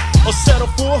cat, or settle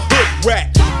for a hood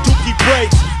rat. Dookie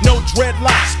braids, no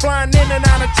dreadlocks, flying in and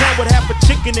out of town with half a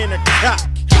chicken in her cock.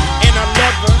 And I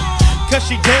love her, cause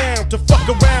she down to fuck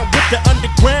around with the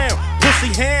underground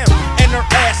pussy ham. And her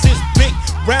ass is big,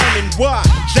 round and wide,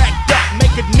 jacked up,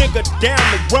 make a nigga down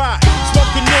the ride.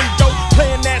 Smoking Indo,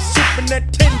 playing that Super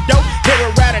Nintendo. Hear a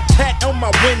rat-a-tat on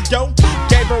my window,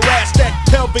 gave her ass that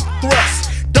pelvic thrust.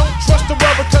 Don't trust the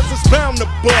rubber cause it's bound to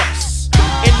bust.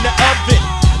 In the oven,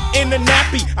 in the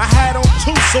nappy, I had on 2,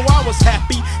 so I was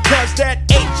happy. Cause that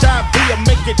HIV'll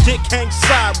make your dick hang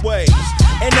sideways.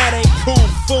 And that ain't cool,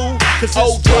 fool, cause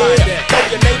it's Friday. Throw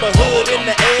your neighborhood in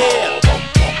the air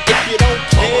if you don't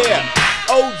care.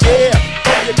 Oh yeah,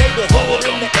 throw your neighborhood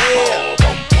in the air.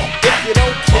 If you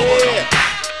don't care,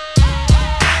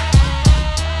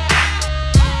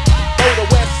 throw the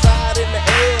west side in the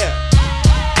air.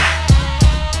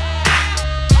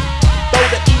 Throw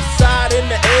the east side in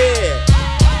the air.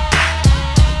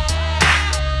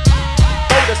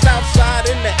 Throw the south side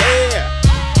in the air.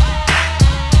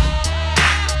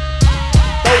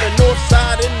 Throw the north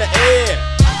side in the air.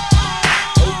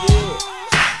 Oh yeah.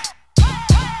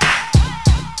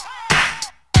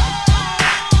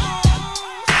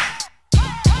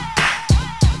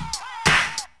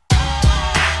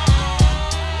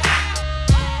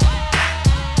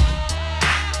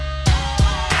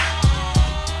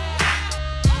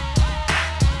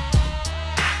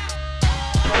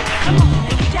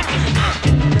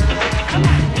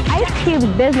 Ice Cube's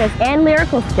business and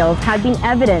lyrical skills had been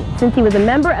evident since he was a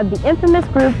member of the infamous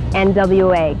group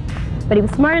NWA. But he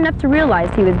was smart enough to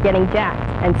realize he was getting jacked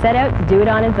and set out to do it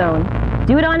on his own.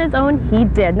 Do it on his own, he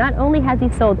did. Not only has he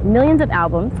sold millions of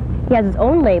albums, he has his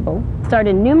own label, starred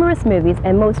in numerous movies,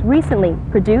 and most recently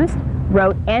produced,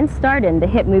 wrote, and starred in the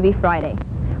hit movie Friday.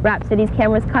 Rhapsody's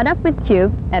cameras caught up with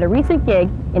Cube at a recent gig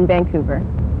in Vancouver.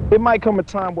 It might come a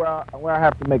time where I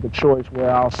have to make a choice where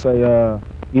I'll say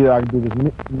either I can do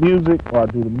this music or I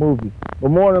do the movie.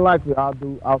 But more than likely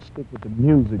I'll stick with the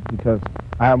music because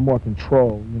I have more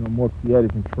control, you know, more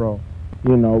creative control.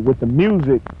 You know, with the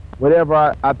music,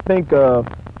 whatever I think of,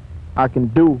 I can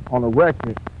do on a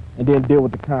record and then deal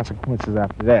with the consequences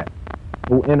after that.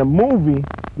 But in a movie,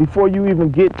 before you even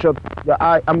get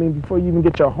before you even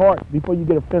get your heart, before you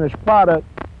get a finished product,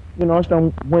 you know, it's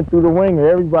done went through the ringer.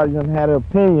 Everybody done had an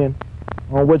opinion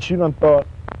on what you done thought,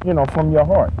 you know, from your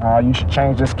heart. You should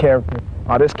change this character.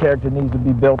 This character needs to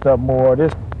be built up more.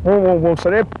 This, so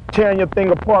they're tearing your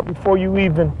thing apart before you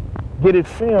even get it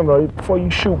filmed or before you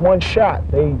shoot one shot.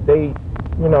 They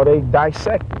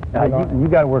dissect it. You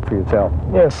got to work for yourself.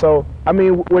 Yeah. So I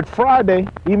mean, with Friday,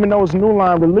 even though it's a New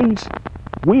Line release,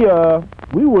 we were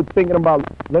thinking about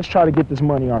let's try to get this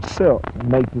money ourselves and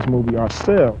make this movie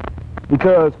ourselves.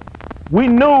 Because we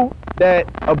knew that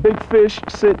a big fish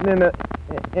sitting in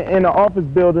an office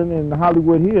building in the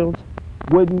Hollywood Hills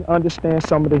wouldn't understand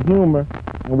some of the humor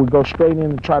and would go straight in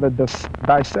and try to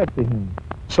dissect the humor.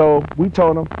 So we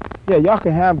told them, yeah, y'all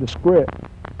can have the script,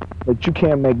 but you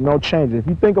can't make no changes. If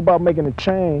you think about making a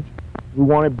change, we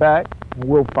want it back, and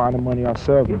we'll find the money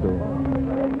ourselves to do it.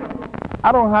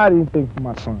 I don't hide anything from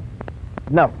my son.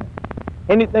 Nothing.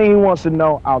 Anything he wants to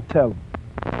know, I'll tell him.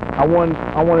 I want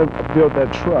to build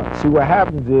that trust. See, what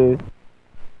happens is,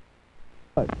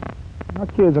 my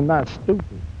kids are not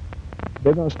stupid.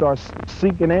 They're going to start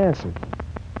seeking answers.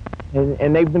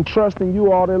 And they've been trusting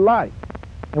you all their life.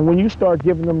 And when you start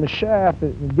giving them the shaft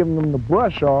and giving them the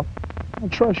brush off, they don't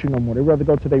trust you no more. They'd rather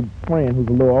go to their friend who's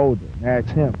a little older and ask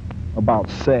him about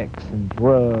sex and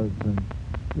drugs and,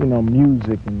 you know,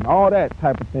 music and all that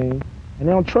type of thing. And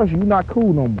they don't trust you. You're not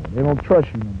cool no more. They don't trust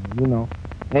you no more, you know.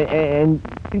 And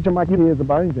teaching my kids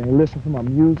about anything. They listen to my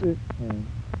music, and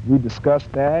we discuss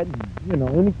that. And, you know,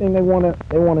 anything they wanna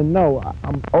know,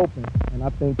 I'm open, and I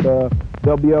think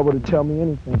they'll be able to tell me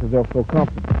anything because they'll feel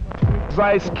comfortable. It's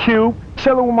Ice Cube,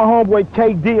 chilling with my homeboy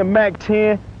KD and Mac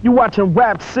 10. You watching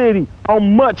Rap City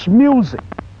on Much Music.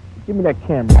 Give me that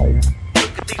camera, man.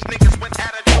 Look at these niggas with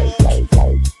attitude.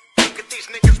 Look at these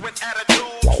niggas with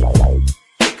attitude.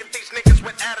 Look at these niggas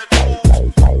with attitude.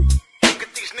 Look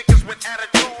at these niggas with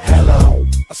attitude. Hello,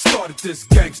 I started this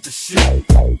gangster shit,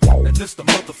 and this the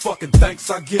motherfucking thanks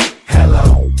I get.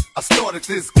 Hello, I started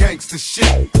this gangster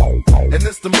shit, and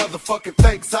this the motherfucking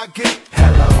thanks I get.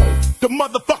 Hello, the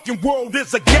motherfucking world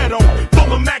is a ghetto,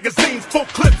 full of magazines, full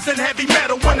clips, and heavy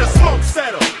metal. When the smoke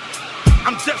settles,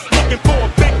 I'm just looking for a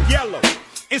big yellow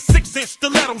in 6-inch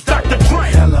stilettos, Dr.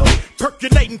 Dre. Hello,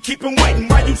 percolating, keeping waiting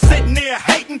while you sitting there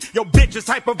hating. Your bitch is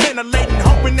hyperventilating,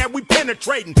 hoping that we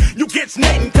penetrating. You get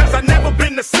snating, cause I never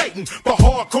been to Satan. For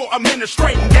hardcore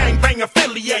administrating, gangbang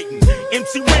affiliating.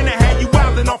 MC Renner had you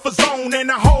wildin' off a zone and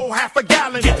a whole half a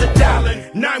gallon. Get the dialing,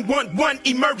 911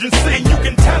 emergency. And you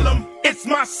can tell him, it's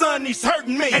my son, he's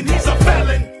hurting me. And he's a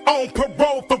felon, on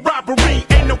parole for robbery.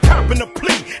 Ain't no copping a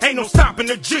plea, ain't no stopping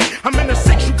a G. I'm in the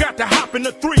 6, you got to hop in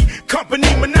the 3. Company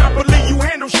monopoly, you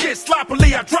handle shit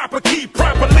sloppily. I drop a key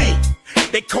properly.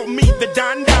 They call me the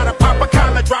Don Dada, pop a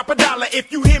collar, drop a dollar.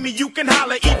 If you hear me, you can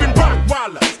holler, even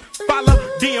Rockwallers. Follow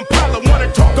the Impala,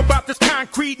 wanna talk about this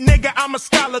concrete nigga? I'm a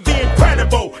scholar, the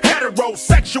incredible,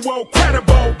 heterosexual,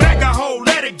 credible. Bag a hole,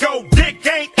 let it go, dick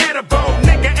ain't edible,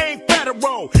 nigga ain't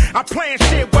federal. I plan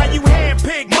shit while you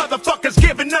handpick motherfuckers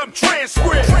giving up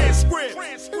transcript.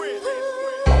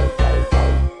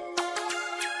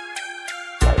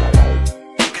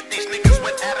 Look at these niggas with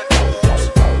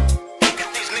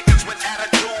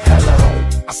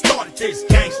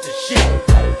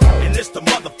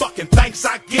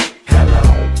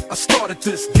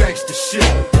started this gangster shit,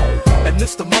 and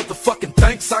this the motherfucking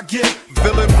thanks I get.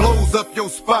 Villain blows up your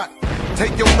spot.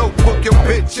 Take your notebook, your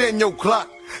bitch, and your clock.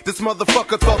 This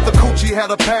motherfucker thought the coochie had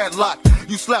a padlock.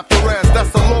 You slapped her ass,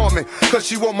 that's alarming, cause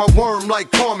she want my worm like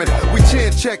Carmen. We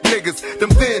chin check niggas, them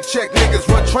thin check niggas.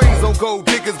 Run trains on gold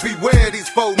diggers, beware these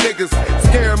faux niggas.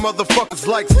 Scare motherfuckers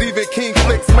like Stephen King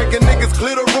flicks. Making niggas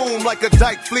clear the room like a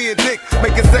dyke fleeing dick.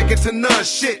 Making second to none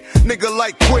shit, nigga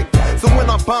like quick. So when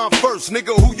I bomb first,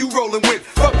 nigga, who you rolling with?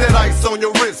 Fuck that ice on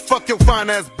your wrist, fuck your fine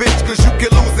ass bitch, cause you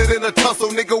can lose it in a tussle.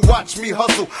 Nigga, watch me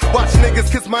hustle. Watch niggas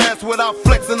kiss my ass without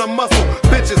flexing a muscle.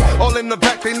 Bitches all in the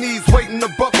back, they knees waiting to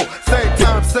buckle. Same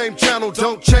time, same channel,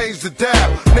 don't change the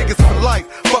dial. Niggas for life,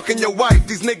 fucking your wife,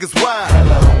 these niggas wild.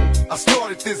 I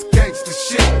started this gangster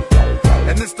shit,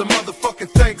 and it's the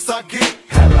motherfucking thanks I get.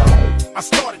 Hello. I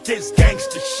started this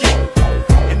gangster shit,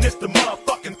 and it's the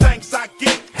motherfucking thanks I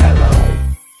get. Hello.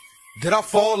 Did I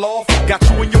fall off? Got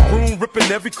you in your room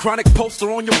ripping every chronic poster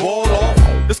on your wall off.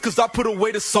 It's cause I put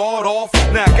away the sawed off.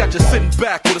 Now I got you sitting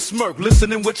back with a smirk,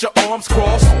 listening with your arms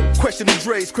crossed, questioning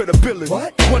Dre's credibility.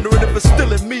 What? Wondering if it's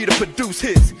still in me to produce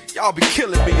hits. Y'all be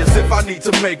killing me as if I need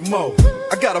to make more.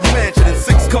 I got a mansion and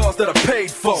 6 cars that I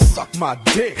paid for. Suck my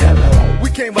dick. Hello.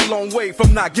 We came a long way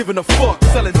from not giving a fuck,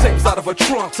 selling tapes out of a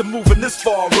trunk to moving this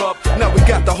far up. Now we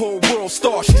got the whole world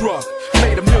starstruck.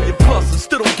 Made $1 million plus and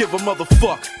still don't give a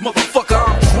motherfuck. Motherfucker,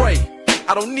 I'm Dre.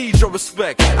 I don't need your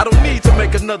respect. I don't need to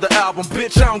make another album,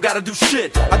 bitch. I don't gotta do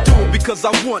shit. I do it because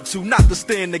I want to, not to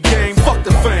stay in the game. Fuck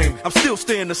the fame, I'm still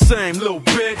staying the same, little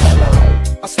bitch.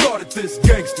 I started this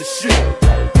gangster shit,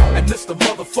 and it's the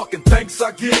motherfucking thanks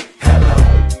I get.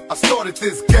 Hello. I started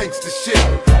this gangster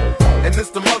shit, and it's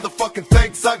the motherfucking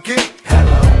thanks I get.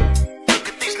 Hello. Look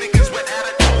at these niggas with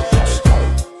attitudes.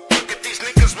 Look at these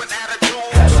niggas with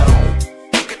attitudes.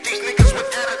 Look at these niggas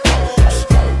with attitudes.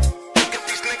 Look at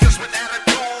these niggas with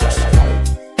attitudes.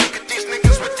 Look at these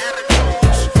niggas with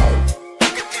attitudes.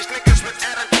 Look at these niggas with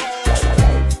attitudes.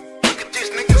 Look at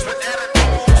these niggas with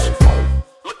attitudes.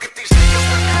 Look at these niggas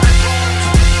with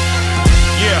attitudes.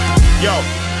 Yeah, yo,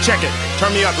 check it.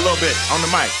 Turn me up a little bit on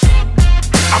the mic.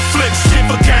 I flip shit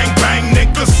for gangbang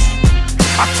niggas.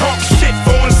 I talk shit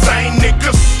for insane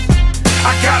niggas.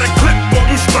 I got a clip for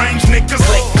you strange niggas.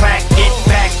 Click, clack, get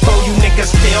back, for you niggas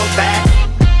feel that.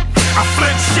 I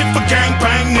flip shit for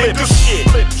gangbang niggas.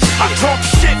 I talk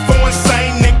shit for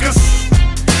insane niggas.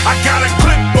 I got a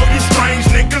clip for you strange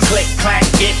niggas. Click, clack,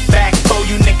 get back, for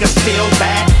you niggas feel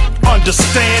that.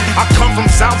 Understand, I come from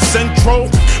South Central.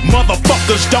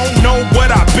 Motherfuckers don't know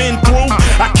what I've been through.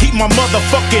 I keep my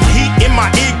motherfucking heat in my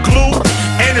igloo,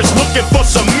 and it's looking for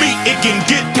some meat it can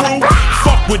get through.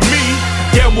 Fuck with me,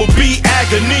 there will be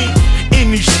agony.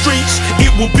 In these streets,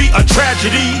 it will be a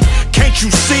tragedy. Can't you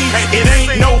see, it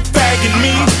ain't no fagging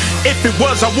me. If it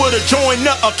was, I would've joined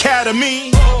the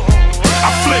academy. I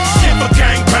flip shit for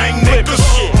gangbang niggas.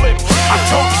 I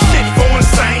talk shit for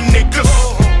insane niggas.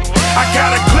 I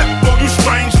got a clip for you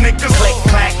strange niggas. Click,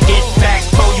 clack, get back,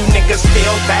 for you niggas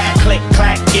feel that. Click,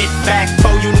 clack, get back,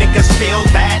 for you niggas feel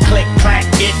that. Click, clack,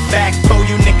 get back, for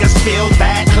you niggas feel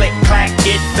that. Click, clack,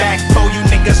 get back, for you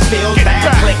niggas feel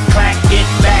that. Click, clack, get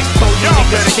back, for you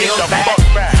niggas feel that.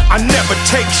 I never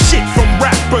take shit from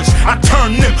rappers. I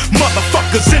turn them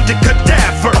motherfuckers into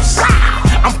cadavers.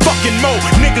 I'm fucking more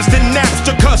niggas than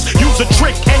Napster, cause you's a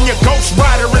trick and your ghost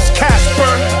rider is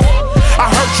Casper. I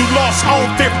heard you lost on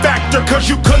Fear Factor, cause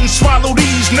you couldn't swallow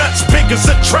these nuts big as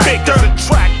a tractor.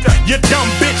 You dumb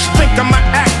bitch think I'm an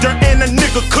actor, and a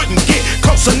nigga couldn't get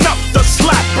close enough to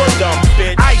slap her.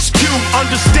 Ice Cube,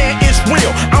 understand it's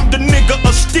real. I'm the nigga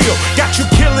of steel. Got you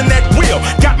killing that wheel.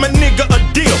 Got my nigga a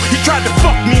deal. You tried to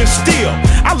fuck me and steal.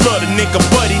 I love the nigga,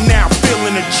 buddy, now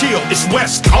feeling the chill. It's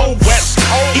West Coast,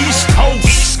 East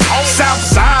Coast, South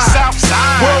Side,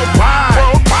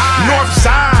 worldwide, North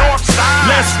Side.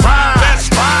 Let's ride.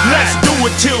 Let's do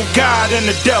it till God and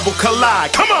the devil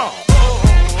collide. Come on!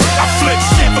 I flip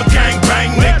shit for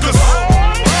gangbang niggas.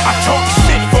 I talk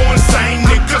shit for insane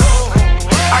niggas.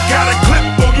 I got a clip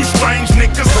for you strange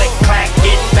niggas. Click, clack,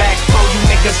 get back, for you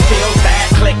niggas feel that.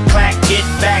 Click, clack, get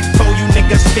back, for you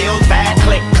niggas feel that.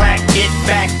 Click, clack, get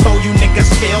back, for you niggas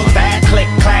feel that. Click,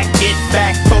 clack, get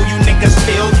back, for you niggas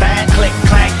feel that. Click,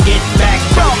 clack, get back,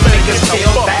 for you niggas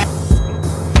feel that.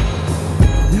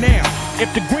 Now,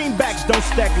 if the greenbacks don't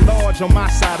stack large on my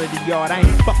side of the yard, I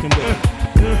ain't fucking with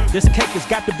it. This cake has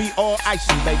got to be all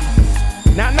icing, baby.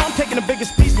 Now I know I'm taking the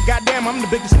biggest piece, but goddamn, I'm the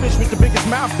biggest fish with the biggest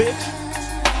mouth, bitch.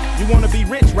 You wanna be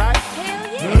rich, right?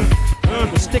 Hell yeah.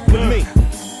 Well, stick with me.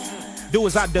 Do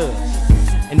as I does,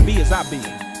 and be as I be.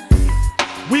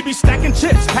 We be stacking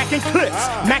chips, packing clips,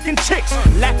 macking chicks,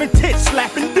 laughing tits,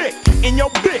 slapping dick in your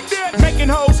bitch, making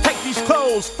hoes take these clothes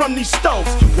hoes from these stoves.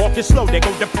 Walking slow, they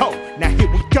go depot. Now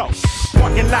here we go.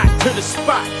 Parking lot to the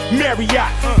spot,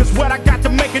 Marriott. Cause what I got to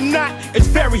make a knot is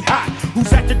very hot.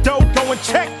 Who's at the door? Go and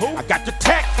check. I got the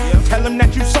tech. Tell him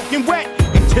that you soaking wet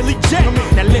until he jet.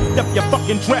 Now lift up your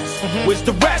fucking dress. Where's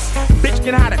the rest? Bitch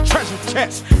can hide a treasure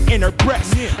chest in her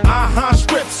breast.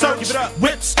 Strip search,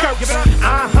 whip skirts.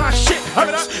 Shit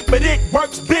hurts, but it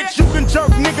works, bitch. You can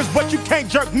jerk niggas, but you can't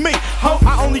jerk me. Ho,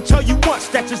 I only tell you once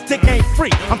that your dick ain't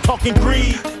free. I'm talking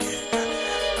greed.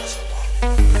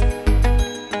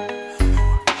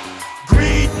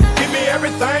 Greed, give me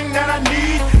everything that I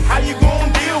need. How you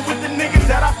gon' deal with the niggas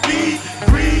that I feed?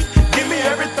 Greed, give me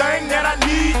everything that I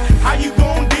need. How you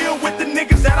gon' deal with the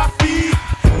niggas that I feed?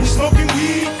 We smoking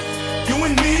weed, you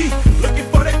and me, looking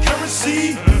for that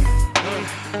currency.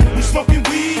 We smoking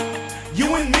weed,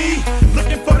 you and me,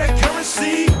 looking for that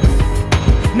currency.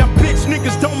 Now bitch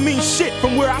niggas don't mean shit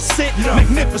from where I sit.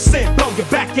 Magnificent, blow your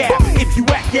back out if you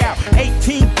act out.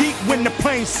 18 deep when the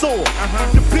plane soar.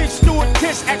 The bitch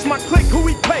stewardess ask my clique who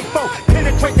he play for.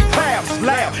 Penetrate the clouds,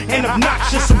 loud and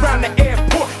obnoxious around the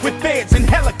airport with feds and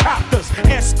helicopters.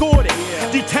 Escorted,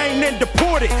 detained and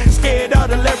deported. Scared of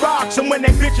the lyrics, and when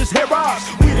they bitches hear us,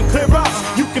 we the clear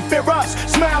us, you can fear us.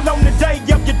 Smile on the day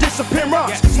of your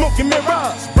disappearance. Smoking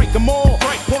mirrors, break them all.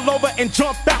 Pull over and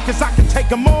jump out cause I can take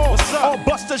them all. All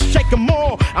busters, shake them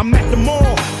all. I'm at the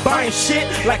mall, buying shit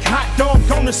like hot dog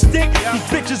on the stick. These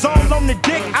bitches all on the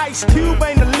dick. Ice Cube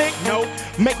ain't a lick, no.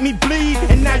 Make me bleed,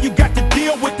 and now you got to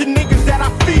deal with the niggas that I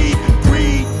feed.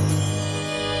 Greed.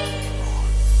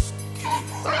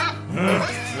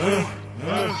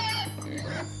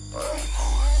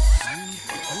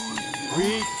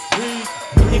 Greed.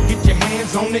 When you get your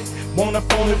hands on it, wanna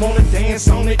phone it, wanna dance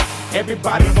on it.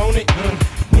 Everybody want it.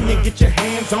 When you get your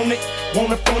hands on it,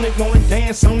 wanna phone it, wanna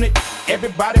dance on it.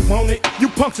 Everybody want it. You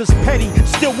punks is petty,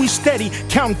 still we steady,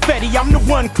 counting fetty. I'm the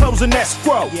one closing that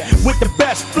scroll with the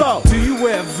best flow. Do you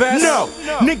wear a vest? No.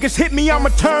 Niggas hit me, I'ma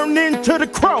turn into the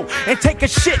crow and take a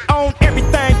shit on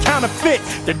everything counterfeit.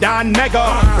 The Don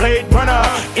Mega, Blade Runner,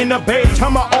 in a beige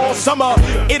Hummer all summer.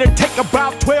 It'll take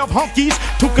about 12 honkies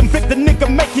to convict the nigga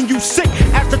making you sick.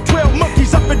 After 12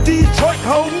 monkeys up in Detroit,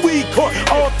 home weed court,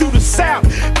 all through the South.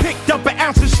 Picked up an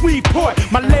ounce of Shreveport.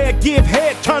 My leg give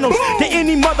head tunnels to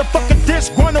any motherfucker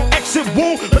disgruntled. Exit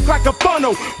wound look like a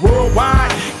funnel.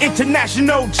 Worldwide,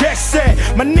 international jet set.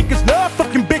 My niggas love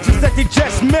fucking bitches that they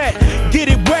just met. Get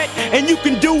it wet and you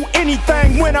can do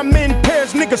anything when I'm in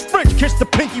Paris. Niggas French kiss the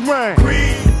pinky ring.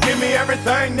 Greed, give me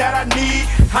everything that I need.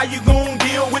 How you gon'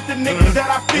 deal with the niggas that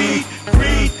I feed?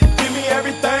 Greed, give me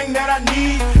everything that I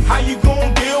need. How you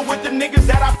gon' deal with the niggas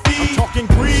that I feed? I'm talking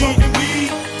greed. Smoking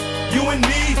weed, you and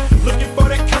me, looking for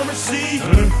that currency.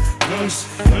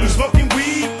 We smoking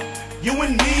weed, you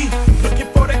and me, looking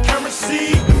for that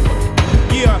currency.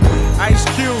 Yeah, Ice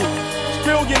Cube,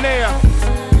 billionaire.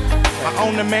 I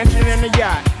own the mansion and the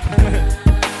yacht.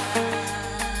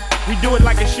 We do it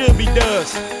like it should be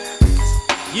does.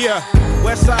 Yeah,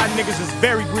 West Side niggas is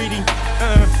very greedy.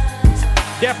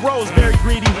 Death Row is very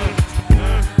greedy.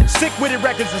 Sick With It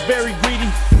Records is very greedy.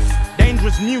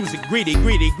 Dangerous music, greedy.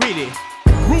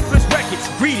 Ruthless Records,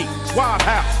 greedy. Wild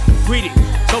House, greedy.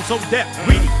 So Def,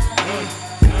 greedy.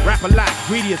 Rap a lot,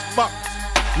 greedy as fuck.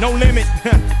 No Limit,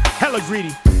 hella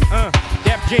greedy.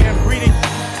 Def Jam, greedy.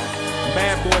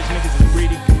 Bad Boys niggas is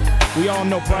greedy. We all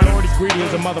know Priority's greedy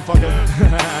as a motherfucker.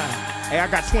 Hey, I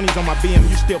got 20s on my BM,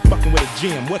 you still fucking with a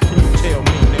gym. What can you tell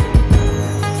me, nigga?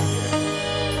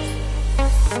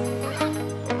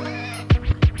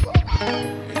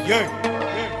 Yeah.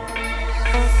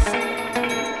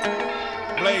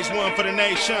 Blaze one for the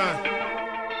nation.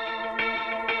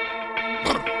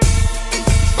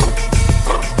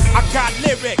 I got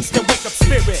lyrics that wake up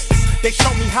spirits. They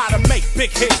show me how to make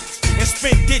big hits and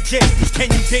spin digits.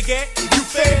 Can you dig it? You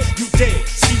fed, you dead.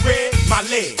 See red, my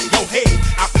leg, your head.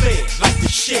 I fled like the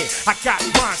shit. I got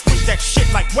rhymes, push that shit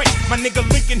like wait. My nigga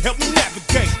Lincoln help me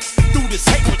navigate through this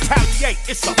hate, retaliate.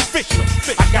 It's official.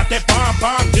 I got that bomb,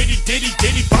 diddy,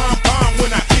 bomb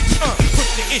when I hit you. Put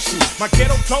the issue. My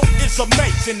ghetto dope is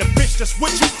amazing. The bitch that's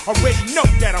with you already know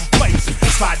that I'm blazing.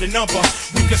 Slide the number,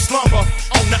 we can slumber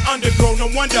on the underground. No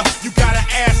wonder you got an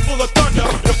ass full of thunder.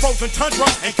 The frozen tundra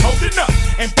ain't cold enough,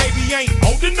 and baby ain't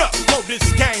old enough. Blow this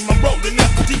game, I'm rolling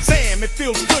up. Damn, it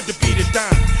feels good to be the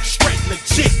dime. Straight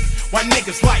legit. Why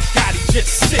niggas like Gotti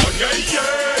just sit?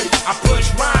 I push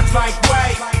rhymes like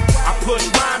way. I push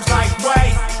rhymes like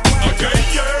way.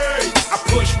 I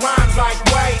push rhymes like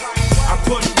way. I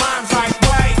push rhymes like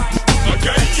way.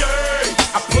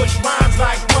 I push rhymes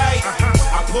like way.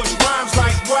 I push rhymes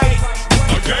like way.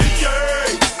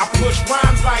 I push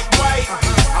rhymes like way.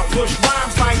 I push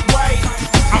rhymes like way.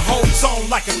 I hold zone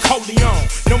like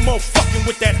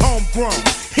with that homegrown.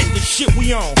 Hit the shit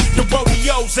we own, the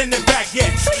rodeos and the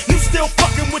baguettes. You still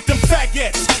fucking with them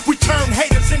faggots. We turn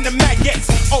haters into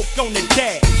maggots. Oak on the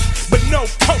dash, but no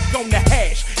coke on the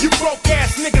hash. You broke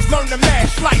ass niggas learn to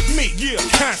mash like me, yeah,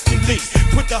 constantly.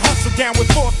 Put the hustle down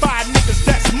with 4 or 5 niggas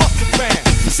that's muscle bound.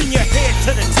 Send your head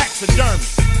to the taxidermy.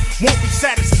 Won't be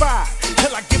satisfied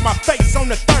till I get my face on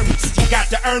the thermos. You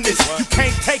got to earn this. You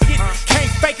can't take it,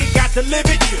 can't fake it, got to live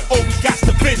it, or we got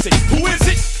to visit. Who is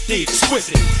it? The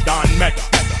exquisite Don Mega.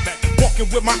 Walking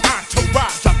with my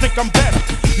entourage, I think I'm better.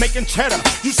 Making cheddar.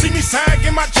 You see me sag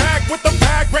in my jag with the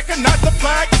bag. Recognize the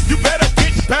flag. You better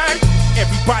get back.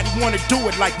 Everybody wanna do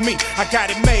it like me. I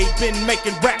got it made. Been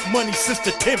making rap money since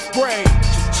the 10th grade.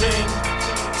 Cha-ching.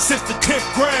 Since the 10th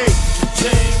grade.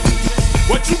 Cha-ching.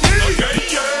 What you need?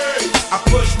 Okay, yeah. I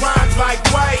push rhymes like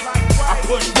weight. I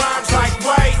push rhymes like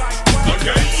weight.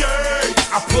 Okay, yeah.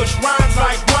 I push rhymes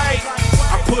like weight.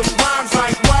 I push rhymes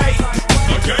like weight.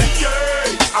 Okay, yeah.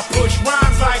 I push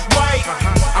rhymes like weight.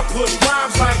 I push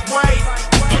rhymes like weight.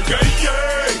 Okay,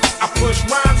 yeah. I push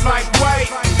rhymes like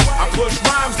weight. I push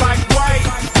rhymes like weight.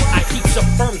 I keep a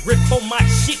firm grip on my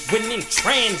shit when in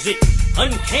transit.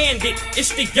 Uncandid,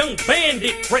 it's the young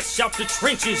bandit, fresh out the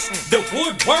trenches. The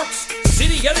wood works,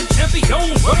 city of the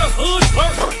champions, where the hood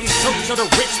lurks. In search of the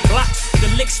rich blocks,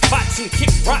 the lick spots and kick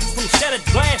rocks from shattered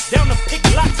glass down to pick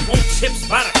lots. Want chips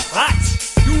by the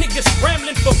clots. You niggas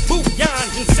scrambling for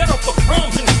bouillons and settle for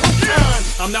crumbs and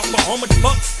croutons. I'm out for armored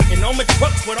bucks and armored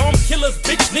trucks with armed killers.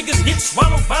 Bitch niggas get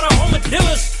swallowed by the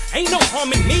armadillos. Ain't no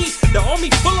harm in me, the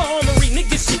army full of armory,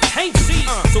 niggas shit can't see.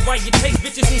 So why you take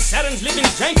bitches and Saturns living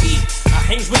janky? I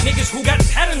hangs with niggas who got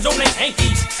patterns on their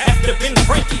hankies. After been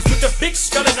Frankies with the big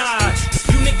scullet eyes.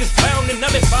 You niggas bound and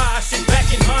nullified, sit back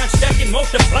in mind, stack and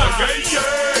multiply. Okay,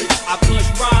 yeah. I push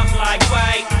rhymes like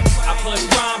white. I push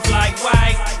rhymes like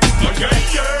white. Okay,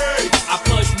 yeah. I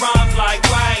push rhymes like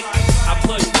white. I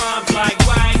push rhymes like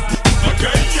white.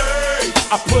 Okay,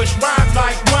 yeah. I push rhymes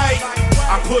like white.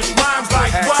 I push rhymes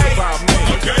like white.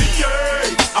 Okay,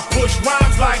 yeah. I push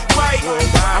rhymes like white.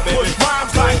 I push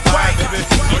rhymes like white.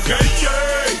 Okay,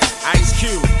 yeah. Ice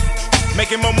Cube,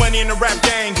 making more money in the rap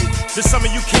game than some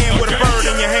of you can with a bird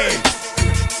in your hand.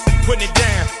 Putting it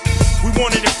down. We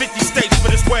want it in 50 states for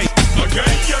this weight.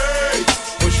 Okay, yeah.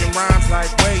 Pushing rhymes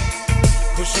like weight.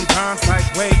 Pushing rhymes like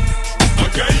weight.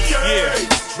 Okay, yeah.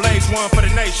 Blaze one for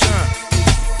the nation.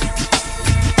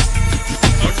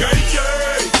 Okay,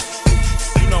 yeah.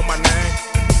 You know my name.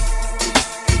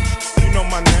 You know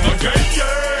my name. Okay,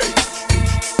 yeah.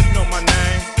 You know my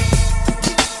name.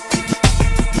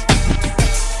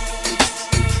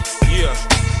 Yeah.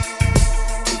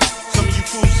 Some of you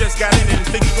fools just got in it and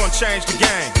think you're gonna change the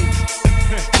game.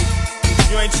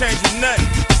 You ain't changing nothing.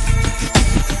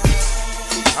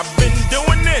 I've been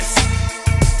doing this.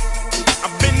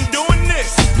 I've been doing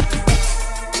this.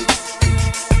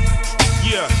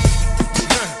 Yeah.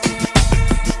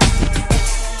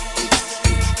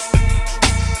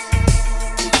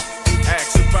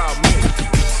 Ask about me.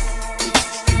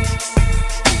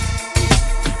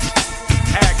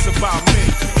 Ask about me.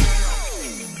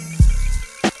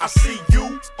 I see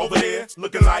you over there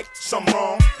looking like something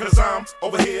wrong, 'cause I'm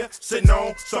over here sitting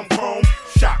on some chrome,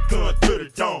 shotgun to the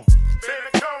dome.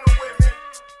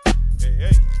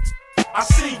 I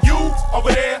see you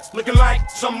over there looking like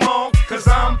something wrong, 'cause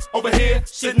I'm over here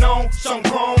sitting on some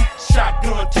chrome,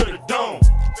 shotgun to the dome.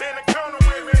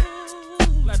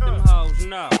 Let them hoes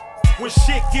know. When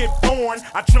shit get born,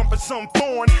 I jump in some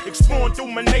foreign, exploring through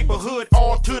my neighborhood,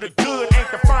 all to the good. Ain't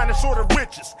the finest or the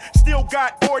richest. Still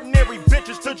got ordinary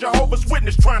bitches to Jehovah's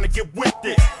Witness trying to get with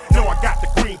this. No, I got the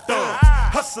green thumb.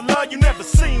 Hustler, you never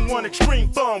seen one.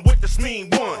 Extreme fun with this mean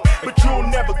one, but you'll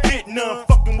never get none.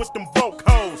 Fucking with them broke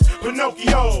hoes,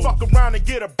 Pinocchios. Fuck around and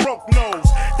get a broke nose.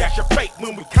 That's your fate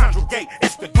when we conjugate.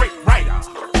 It's the great writer.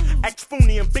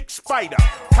 Ex-Fooney and Big Spider,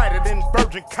 tighter than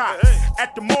virgin cops.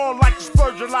 At the mall like to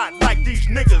splurge a lot, like these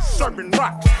niggas serving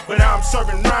rocks. But I'm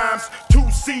serving rhymes, 2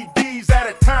 CDs at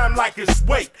a time like it's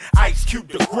weight. Ice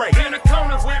Cube the Great. In the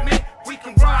corner with me, we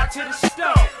can ride to the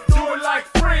stove. Do it like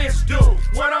friends do.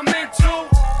 What I'm into,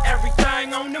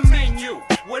 everything on the menu,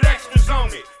 with extras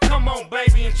on it. Come on,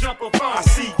 baby, and jump up on I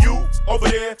see you over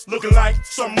there looking like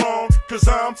something wrong, 'cause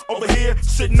I'm over here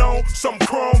sitting on some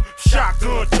chrome,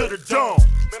 shotgun to the dome.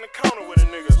 Been a corner with a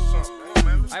nigga or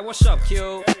something. Hey, what's up,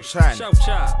 Q? Shiny. Show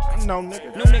chop. No,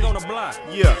 nigga. New nigga on the block.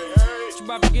 Yeah. What you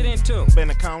about to get into? Been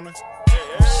a corner.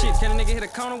 Shit, can a nigga hit a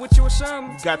corner with you or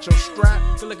something? Got your strap?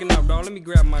 Good looking up, dog. Let me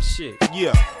grab my shit.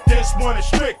 Yeah. This one is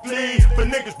strictly for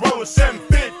niggas rolling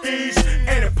 750s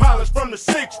and Impalas from the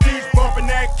 60s. Bumping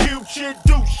that cube shit,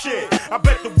 do shit. I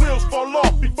bet the wheels fall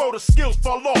off before the skills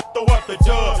fall off. Throw up the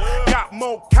dub. Got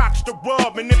more cocks to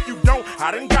rub, and if you don't,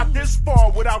 I done got this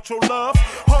far without your love.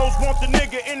 Hoes want the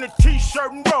nigga in the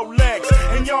t-shirt and Rolex,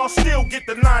 and y'all still get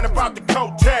the line about the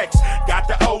Kotex. Got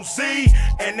the OZ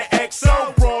and the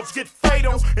XO. Brawls get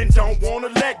fatal and don't wanna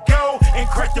let go. And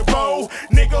crack the roll,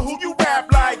 nigga, who you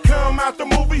rap like? Come out the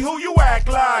movie, who you act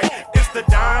like? It's the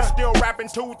Don, still rapping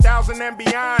 2000 and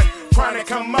beyond, trying to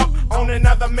come up on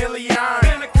another million.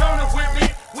 In the corner with me,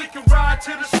 we can ride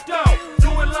to the stove. Do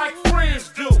it like friends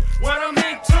do. What I'm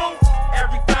into,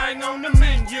 everything on the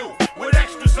menu with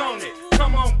extras on it.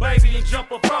 Come on, baby, and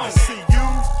jump up on I it. see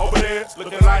you over there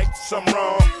looking like something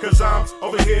wrong, cause I'm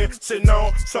over here sitting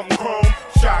on something chrome.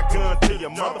 Shotgun to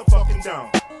your motherfucking dome.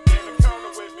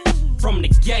 From the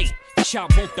gate,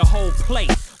 chop want the whole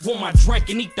plate. Want my drink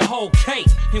and eat the whole cake.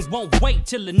 And won't wait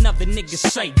till another nigga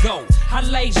say go. I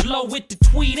lays low with the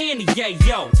tweet and the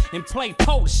yayo. And play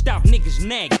pole to stop niggas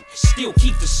nagging. Still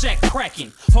keep the sack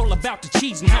cracking. All about the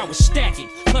cheese and how it's stacking.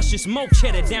 Plus it's more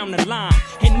cheddar down the line.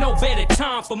 And no better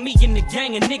time for me and the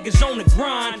gang of niggas on the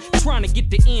grind. Trying to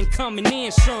get the income and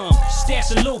then some.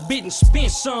 Stash a little bit and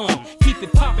spend some. Keep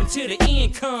it popping till the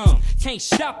income. Can't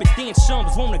stop it then some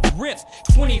wanna grip.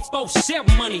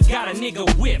 24/7 money got a nigga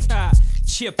whipped.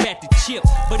 Chip at the chip,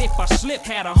 but if I slip,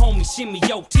 had a homie send me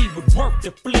OT with work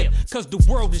to flip. Cause the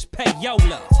world is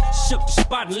payola. Shook the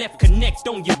spot and left connect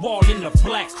on your wall in the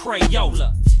black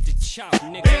Crayola. The chop,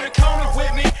 nigga. In the corner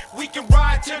with me, we can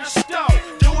ride to the stove.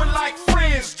 Do it like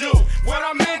friends do. What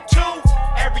I'm into,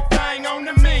 everything on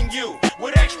the menu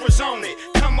with extras on it.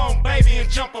 Come on, baby, and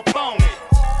jump up on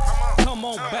it. Come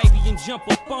on, baby, and jump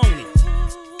up on it.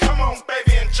 Come on,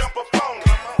 baby, and jump up on it.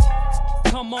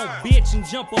 Come on, bitch, and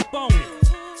jump up on it.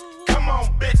 Come on,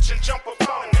 bitch, and jump up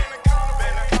on it.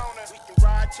 We can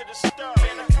ride to the stove. Be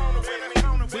in the corner with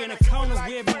me. Be in the corner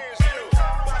with me.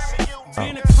 Be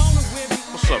in the corner with me.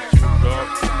 What's up, cute dog?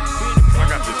 I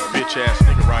got this bitch ass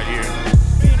nigga right here.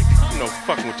 You know,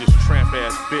 fucking with this tramp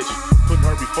ass bitch, putting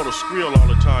her before the screen all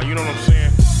the time. You know what I'm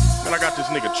saying? And I got this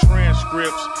nigga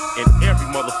transcripts and every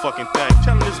motherfucking thing,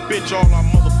 telling this bitch all our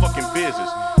motherfucking business.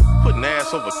 Putting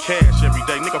ass over cash every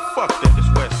day. Nigga, fuck that, this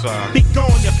West Side. Be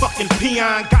gone, you fucking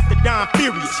peon, got the Don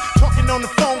furious. Talking on the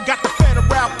phone, got the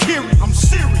federal curious. I'm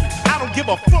serious, I don't give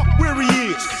a fuck where he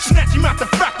is. Snatch him out the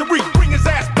factory, bring his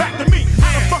ass back to me.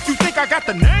 How the fuck you think I got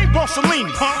the name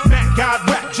Borsellini? Matt God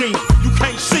rap genie, you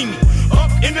can't see me. Up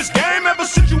in this game ever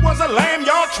since you was a lamb,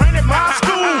 y'all trained at my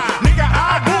school. Nigga,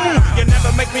 I rule, you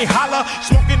never make me holler.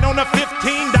 Smoking on a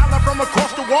 $15 from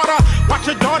across the water. Watch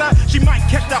your daughter, she might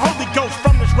catch the Holy Ghost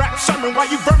from this rap sermon. While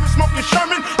you vermin smoking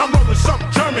Sherman, I'm rolling something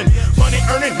German. Money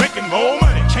earning, making more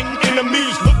money. Chain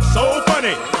enemies look so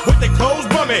funny with they clothes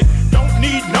bummy. Don't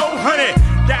need no honey.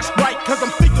 That's right, cause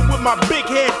I'm thinking with my big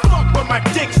head. Fuck what my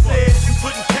dick said. You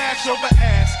putting cash over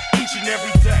ass each and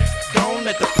every day. Don't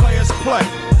let the players play.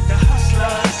 The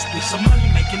hustlers, we some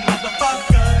money making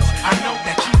motherfuckers. I know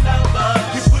that you love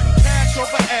us. You putting cash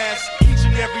over ass each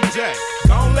and every day.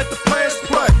 Don't let the players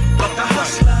play. But the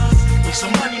hustlers, we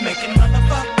some money making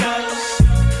motherfuckers.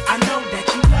 I know that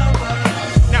you love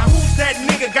us. Now who's that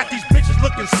nigga got these bitches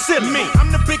looking silly? Me,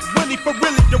 I'm the big Willie for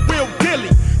really, the real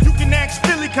Dilly. You can ask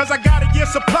Philly cause I got a year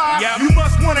supply. You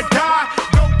must wanna die,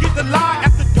 go get the lie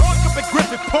at the dark up at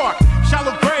Griffith Park.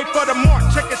 Shallow grave for the mark,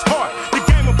 check his heart. The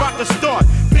game about to start.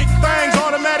 Big fangs,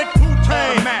 automatic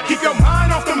Wu-Tang. Keep your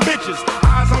mind off them bitches.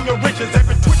 Eyes on your riches,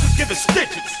 every twitches give it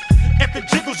stitches. If it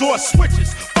jiggles or it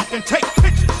switches, fucking take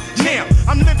pictures. Now,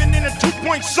 I'm living in a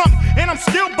 2-point-something, and I'm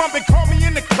still bumping, call me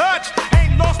in the clutch.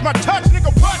 Ain't lost my touch,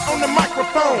 nigga, what? On the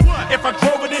microphone. If I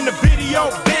drove it in the video,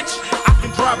 bitch, I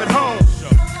can drive it home.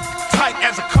 Tight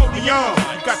as a Codion,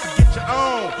 you got to get your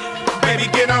own. Baby,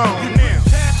 get on. Now,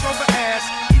 cash over ass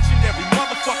each and every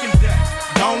motherfucking day.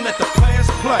 Don't let the players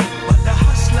play. But the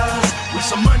hustlers, we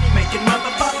some money making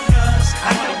motherfuckers.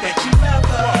 I know that you love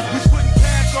us. We putting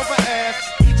cash over ass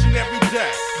each and every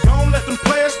day. Don't let them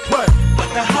players play. But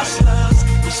the hustlers,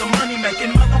 we some money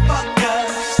making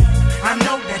motherfuckers. I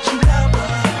know that you love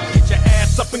us. Get your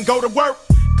ass up and go to work.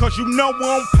 Cause you know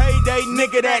on payday,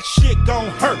 nigga, that shit gon'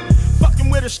 hurt. Fucking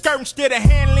with a skirt instead of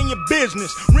handling your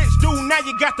business. Rent's due, now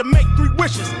you got to make 3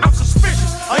 wishes. I'm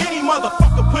suspicious of any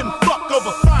motherfucker putting fuck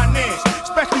over finance,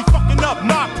 especially fucking up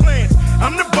my plans.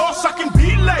 I'm the boss, I can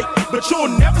be late, but you'll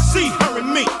never see her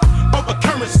and me. Over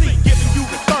currency, giving you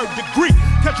the 3rd degree.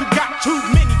 Cause you got too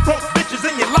many broke bitches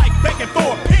in your life begging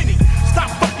for a penny. Stop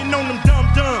fucking on them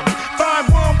dumb-dumbs. Find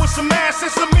one with some ass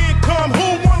and some income.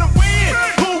 Who wanna win?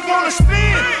 Who wanna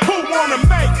spin? Who wanna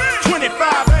make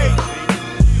 25-8?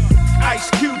 Ice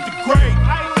Cube the Great.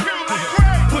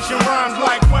 Pushing rhymes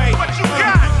like Wade. What you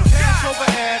got? Cash over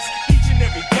ass each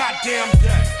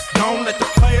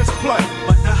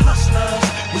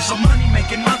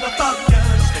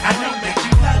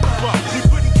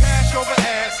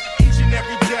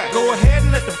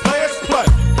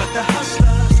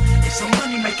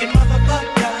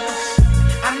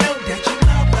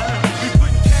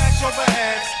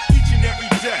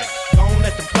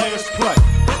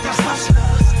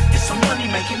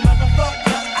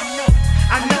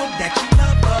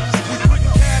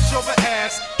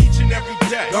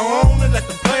Go on and let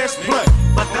the players play.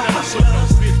 But the hustle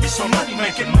is so money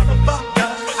making motherfucker.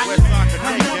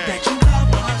 I know that you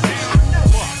love us.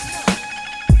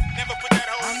 Never put that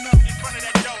hoe in front of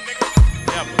that door, nigga.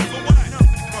 Never. For what?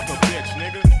 Fuck a bitch,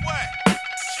 nigga. For what?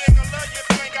 She ain't gonna love you if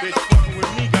you ain't got bitch fucking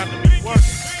with me, got to be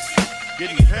working.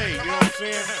 Getting paid, you know what I'm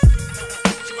saying?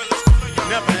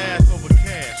 Never ask over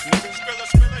cash, nigga.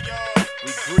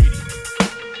 We greedy.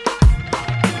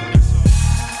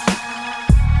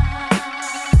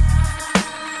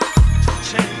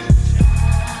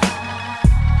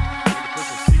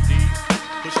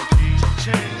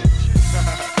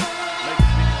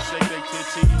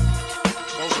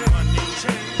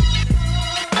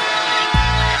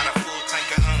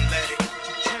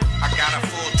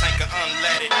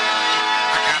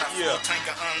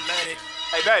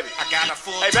 Hey baby, I got a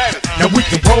full hey baby. Now we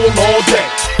can roll all day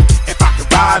if I can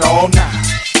ride all night.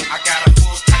 I got a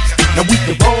full tank of Now we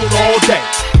can roll all day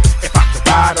if I can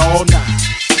ride all night.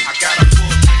 I got a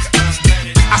full tank of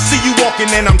unleaded. I see you walking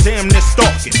and I'm damn near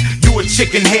stalking. You a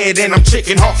chicken head and I'm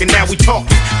chicken hawking. Now we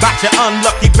talking about your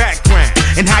unlucky background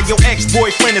and how your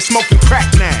ex-boyfriend is smoking crack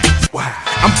now. Wow.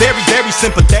 I'm very, very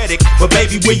sympathetic, but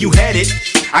baby, where you headed?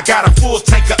 I got a full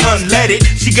tank of unleaded.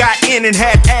 She got in and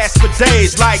had ass for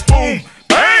days like boom,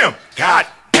 bam, god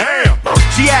damn.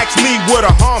 She asked me what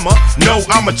a harmer. No,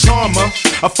 I'm a charmer.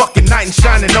 A fucking knight in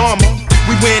shining armor.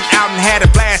 We went out and had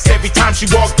a blast. Every time she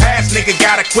walked past, nigga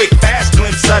got a quick fast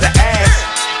glimpse of the ass.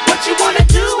 What you wanna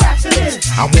do after this?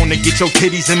 I wanna get your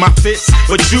titties in my fist,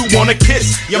 but you wanna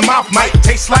kiss. Your mouth might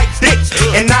taste like dick.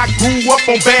 And I grew up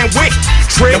on Van Wyck.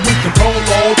 Trip. Now we can roll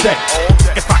all day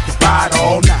if I can ride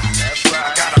all night.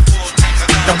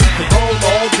 Now we can roll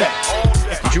all day.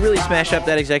 Did you really smash up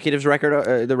that executive's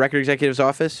record, the record executive's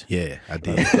office? Yeah, I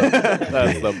did.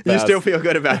 That's the You best. still feel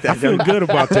good about that? I feel good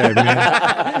about that, man.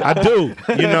 I do.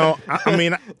 You know, I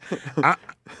mean,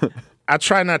 I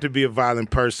try not to be a violent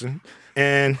person.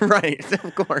 And right,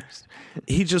 of course.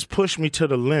 He just pushed me to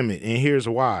the limit, and here's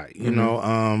why. You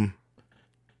know,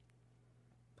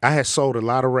 I had sold a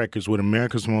lot of records with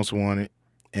America's Most Wanted,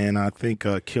 and I think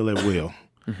Kill at Will.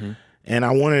 And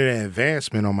I wanted an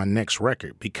advancement on my next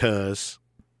record because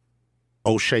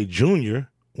O'Shea Jr.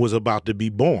 was about to be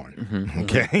born.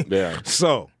 Okay? Yeah.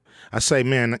 So I say,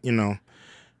 man, you know,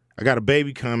 I got a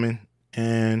baby coming,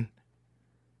 and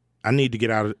I need to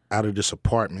get out of this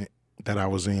apartment that I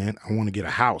was in. I want to get a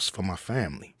house for my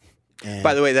family. And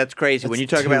By the way, that's crazy. When you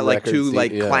talk about like two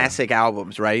like classic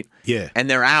albums, right? Yeah. And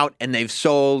they're out and they've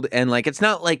sold, and like it's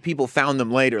not like people found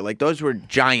them later. Like those were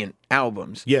giant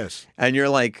albums. Yes. And you're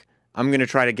like, I'm gonna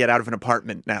try to get out of an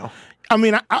apartment now. I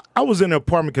mean, I was in an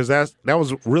apartment because that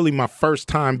was really my first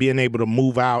time being able to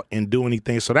move out and do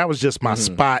anything. So that was just my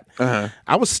spot.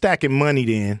 I was stacking money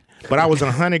then, but I was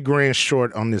 $100,000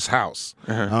 short on this house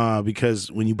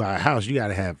because when you buy a house, you got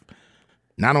to have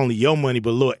not only your money but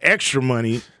a little extra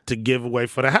money to give away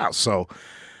for the house. So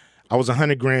I was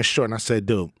 $100,000 short, and I said,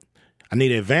 dude, I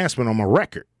need an advancement on my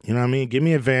record. You know what I mean? Give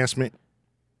me advancement.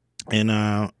 And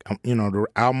you know, the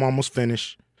album almost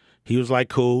finished. He was like,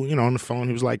 cool. You know, on the phone,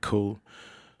 he was like, cool.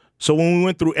 So when we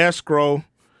went through escrow,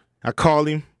 I called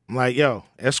him. I'm like, yo,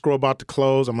 escrow about to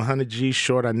close. I'm 100 G's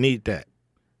short. I need that.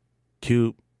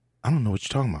 Cube, I don't know what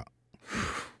you're talking about.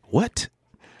 What?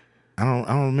 I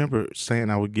don't remember saying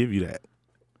I would give you that.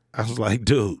 I was like,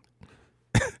 dude,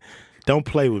 don't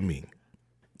play with me.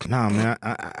 Nah, man,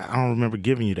 I don't remember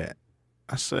giving you that.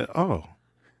 I said, oh,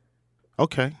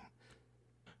 okay.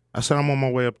 I said, I'm on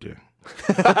my way up there.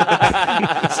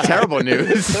 It's terrible news.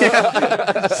 It's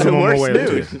the I'm on my worst way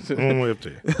news. up there. I'm on my way up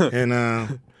there. And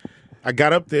I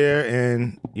got up there,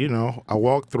 and, you know, I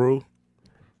walked through.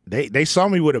 They saw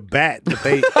me with a bat, but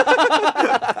they...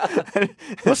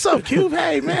 What's up, Cube?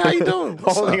 Hey, man, how you doing?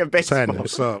 What's Holding up? a baseball.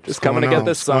 What's up? Just coming to get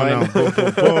this sign. Boom,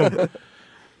 boom, boom.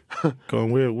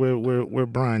 Going, where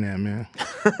Brian at, man?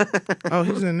 Oh,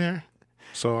 he's in there.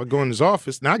 So I go in his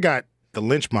office. Now I got the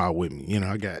lynch mob with me. You know,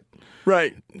 I got...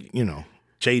 Right. You know,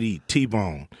 JD,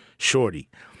 T-Bone, Shorty.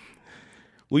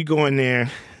 We go in there,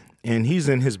 and he's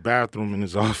in his bathroom in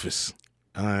his office.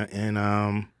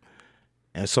 And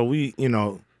so we, you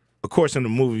know, of course in the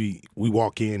movie, we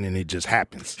walk in and it just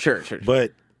happens. Sure.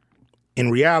 But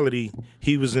in reality,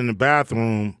 he was in the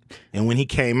bathroom, and when he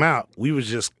came out, we was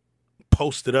just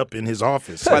posted up in his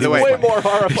office. By the way, way more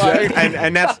horrifying.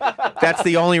 and that's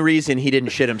the only reason he didn't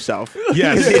shit himself.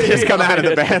 Yes. He just come out of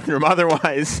the bathroom.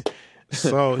 Otherwise,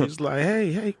 So he's like,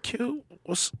 hey, Q,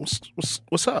 what's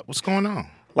up? What's going on?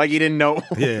 like he didn't know.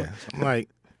 Yeah. I'm like,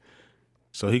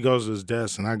 so he goes to his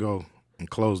desk, and I go and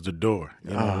close the door.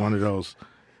 You know, one of those,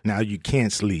 now you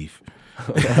can't leave.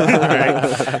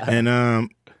 Right? And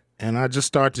And I just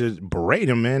started to berate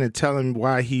him, man, and tell him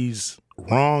why he's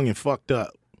wrong and fucked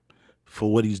up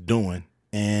for what he's doing.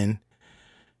 And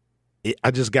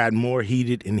I just got more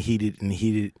heated. And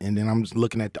then I'm just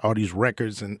looking at all these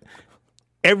records and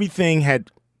everything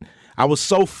I was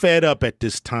so fed up at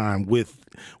this time with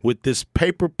this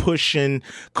paper pushing,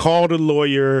 call the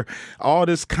lawyer, all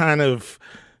this kind of,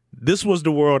 this was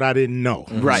the world I didn't know.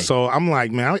 Right. So I'm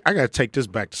like, man, I got to take this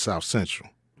back to South Central.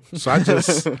 So I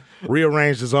just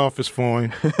rearranged his office for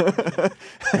him.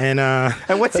 And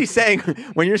what's he saying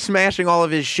when you're smashing all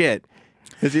of his shit?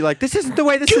 Is he like, this isn't the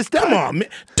way this is done? Come on, man.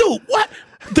 Dude, what?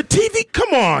 The TV?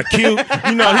 Come on, Q.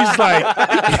 You know, he's like,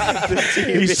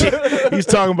 he's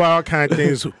talking about all kind of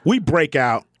things. We break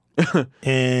out,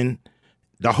 and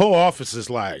the whole office is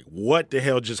like, what the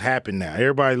hell just happened now?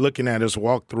 Everybody looking at us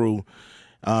walk through.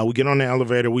 We get on the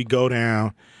elevator, we go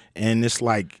down, and it's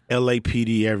like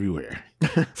LAPD everywhere.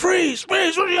 Freeze, what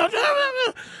are y'all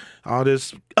doing? All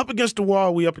this up against the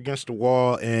wall, we up against the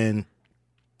wall, and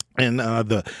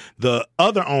the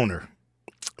other owner,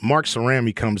 Mark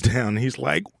Cerami, comes down and he's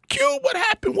like, Q, what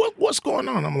happened? What's going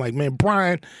on? I'm like, man,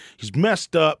 Brian, he's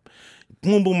messed up.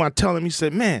 Boom, boom, I tell him, he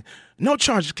said, man, no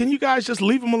charges. Can you guys just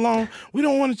leave him alone? We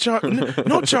don't want to charge,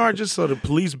 no charges. So the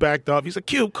police backed off. He said,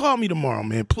 Q, call me tomorrow,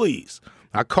 man, please.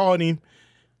 I called him.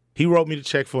 He wrote me the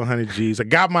check for 100 G's. I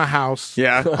got my house.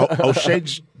 Yeah. O'Shea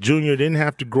Jr. didn't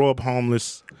have to grow up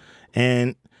homeless.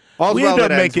 And All's we well ended up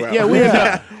that ends making,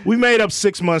 well. we made up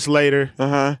 6 months later.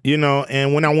 You know,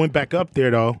 and when I went back up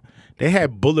there though, they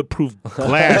had bulletproof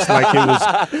glass like it was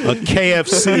a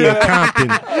KFC in Compton.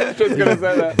 Just gonna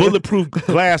say that. Bulletproof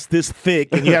glass this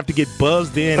thick, and you have to get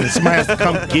buzzed in, and somebody has to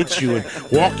come get you and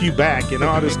walk you back and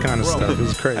all this kind of stuff. It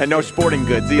was crazy. And no sporting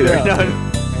goods either. And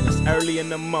it's early in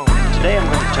the morning. Today I'm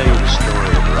going to tell you the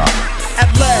story of rock. At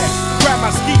last, grab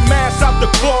my ski mask out the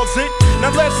closet.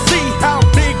 Now let's see how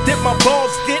big did my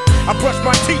balls get. I brush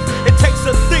my teeth, it takes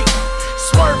a thief.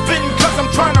 Swerving cause I'm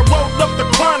trying to roll up the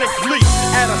chronic leaf.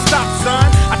 At a stop sign,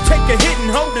 I take a hit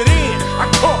and hold it in. I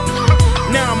cough,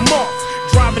 now I'm off.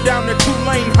 Driving down the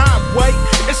 2-lane highway,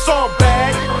 it's all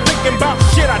bad. Thinking about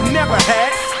shit I never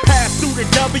had. Pass through the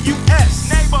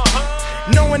WS neighborhood,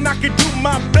 knowing I could do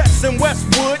my best in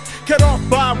Westwood. Cut off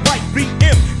by a white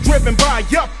BM, driven by a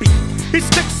yuppie. He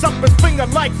sticks up his finger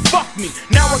like fuck me.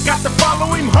 Now I got to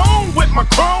follow him home with my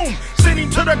chrome. Send him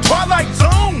to the twilight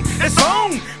zone. It's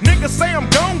on. Niggas say I'm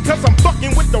gone cause I'm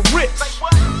fucking with the rich.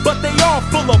 But they all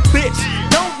full of bitch.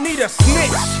 Don't need a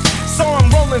snitch. So I'm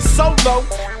rolling solo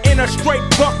in a straight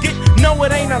bucket. No,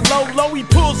 it ain't a low. He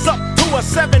pulls up to a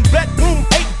 7-bedroom,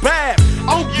 8-bath.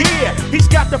 Oh yeah, he's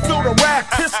got the filter rap.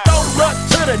 Pistol up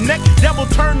to the neck. Devil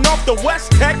turned off the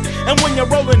West Tech. And when you're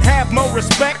rolling, have more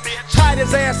respect. Tied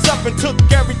his ass up and took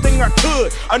everything I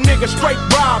could. A nigga straight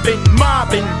robbing,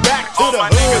 mobbing, back to all the my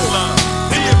hood. niggas love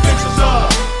the adventures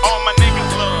of. All my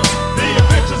niggas love the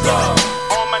adventures of.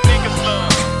 All my niggas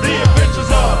love the adventures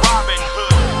of Robin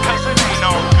Hood, cause it ain't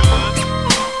all good.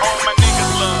 All my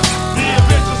niggas love the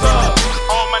adventures of.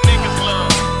 All my niggas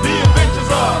love the adventures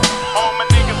of. All my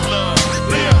niggas love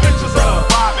the adventures of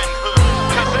Robin Hood,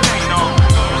 cause it ain't all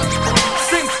good.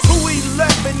 Since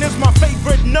 211 is my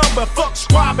favorite number. Fuck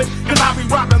squabbing, cause I be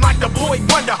robbing like the boy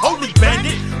Wonder, holy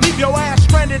bandit. Leave your ass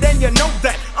stranded and you know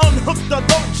that. Unhook the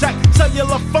low jack,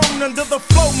 cellular phone under the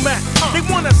flow mat. They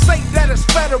wanna say that it's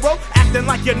federal, acting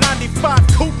like your 95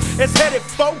 coupe is headed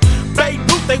for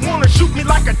Beirut. They wanna shoot me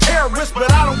like a terrorist,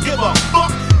 but I don't give a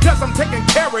fuck, cause I'm taking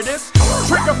care of this.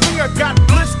 Trigger finger got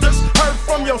blisters, heard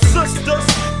from your sisters.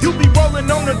 You be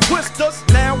rolling on the twisters.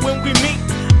 Now when we meet,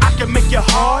 I can make your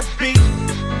heart beat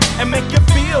and make you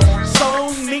feel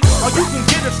so neat. Or you can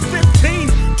get us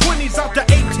 15 20s out the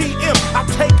ATM. I'll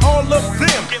take all of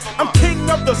them. I'm king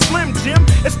of the Slim Jim.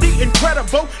 It's the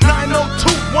incredible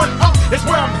 90210 is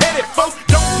where I'm headed for.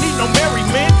 Don't need no merry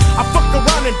men. I fuck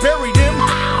around and bury them.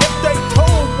 If they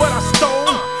told what I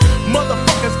stole,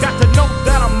 motherfuckers got to know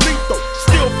that I'm lethal.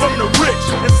 Steal from the rich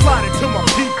and slide it to my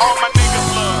people. All my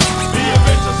niggas love the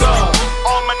adventures of.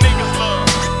 All my niggas love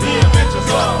the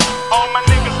adventures of. All my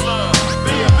niggas love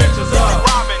the adventures of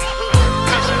Robin Hood,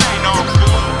 cause it ain't all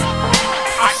good.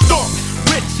 I stalk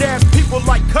rich ass people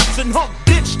like Cuts and Hump.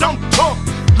 Bitch, don't talk.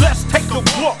 Let's take a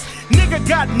walk. Nigga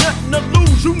got nothing to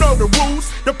lose, you know the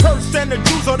rules. The purse and the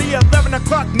Jews or the 11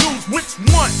 o'clock news. Which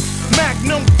one?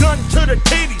 Magnum gun to the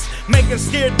titties, making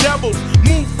scared devils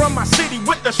move from my city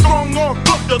with the strong arm,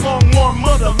 book the long arm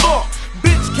of the law.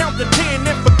 Bitch, count to 10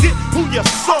 and forget who you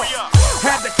saw.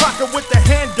 Had to clock her with the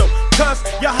handle, cause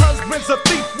your husband's a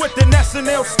thief with an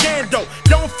SNL scandal.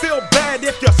 Don't feel bad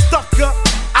if you're stuck up.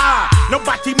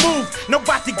 Nobody move,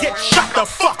 nobody get shot the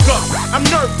fuck up. I'm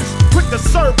nervous, quick to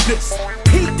serve this.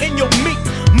 Heat in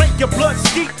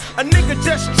A nigga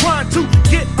just trying to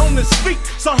get on his feet.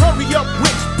 So hurry up,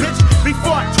 rich bitch,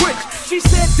 before I twitch. She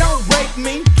said don't rape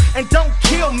me and don't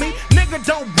kill me. Nigga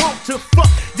don't want to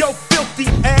fuck your filthy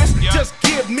ass. Just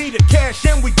give me the cash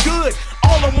and we good.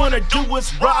 All I wanna do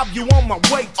is rob you on my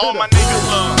way to all my niggas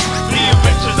love the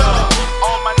adventures of.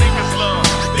 All my niggas love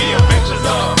the adventures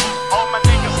of. All my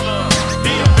niggas love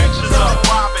the adventures of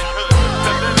Robin Hood,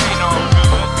 'cause it ain't all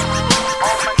good.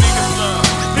 All my niggas love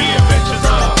the adventures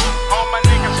of. All my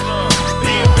niggas love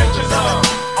the adventures of.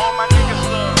 All my niggas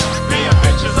love the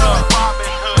adventures of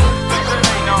Robin Hood, 'cause it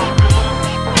ain't all good.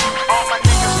 All my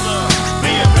niggas love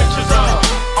the adventures of.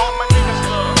 All my niggas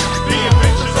love the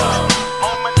adventures of.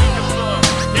 All my niggas love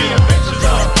the adventures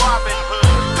of Robin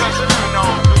Hood, 'cause it ain't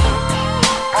all good.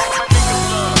 All my niggas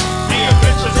love the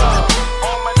adventures of.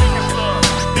 All my niggas love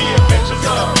the adventures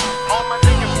of. All my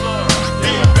niggas love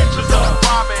the adventures of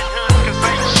Robin Hood, 'cause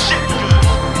ain't shit good.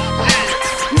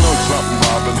 You know something,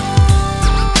 Robin?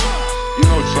 You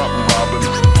know something, Robin?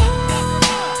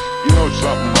 You know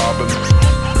something, Robin?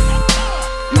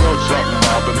 You know something,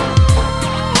 Robin?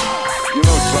 You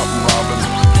know something, Robin?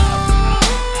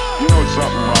 You know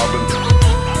something, Robin?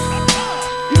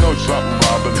 You know something,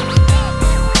 Robin?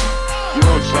 You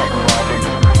know something, Robin?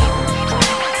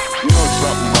 You know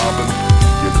something, Robin?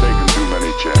 You're taking too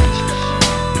many chances.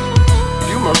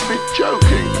 You must be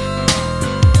joking.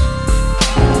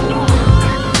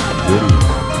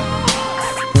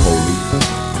 Police,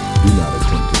 do not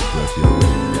attempt to address your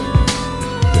weapons.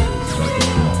 There is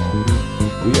nothing wrong.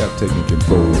 We have taken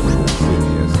control of the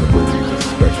city and separated a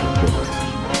special bulletin.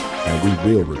 And we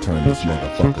will return this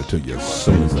motherfucker to you as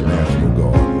soon as the National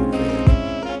Guard move in.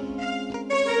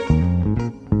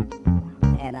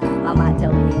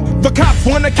 The cops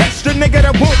wanna catch the nigga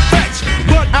that won't fetch,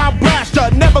 but I'll blast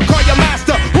her, never call your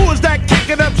master. Who is that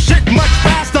kicking up shit much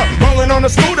faster? Rolling on a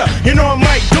scooter, you know I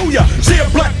might do ya. See a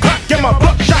black clock and my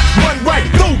buckshots run right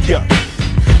through ya.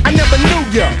 I never knew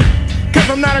ya, 'cause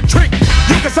I'm not a trick.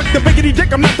 You can suck the biggity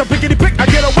dick, I'm not the pickety pick. I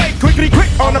get away quickly quick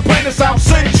on the planet South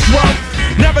Central.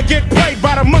 Never get played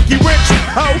by the monkey wrench,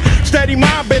 ho. Steady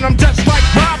mobbing, I'm just like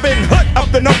Robin Hood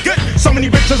of the no good. So many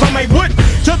bitches on my wood.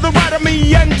 To the right of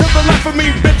me and to the left of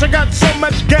me, bitch, I got so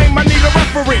much game, I need a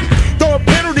referee. Throw a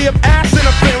penalty of ass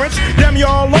interference. Damn, you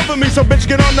all over me, so bitch,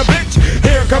 get on the bench.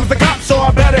 Here comes the cop, so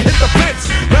I better hit the fence.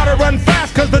 Better run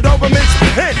fast, 'cause the Doberman's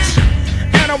pinch.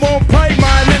 And I won't play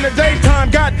mine in the daytime,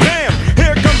 goddamn.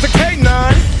 Here comes the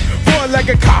K9,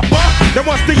 four-legged copper that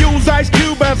wants to use Ice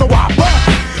Cube as a whopper.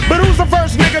 But who's the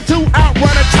first nigga to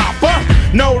outrun a chopper?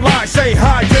 No lie, say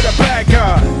hi to the bad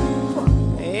guy.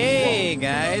 Hey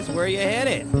guys, where you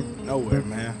headed? Nowhere,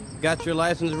 man. Got your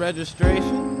license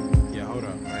registration? Yeah, hold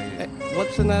up. Right here. Hey,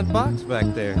 what's in that box back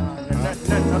there?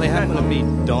 They happen to be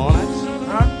donuts?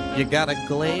 Huh? You got a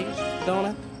glazed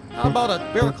donut? How about a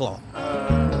bear claw?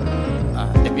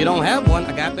 If you don't have one,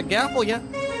 I got the gavel ya.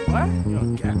 What? You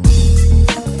don't got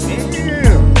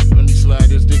Damn. Let me slide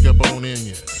this dick up on in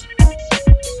you.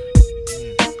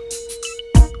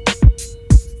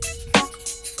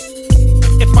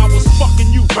 If I was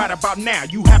fucking you right about now,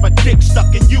 you have a dick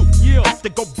stuck in you. You have to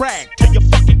go brag to your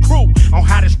fucking crew on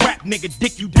how this rap nigga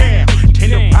dick you down.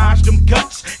 Tenderized them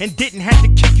guts and didn't have to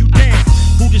kick you down.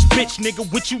 Who this bitch nigga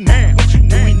with you now?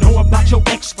 Do we know about your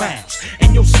X-Files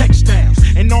and your sex styles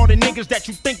and all the niggas that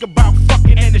you think about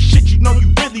fucking and the shit you know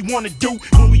you really wanna do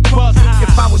when we buzz?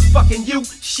 If I was fucking you,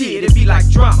 shit, it'd be like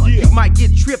drama. You might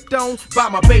get tripped on by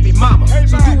my baby mama.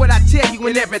 So do what I tell you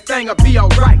and everything'll be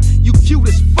alright. You cute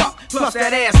as fuck, plus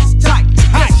that ass is tight.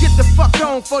 Let's get the fuck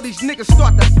on before these niggas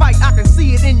start to fight. I can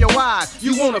see it in your eyes.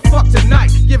 You wanna fuck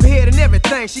tonight. Give head and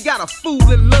everything. She got a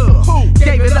fool in love. Who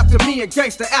gave it up to me and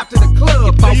gangsta after the club?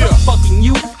 If I was fucking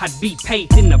you, I'd be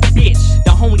paid in a bitch.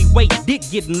 The only way dick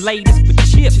getting laid is for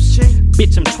chips.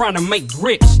 Bitch, I'm trying to make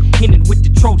grips. Hit it with the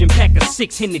Trojan pack of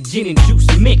 6 in the gin and juice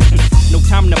mix. No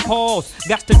time to pause,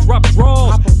 got to drop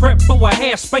draws. Prep for a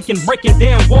hair spanking, breaking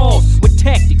down walls. With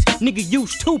tactics, nigga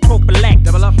used to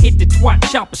prophylactics. Hit the twat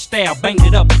chopper style, banged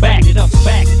it up, back it up,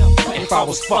 back it up. If I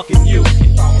was fucking you,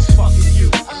 if I was fucking you,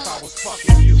 if I was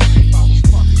fucking you, if I was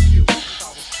fucking you, if I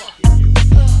was fucking you.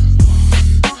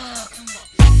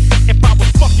 If I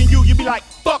was fucking you, you'd be like,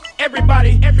 fuck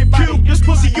everybody. Q, this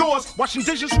pussy yours. Washing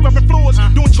dishes, scrubbing floors,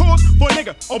 doing chores for a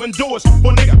nigga. Open doors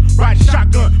for a nigga. Riding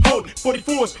shotgun, hold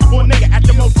 44s for a nigga. At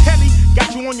the motelly,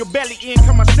 got you on your belly, in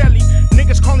Camaselli.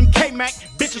 Niggas call him K-Mac,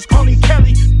 bitches call him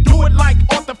Kelly. Do it like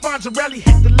Arthur Fonzarelli,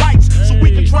 hit the lights so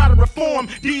we can try to reform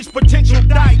these potential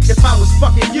dykes. If I was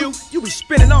fucking you, you be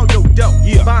spending all your dough.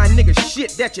 Buying nigga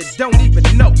shit that you don't even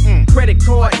know. Credit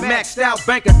card maxed out,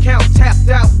 bank account tapped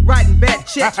out. Writing bad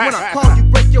checks when I call you,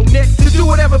 break your neck. To do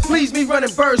whatever please me,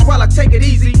 running birds while I take it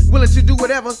easy. willing to do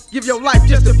whatever, give your life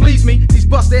just to please me. These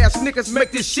bust ass niggas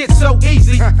make this shit so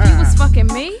easy. You was fucking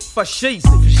me? For sheezy.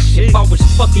 If I was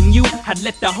fucking you, I'd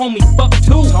let the homie fuck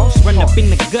too. Run up in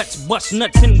the guts, bust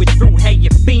nuts in with through. Hey, you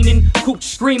fiendin', cooch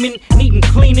screaming, needin'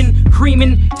 cleaning,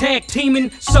 creaming, tag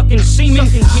teaming, sucking semen.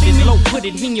 Get it low, put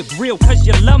it in your grill, cause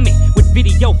you love me. With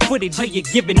video footage of you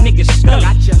giving niggas scully.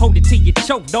 Hold it till you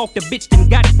choked off the bitch, then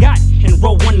got. And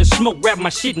roll one to smoke, grab my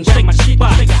shit and shake my shit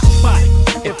spot.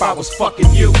 If I was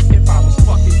fucking you, if I was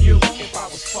fucking you, if I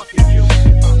was fucking you,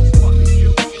 if I was fucking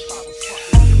you,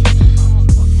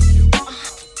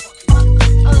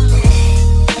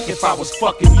 if I was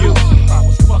fucking you, if I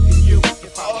was fucking you,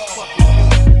 if I was fucking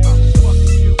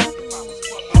you,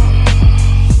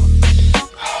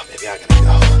 Maybe I gotta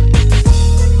go.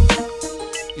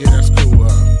 Yeah, that's cool.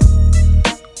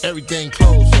 Everything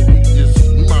closed, so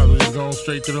we might as well just go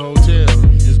straight to the hotel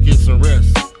and just get some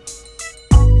rest.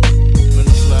 Let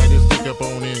me slide this dick up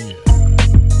on in you.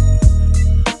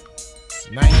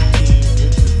 19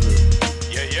 inches of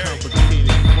complicated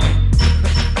funk.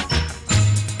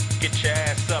 Get your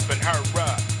ass up and hurry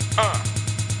up.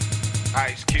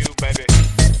 Ice Cube, baby.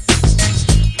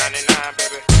 99,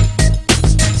 baby.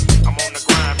 I'm on the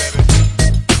grind, baby.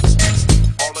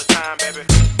 All the time, baby.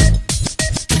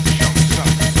 Show me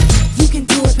something. You can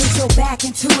do it, put your back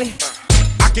into it.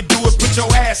 I can do it, put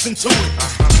your ass into it.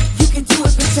 You can do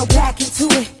it, put your back into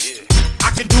it. I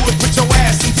can do it, put your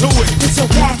ass into it. Put your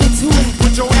back into it.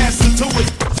 Put your ass into it.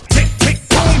 Tick, tick,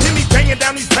 boom, hit me banging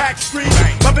down these back streets.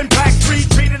 Loving Black Street,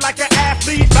 treated like an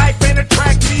athlete. Life ain't a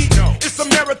track meet. It's a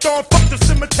marathon, fuck the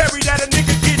cemetery that a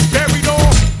nigga gets buried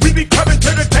on. We be coming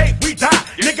to the day we die.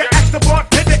 Nigga, ask the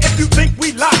bartender if you think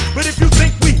we lie. But if you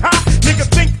think we hot, nigga,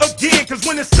 think again. Cause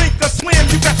when it's sink or swim,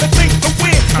 you got to think to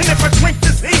win. And if I drink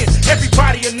this in,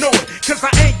 everybody will know it. Cause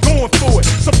I ain't going for it.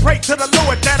 So pray to the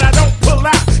Lord that I don't pull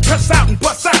out. Cuss out and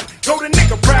bust out. Go to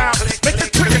nigga round. Make the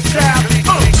trigger shout.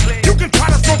 You can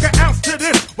try to smoke an ounce to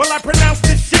this. Well, I pronounce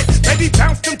this shit. Baby,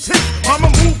 bounce them tits.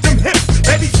 Mama, move them hips.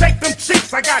 Baby, shake them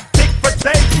cheeks. I got dick for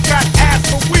days. You got ass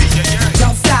for weeks.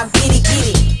 Don't stop, get it,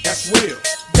 get it. That's real.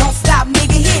 Don't stop,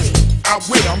 nigga, hit it. I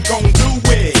will. I'm gon' do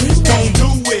it. Gon' do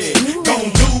it.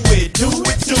 Gon' do it. Do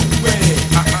it. Do it.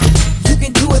 You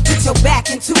can do it, put your back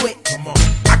into it. Come on.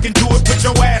 I can do it. Put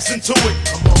your ass into it.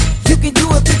 Come on. You can do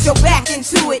it, put your back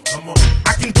into it. Come on.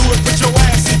 I can do it. Put your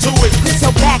ass into it. Put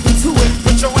your back into it.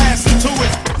 Put your ass into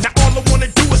it. Now all I wanna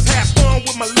do is have fun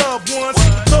with my loved ones,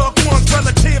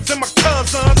 relatives, and my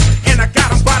cousins. And I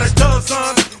got them by the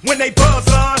dozens. When they buzz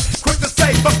on, quick to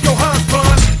say fuck your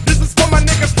husband. This is for my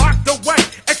niggas locked away.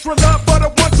 Extra love for the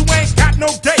ones who ain't got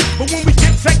no date. But when we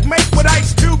get checkmate with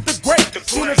Ice Cube the Great, as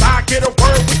soon as I get a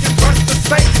word, we can rush the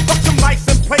safe. Fuck some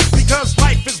license plates because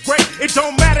life is great. It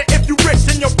don't matter if you rich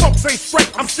and your folks ain't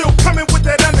straight. I'm still coming with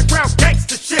that underground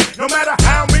gangster shit. No matter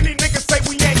how many niggas say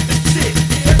we ain't the shit.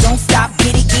 Don't stop,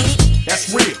 get it, get it. That's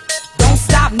real. Don't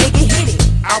stop, nigga, hit it.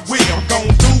 I will. I'm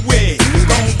gon' do it.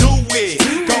 Gon' do it.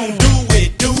 Gon' do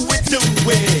it. Do it. Do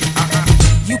it.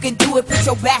 You can do it, put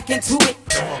your back into it.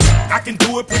 I can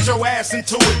do it. Put your ass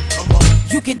into it.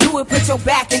 You can do it, put your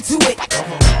back into it.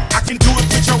 I can do it.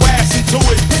 Put your ass into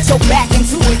it. Put your back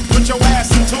into it. Put your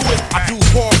ass into it. I do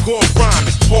hardcore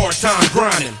rhyming, hard time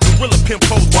grinding. Gorilla pimp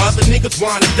hoes while the niggas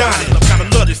wine and dining. I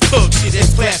kinda love this thug shit,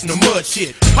 that's class in the mud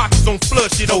shit. Pockets on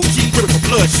flood shit, OG grip for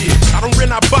blood shit. I don't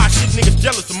rent, I buy shit, niggas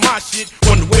jealous of my shit.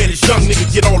 Wonder where this young nigga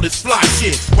get all this fly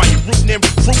shit. While you rootin' and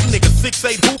recruitin', niggas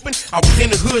 6'8" hoopin'. I was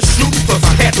in the hood shootin' cause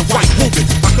I had the white whoopin'.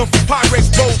 I come from Pyrex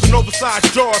bowls and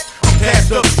oversized jars. I'm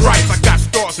passed up stripes, I got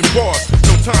stars and bars.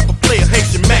 No time for player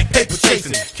Haitian Mac, paper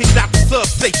chasing. Kicked out the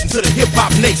substation to the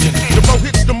hip-hop nation. The more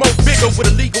hits, the more bigger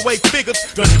with illegal way figures.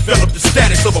 Gonna develop the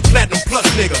status of a platinum plus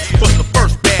nigga. But the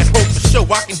first bad hope for sure,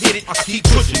 I can hit it. I keep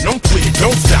pushing, don't quit it,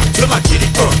 don't stop till I get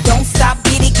it. Don't stop,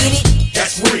 get it, get it.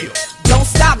 That's real. Don't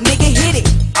stop, nigga, hit it.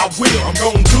 I will, I'm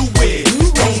gon' do it.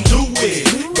 Gon' do it.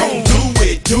 Gon' do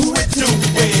it. Do it, do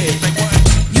it.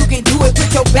 You can do it,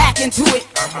 put your back into it.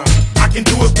 I can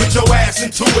do it, put your ass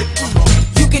into it.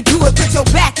 You can do it, put your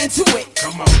back into it.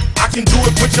 I can do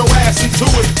it, put your ass into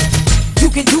it. You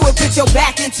can do it, put your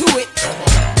back into it.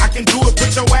 I can do it,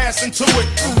 put your ass into it.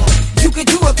 You can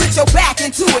do it, put your back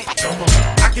into it.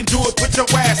 I can do it, put your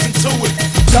ass into it.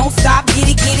 Don't stop, get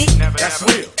it, get it. That's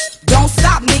real. Don't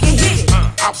stop, nigga, hit it.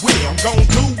 I will, I'm gon'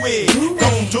 do it.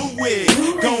 Gon' do it.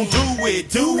 Gon' do it.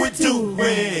 Do it, do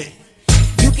it.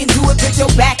 You can do it, put your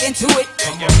back into it.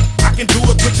 I can do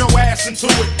it, put your ass into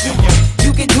it.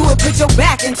 You can do it, put your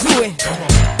back into it.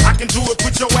 I can do it,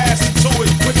 put your ass into it.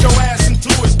 Put your ass into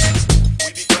it.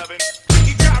 We be clubbing.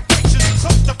 Ricky gyrations,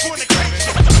 close to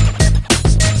fornication.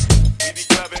 We be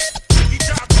clubbing. Ricky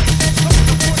gyrations, close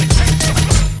to fornication.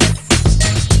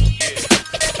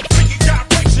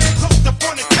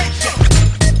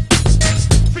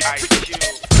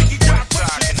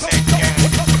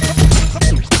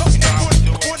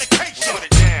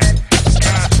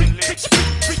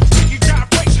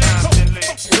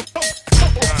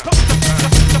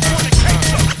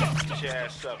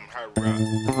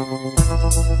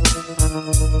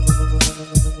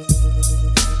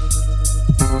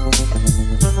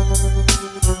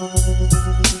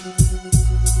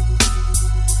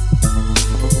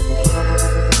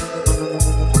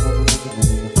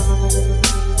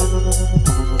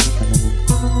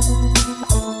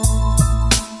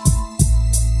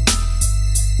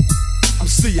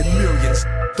 seeing millions.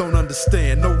 Don't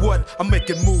understand, know what? I'm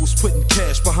making moves, putting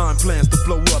cash behind plans to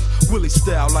blow up. Willie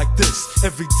style like this.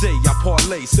 Every day I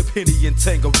parlay, sip Henny and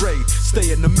Tanqueray.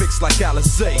 Stay in the mix like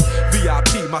Alizé.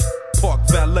 VIP, my park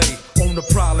valet. On the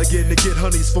prowl again to get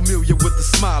honeys familiar with the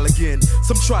smile again.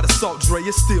 Some try to salt Dre,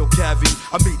 it's still cavi.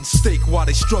 I'm eating steak while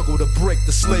they struggle to break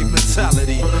the slave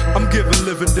mentality. I'm giving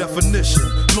living definition.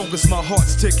 Long as my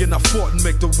heart's ticking, I fought and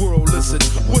make the world listen.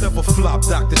 Whatever flop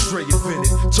Dr. Dre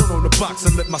invented. Turn on the box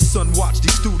and let my son watch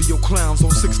these studio clowns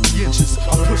on 60 inches.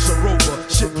 I push her over,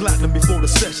 shit platinum before the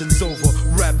session's over.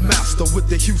 Rap master with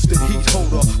the Houston heat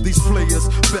holder. These players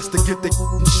best to get their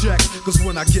in check. Cause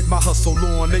when I get my hustle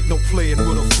on, ain't no playing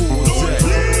with a fool day.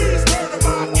 Please murder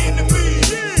my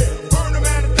enemies, yeah. Burn them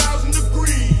at 1,000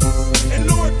 degrees. And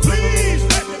Lord, please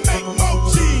let me make more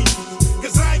cheese.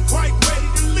 Cause I ain't quite ready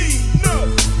to leave. No,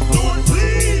 Lord,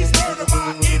 please murder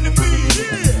my enemies,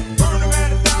 yeah. Burn them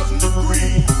at 1,000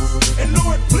 degrees. And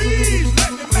Lord, please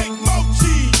let me make more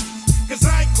cheese. Cause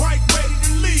I ain't quite ready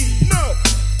to leave. No.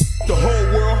 The whole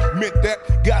world meant that.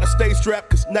 Gotta stay strapped,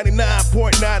 cause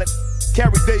 99.9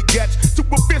 carry they gats.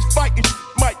 Super bitch fighting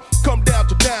might come down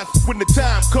to dime. When the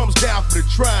time comes down for the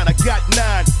trying, I got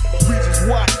 9 reasons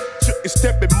why shouldn't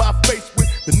step in my face with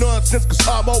the nonsense, cause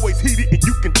I'm always heated and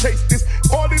you can taste this.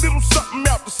 All the little something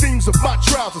out the seams of my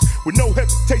trousers. With no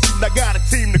hesitation, I got a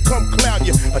team to come clown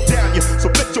you or down you. So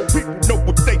let your people know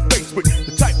what they face with.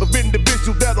 The type of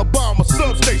individual that'll bomb a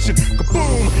substation.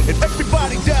 Kaboom! And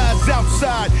everybody dies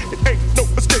outside. It ain't no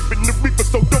escaping the reaper,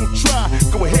 so don't try.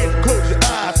 Go ahead and close your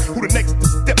eyes. Who the next to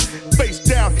step? Face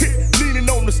down, hit, leaning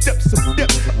on the steps of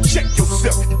death. Check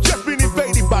yourself. Just been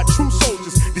invaded by true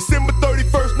soldiers. December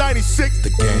 31st, 96. The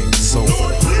game's over.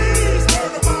 Lord, please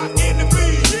murder my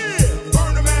enemies, yeah.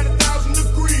 Burn them at 1,000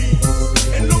 degrees.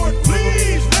 And Lord,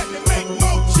 please let me make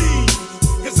more cheese.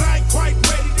 Cause I ain't quite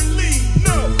ready to leave.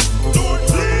 No, Lord,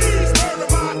 please murder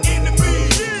my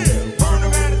enemies, yeah. Burn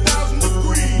them at 1,000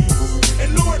 degrees.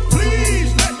 And Lord, please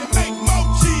let me make more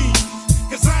cheese.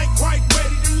 Cause I ain't quite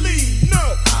ready to leave. No.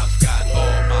 I've got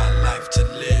all my life to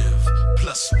live,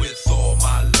 plus with all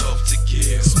my love to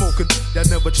give. Smoking that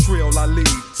never trail I lead.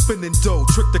 Spending dough,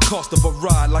 trick the cost of a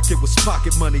ride like it was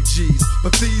pocket money G's.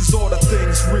 But these are the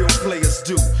things real players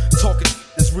do. Talking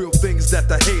is real things that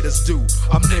the haters do.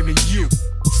 I'm naming you.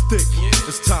 Stick,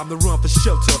 it's time to run for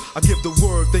shelter. I give the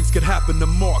word, things could happen to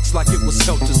Marks like it was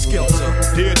helter skelter.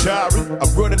 Dear diary,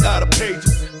 I'm running out of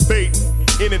pages. Fading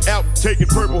in and out, taking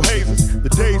purple hazes. The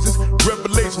dazes,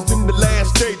 revelations in the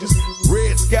last stages.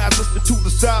 Red skies, listen to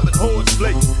the silent horns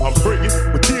play. I'm praying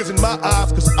with tears in my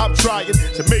eyes, cause I'm trying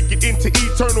to make it into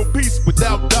eternal peace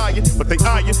without dying. But they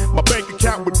eyeing my bank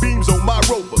account with beams on my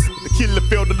rover. The killer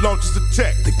failed to launch his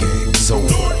attack. The game's over.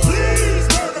 Lord, please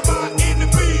murder my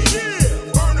enemies,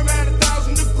 yeah. Burn them at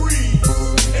 1,000 degrees.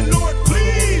 And Lord,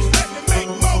 please let me make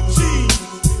more cheese.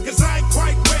 Cause I ain't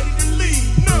quite ready to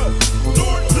leave. No,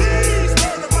 Lord, please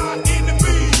murder my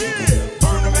enemies, yeah.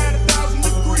 Burn them at 1,000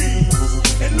 degrees.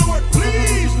 And Lord,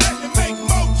 please let me make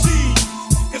more cheese.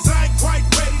 Cause I ain't quite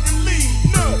ready to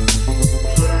leave. No.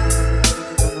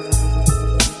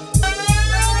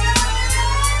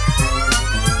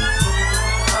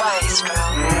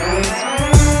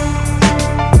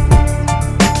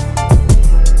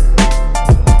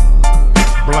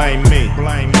 Blame me,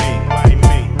 blame me, blame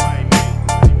me, blame me.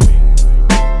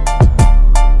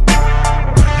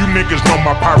 You niggas know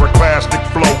my pyroclastic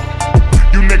flow.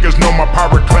 You niggas know my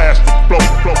pyroclastic flow,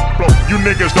 flow, flow. You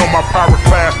niggas know my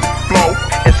pyroclastic flow.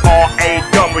 It's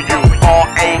R-A-W,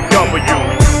 R-A-W.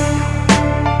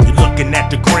 You're looking at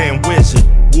the Grand Wizard,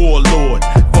 Warlord,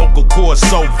 vocal cords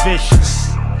so vicious.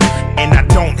 And I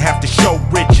don't have to show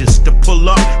riches to pull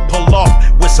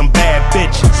off with some bad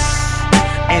bitches.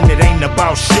 And it ain't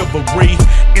about chivalry,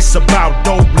 it's about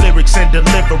dope lyrics and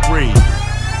delivery.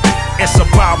 It's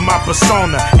about my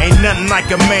persona. Ain't nothing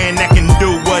like a man that can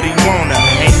do what he wanna.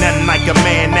 Ain't nothing like a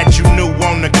man that you knew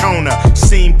on the corner.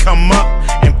 Seen come up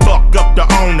and fuck up the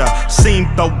owner. Seen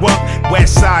throw up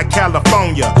Westside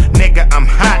California. Nigga, I'm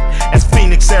hot as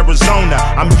Phoenix, Arizona.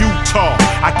 I'm Utah,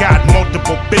 I got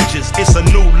multiple bitches. It's a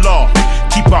new law.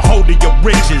 Keep a hold of your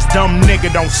riches. Dumb nigga,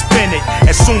 don't spin it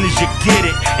as soon as you get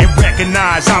it. And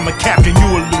recognize I'm a captain, you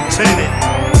a lieutenant.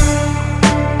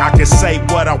 I can say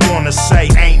what I wanna say,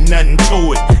 ain't nothing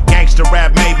to it. Gangsta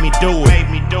rap made me do it.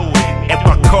 If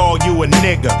I call you a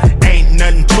nigga, ain't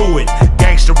nothing to it.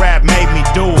 Gangsta rap made me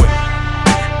do it.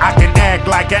 I can act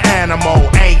like an animal,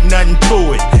 ain't nothing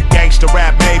to it. Gangsta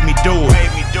rap made me do it.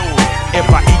 If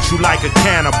I eat you like a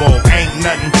cannibal, ain't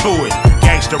nothing to it.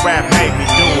 Gangsta rap made me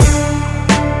do it.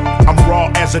 I'm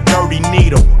raw as a dirty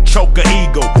needle, choke a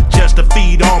eagle, just to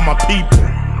feed all my people.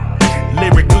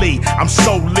 Lyrically, I'm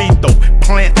so lethal.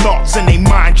 Plant thoughts in their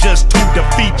mind just to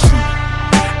defeat you.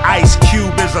 Ice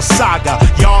Cube is a saga.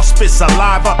 Y'all spit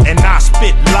saliva and I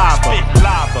spit lava.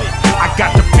 I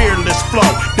got the fearless flow.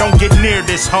 Don't get near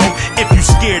this hoe if you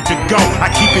scared to go. I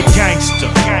keep it gangster.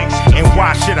 And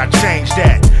why should I change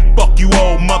that? Fuck you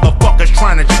old motherfuckers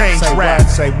trying to change rap.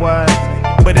 Say what?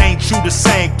 But ain't you the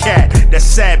same cat that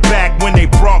sat back when they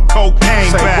brought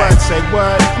cocaine back? Say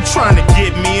what? I'm trying to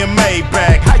get me a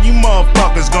Maybach. How you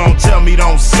motherfuckers gonna tell me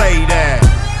don't say that?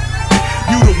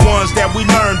 You the ones that we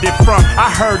learned it from.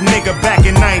 I heard nigga back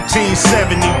in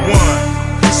 1971.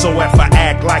 So if I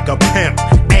act like a pimp,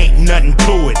 ain't nothing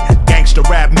to it. Gangsta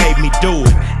rap made me do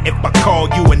it. If I call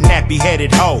you a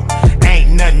nappy-headed hoe,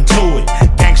 ain't nothing to it.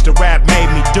 Gangsta rap made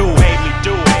me do it.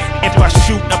 If I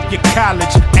shoot up your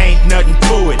college, ain't nothing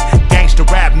to it. Gangsta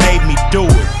rap made me do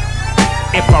it.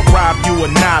 If I rob you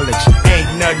of knowledge,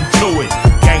 ain't nothing to it.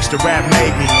 Gangsta rap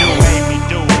made me do it.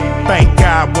 Thank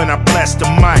God when I bless the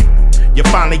mic, you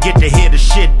finally get to hear the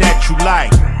shit that you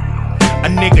like. A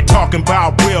nigga talking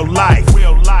about real life,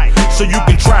 so you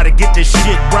can try to get this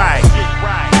shit right.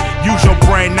 Use your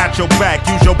brain, not your back.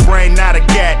 Use your brain, not a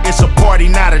gat. It's a party,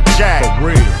 not a jack. For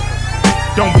real.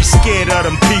 Don't be scared of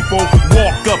them people.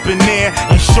 Walk up in there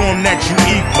and show them that you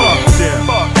eat. Fuck them.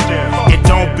 It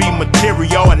don't be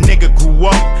material. A nigga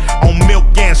grew up on milk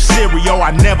and cereal.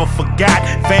 I never forgot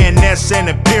Van Ness and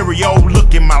Imperial.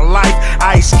 Look at my life.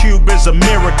 Ice Cube is a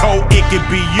miracle. It could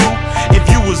be you. If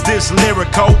you was this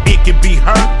lyrical, it could be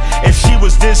her. If she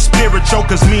was this spiritual,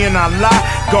 cause me and Allah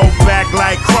go back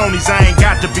like cronies. I ain't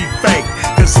got to be fake,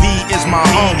 cause he is my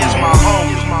homie.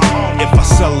 If I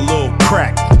sell a little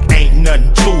crack, ain't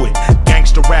nothing to it.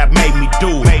 Gangsta rap made me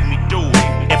do it.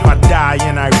 If I die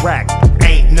in Iraq,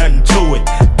 ain't nothing to it.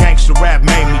 Gangsta rap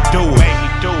made me do it.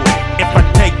 If I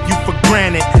take you for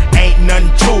granted, ain't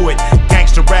nothing to it.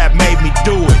 Gangsta rap made me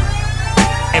do it.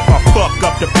 If I fuck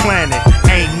up the planet,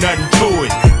 ain't nothing to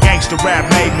it. Gangsta rap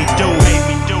made me do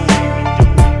it.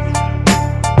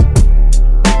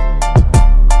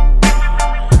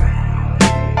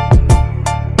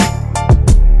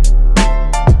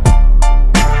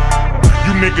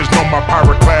 Niggas know my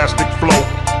pyroclastic flow.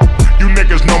 You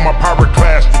niggas know my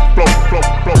pyroclastic flow.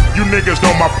 You niggas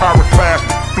know my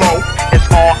pyroclastic flow. It's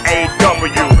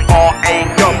R-A-W,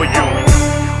 R-A-W.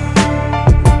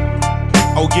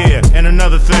 Oh yeah, and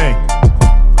another thing.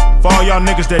 For all y'all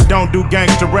niggas that don't do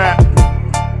gangsta rap,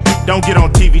 don't get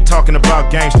on TV talking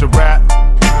about gangsta rap.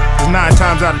 Cause 9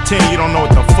 times out of 10 you don't know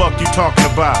what the fuck you talking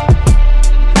about.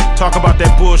 Talk about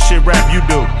that bullshit rap you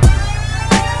do.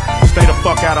 Stay the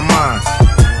fuck out of mine.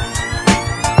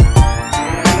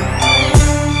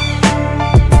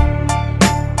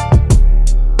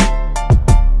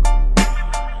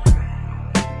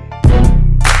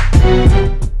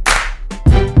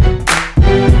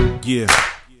 Yeah.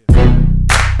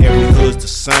 Every hood's the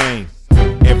same.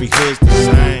 Every hood's the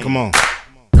same. Come on.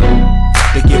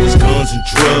 They give us guns and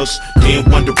drugs,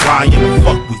 then wonder why in the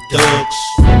fuck we thugs.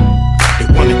 They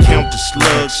wanna count the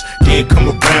slugs, then come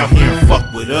around here and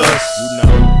fuck with us. You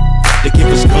know. They give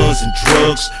us guns and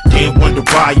drugs, then wonder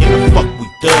why in the fuck we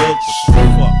thugs.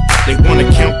 They wanna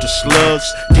count the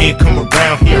slugs, then come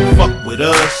around here and fuck with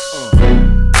us.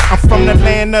 I'm from the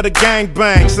land of the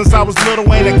gangbang. Since I was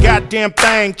little, ain't a goddamn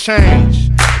thing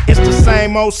changed. It's the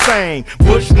same old same.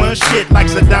 Bush run shit like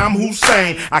Saddam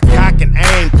Hussein. I cock and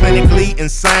aim, clinically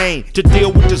insane, to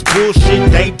deal with this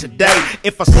bullshit day to day.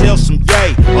 If I sell some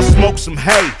yay or smoke some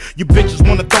hay, you bitches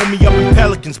wanna throw me up in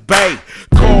Pelican's Bay.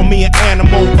 Call me an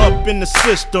animal up in the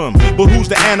system, but who's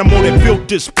the animal that built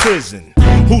this prison?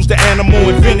 Who's the animal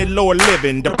invented lower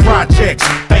living? The projects,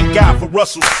 thank God for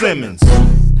Russell Simmons.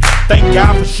 Thank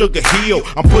God for Sugar Hill.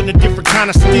 I'm putting a different kind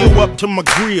of steel up to my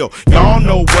grill. Y'all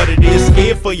know what it is,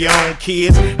 scared for your own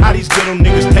kids. How these ghetto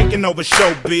niggas taking over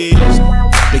showbiz.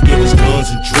 They give us guns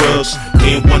and drugs,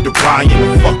 then wonder why in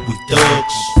the fuck we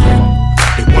thugs.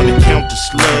 They wanna count the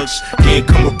slugs, then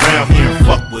come around here and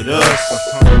fuck with us.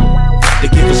 They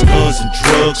give us guns and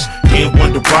drugs, then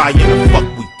wonder why in the fuck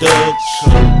we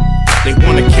thugs. They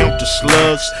wanna count the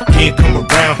slugs, can't come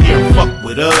around here and fuck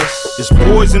with us. It's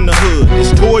boys in the hood,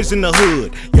 it's toys in the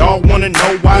hood. Y'all wanna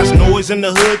know why it's noise in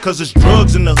the hood? Cause it's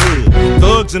drugs in the hood,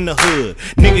 thugs in the hood.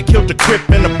 Nigga killed the Crip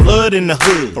and the blood in the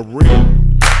hood. For real.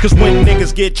 Cause when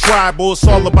niggas get tribal, it's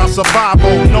all about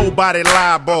survival, nobody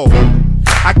liable.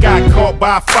 I got caught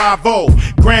by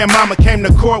 5-0. Grandmama came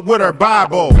to court with her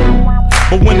Bible.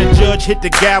 But when the judge hit the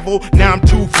gavel, now I'm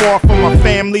too far from my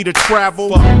family to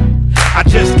travel. I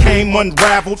just came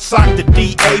unraveled, socked the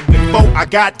DA before I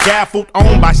got gaffled,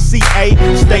 owned by CA,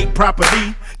 state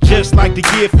property. Just like the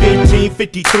year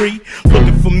 1553,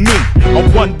 looking for me, a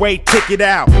one-way ticket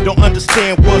out. Don't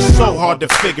understand what's so hard to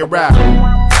figure out.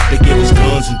 They give us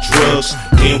guns and drugs,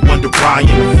 then wonder why in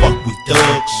the fuck we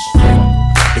thugs.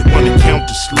 They wanna count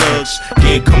the slugs,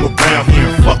 then come around here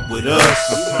and fuck with us.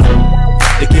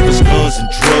 They give us guns and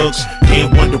drugs,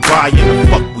 then wonder why in the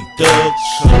fuck we thugs.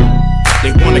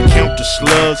 They wanna count the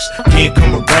slugs, then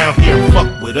come around here and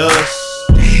fuck with us.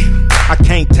 I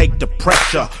can't take the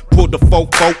pressure. Pull the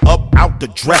fofo up out the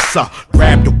dresser.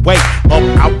 Grab the weight up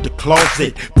out the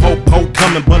closet. Po-po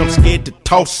coming, but I'm scared to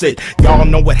toss it. Y'all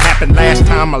know what happened last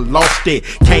time I lost it.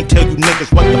 Can't tell you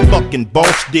niggas what the fucking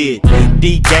boss did.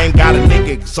 D-game got a nigga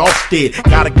exhausted.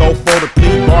 Gotta go for the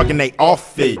plea bargain, they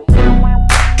off it.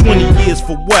 20 years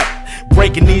for what?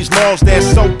 Breaking these laws that's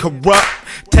so corrupt.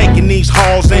 Taking these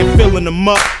halls and filling them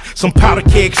up. Some powder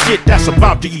keg shit that's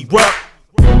about to erupt.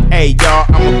 Hey y'all,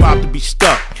 I'm about to be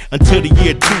stuck until the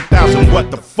year 2000,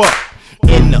 what the fuck?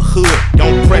 In the hood,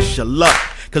 don't press your luck,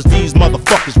 cause these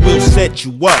motherfuckers will set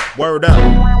you up, word up.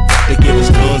 They give us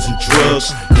guns and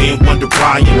drugs, then wonder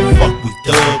why in the fuck we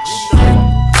thugs.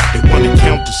 They wanna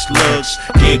count the slugs,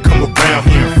 then come around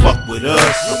here and fuck with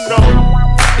us.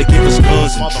 They give us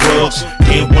guns and drugs,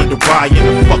 then wonder why in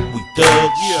the fuck we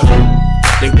thugs.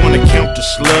 They wanna count the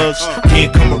slugs, then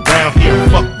come around here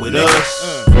and fuck with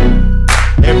us.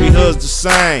 Every hood's the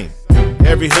same.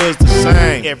 Every hood's the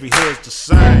same. Every hood's the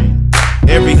same.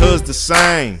 Every hood's the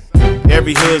same.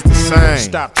 Every hood's the same.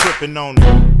 Stop tripping on it.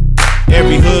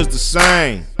 Every hood's the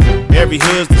same. Every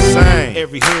hood's the same.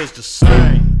 Every hood's the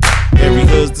same. Every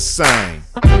hood's the same.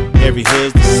 Every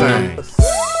hood's the same.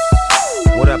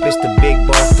 What up, it's the big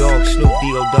boss dog, Snoop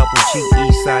D.O. Double G,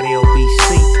 Eastside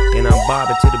LBC. And I'm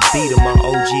bobbing to the beat of my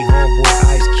OG homeboy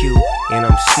Ice Cube. And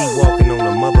I'm C-walking on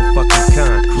a motherfucking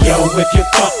concrete. Yo, if you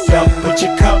fucked up, put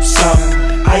your cups up.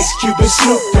 Ice Cube and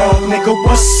Snoop Dogg, nigga,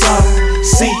 what's up?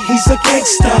 See, he's a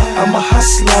gangster, I'm a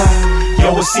hustler.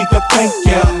 Yo, it's either thank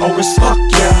ya or it's fuck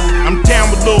ya. I'm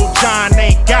down with Lil Jon,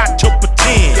 ain't got to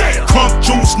pretend. Crunk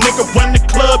juice, nigga, run the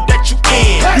club that you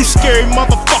in. You scary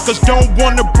motherfuckers don't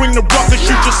wanna bring the ruckus.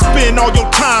 You just spend all your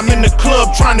time in the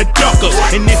club trying to duck us.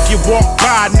 And if you walk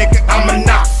by, nigga, I'ma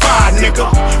knock five, nigga.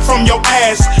 From your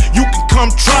ass, you can come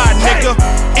try, nigga.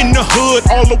 In the hood,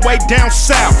 all the way down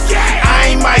south.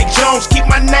 I ain't Mike Jones, keep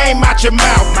my name out your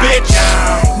mouth, bitch.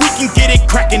 We can get it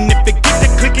crackin' if it get the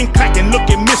clickin' clackin'. Look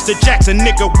at Mr. Jackson,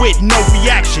 nigga, with no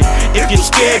reaction. If you're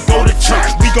scared, go to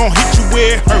church. We gon' hit you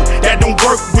where it hurt. That don't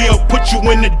work, we'll put you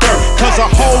in the dirt. Cause a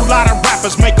whole lot of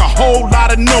rappers make a whole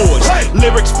lot of noise.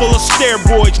 Lyrics full of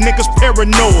steroids, niggas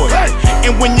paranoid.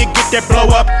 And when you get that blow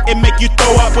up, it make you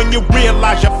throw up when you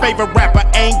realize your favorite rapper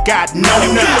ain't got no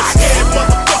nut. If you a scared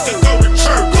motherfucker, go to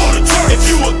church. If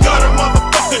you a gutter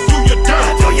motherfucker, do your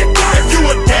dirt. If you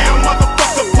a down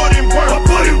motherfucker, put in work.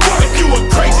 If you a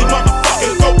crazy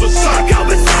motherfucker, go berserk.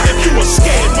 If you a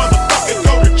scared motherfucker,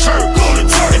 go to church.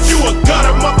 If you a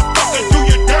gutter motherfucker, do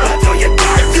your dirt.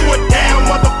 If you a down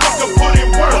motherfucker, put in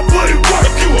work.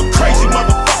 If you a crazy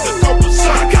motherfucker, go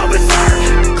berserk.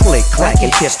 Click,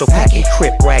 clacking, pistol packing,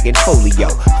 crip ragging, folio.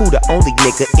 Who the only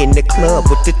nigga in the club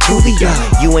with the Tulio?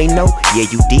 You ain't know? Yeah,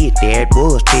 you did. There it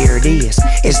was, there it is.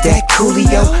 Is that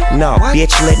Coolio? No,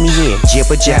 bitch, let me in.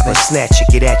 Jibber jabber, snatch it,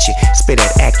 get at you. Spit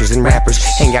at actors and rappers.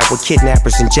 Hang out with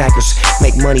kidnappers and jackers.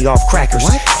 Make money off crackers.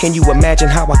 Can you imagine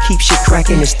how I keep shit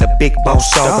cracking? It's the big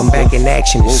boss dog. I'm back in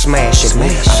action, smashing. I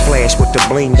flash with the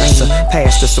bling,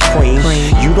 pass the supreme.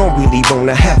 You don't really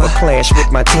wanna have a clash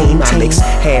with my team. I mix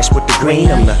hash with the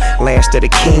green. I'm the last of the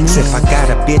kings. If I got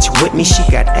a bitch with me, she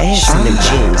got ass in them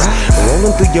jeans.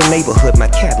 Rolling through your neighborhood, my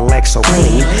Cadillac so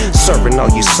clean. Serving all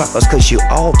you suckers cause you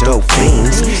all dope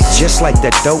fiends. Just like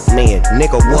that dope man,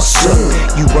 nigga, what's up?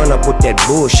 You run up with that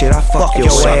bullshit, I fuck your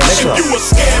ass up. If you a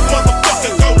scared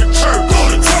motherfucker, go to church.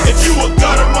 If you a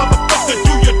gutter motherfucker,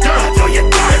 do your dirt.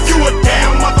 If you a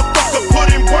down motherfucker,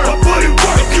 put in work.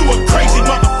 If you a crazy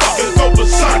motherfucker, go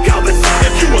berserk.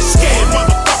 If you a scared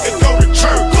motherfucker, go to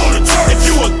church. If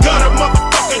you a gutter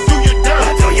motherfucker, do your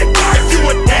dirt. If you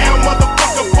a down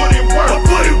motherfucker, put in work.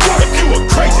 If you a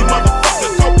crazy motherfucker,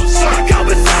 go berserk.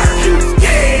 You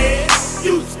scared,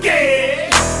 you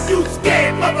scared, you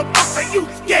scared, motherfucker, you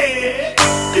scared,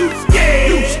 you scared,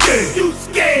 you scared, you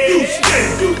scared, you scared.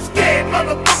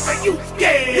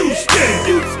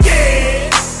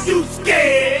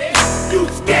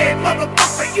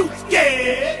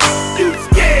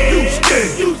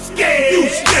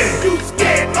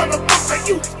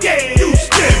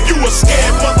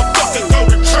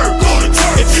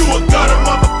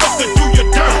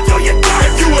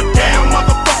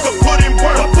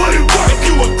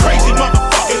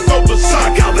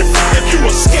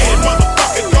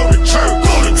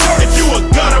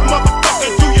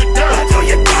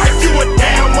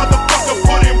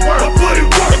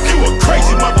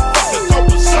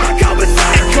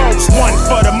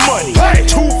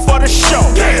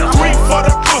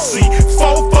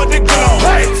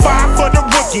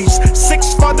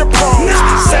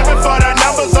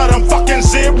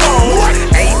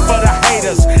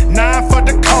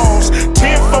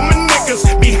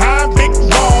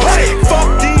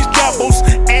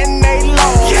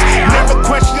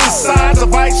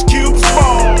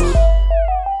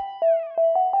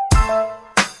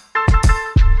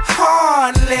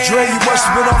 Dre, you must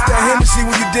have been off that Hennessy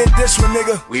when you did this one,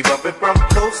 nigga. We bumpin' from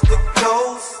coast to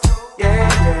coast, yeah,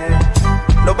 yeah.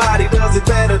 Nobody does it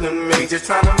better than me. Just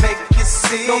tryna make you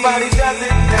see. Nobody does it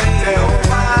better.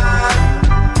 Nobody.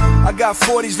 I got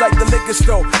 40s like the liquor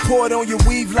store. Pour it on your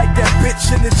weave like that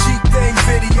bitch in the G-Thing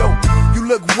video. You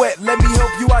look wet, let me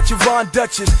help you out your Von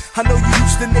Dutchess. I know you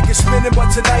used to niggas spinning, but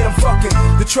tonight I'm fucking.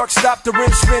 The truck stopped, the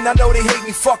rim spin, I know they hate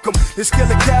me, fuck them. This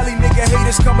Killer Cali nigga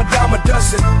haters come a dime a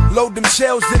dozen. Load them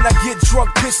shells, then I get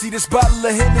drunk pissy. This bottle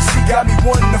of Hennessy got me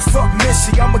wanting to fuck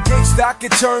Missy. I'm a gangster, I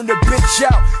can turn the bitch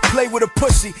out, play with a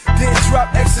pussy, then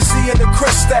drop ecstasy in the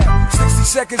crystal. 60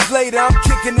 seconds later, I'm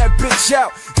kicking that bitch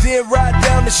out, then ride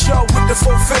down the show with the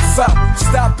 4/5 out.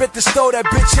 Stop at the store, that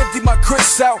bitch empty my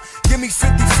Chris out. Give me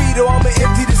 50 feet or I'ma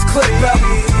empty this clip out.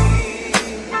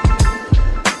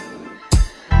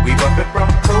 We bumpin' from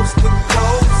coast to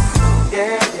coast,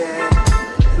 yeah,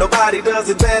 yeah. Nobody does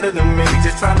it better than me.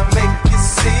 Just tryna make you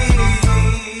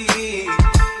see.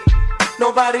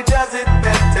 Nobody does it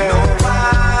better.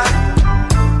 Nobody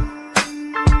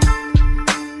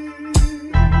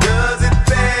does it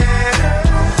better.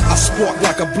 I spark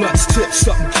like a blunt's tip,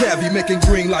 something cavi, making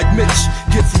green like Mitch.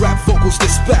 Gift rap vocals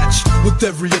dispatch. With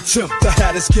every attempt, the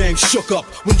Hatters gang shook up.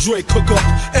 When Dre cook up,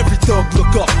 every thug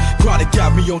look up. Chronic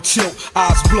got me on chill,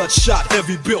 eyes bloodshot,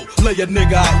 heavy built. Lay a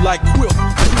nigga out like quilt.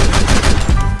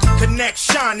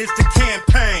 Connection is the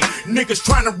campaign. Niggas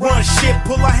tryna run shit,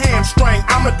 pull a hamstring.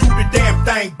 I'ma do the damn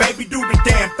thing, baby, do the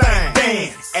damn thing.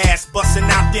 Dance, ass busting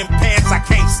out them pants, I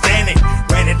can't stand it.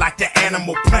 Ran it like the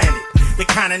Animal Planet. The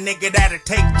kind of nigga that'll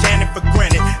take Janet for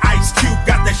granted. Ice Cube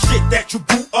got that shit that you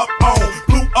blew up on.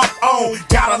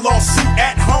 Got a lawsuit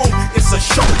at home. It's a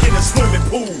shark in a swimming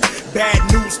pool. Bad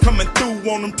news coming through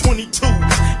on them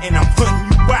 22s, and I'm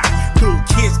hunting you out. Little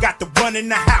kids got the run in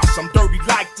the house. I'm dirty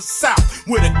like the South,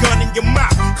 with a gun in your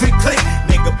mouth. Click click,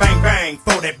 nigga bang bang,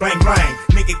 for that bang bang.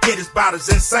 Nigga get his bout as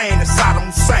insane as Saddam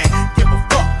Hussein. Give a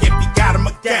fuck if you got him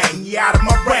a gang. He out of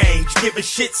my range, giving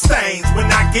shit stains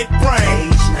when I get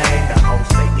brains. Man, the whole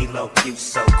say D-Lo, you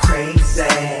so crazy.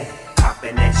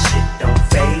 Poppin' that shit don't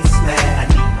faze, man. I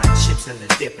need my chips and the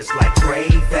dip is like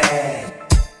gravy.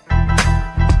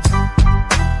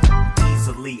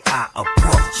 Easily I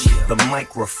approach the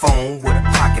microphone with a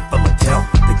pocket full of dope.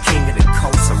 The king of the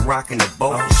coast, I'm rocking the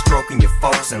boat, stroking your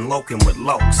folks and loking with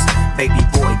lokes. Baby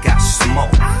boy got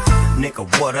smoke. Nigga,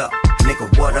 what up? Nigga,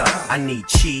 what up? I need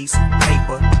cheese,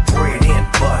 paper, bread,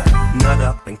 and butter. Nut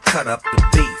up and cut up the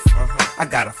beef. I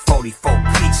got a 44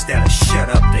 piece that'll shut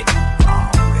up the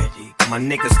already. My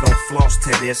niggas gon' floss to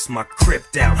this. My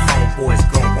cripped out homeboys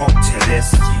gon' walk to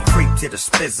this. Creep to the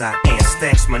spizzot and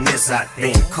stash my nizzot.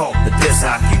 Then call the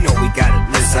dizzot. You know we got it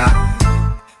lizzot.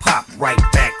 Pop right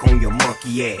back on your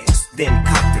monkey ass. Then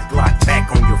cock the Glock back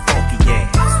on your funky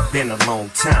ass. Been a long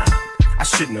time, I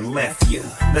shouldn't have left you.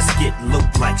 Let's get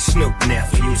looped like Snoop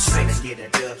nephew. Always good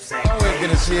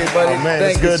to see you, buddy. Oh, man, Thank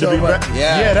it's you good so to be much. back.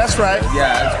 Yeah, that's right.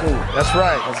 Yeah, that's cool. That's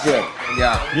right. That's good.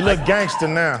 Yeah. You look gangster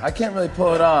now. I can't really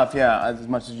pull it off, yeah, as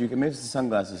much as you can. Maybe the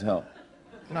sunglasses help.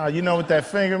 No, you know, with that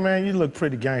finger, man, you look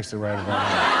pretty gangster right about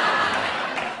now.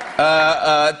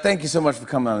 Thank you so much for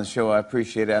coming on the show. I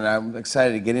appreciate it, and I'm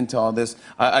excited to get into all this.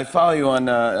 I follow you on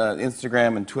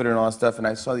Instagram and Twitter and all that stuff, and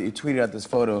I saw that you tweeted out this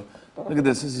photo. Look at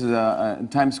this. This is in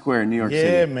Times Square in New York City.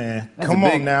 Yeah, man. That's Come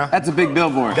big, on now. That's a big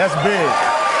billboard. That's big.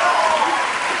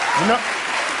 You know,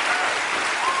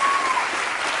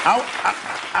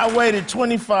 I waited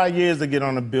 25 years to get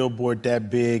on a billboard that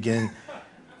big, and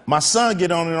my son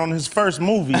get on it on his first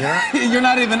movie, huh? You're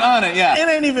not even on it, yeah. It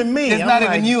ain't even me. It's not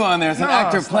even you on there. It's an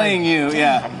actor playing you, damn.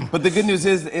 yeah. But the good news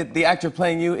is the actor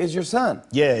playing you is your son.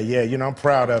 Yeah, you know, I'm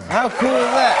proud of him. How cool is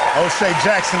that? O'Shea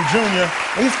Jackson Jr.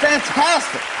 He's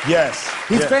fantastic. Yes.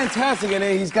 He's fantastic, and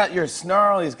he's got your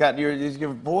snarl, he's got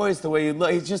your voice, the way you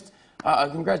look. He's just,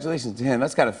 congratulations to him.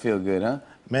 That's got to feel good, huh?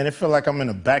 Man, it feel like I'm in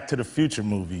a Back to the Future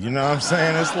movie. You know what I'm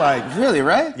saying? It's like... Really,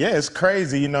 right? Yeah, it's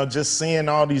crazy, you know, just seeing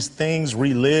all these things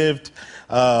relived,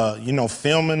 you know,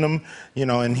 filming them, you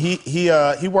know, and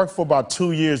he worked for about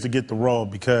 2 years to get the role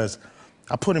because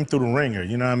I put him through the ringer,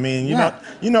 you know what I mean? You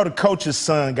know the coach's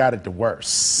son got it the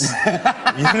worst. You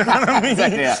know what I mean?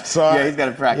 Exactly, yeah. So he's got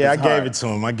to practice I hard. gave it to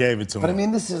him. But I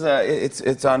mean, this is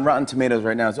it's on Rotten Tomatoes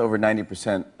right now. It's over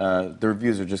 90%. The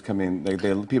reviews are just coming.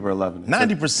 People are loving it.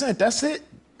 90%. That's it.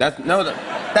 That's we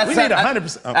need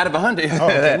 100%. Out of 100. Oh,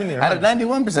 okay, we need 100%. Out of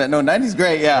 91%. No, 90's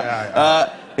great. Yeah.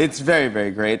 It's very,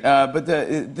 very great. But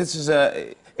this is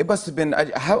it must have been.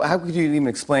 How could you even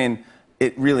explain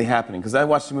it really happening? Because I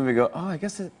watched the movie and go, oh, I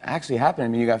guess it actually happened. I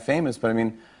mean, you got famous, but I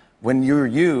mean, when you were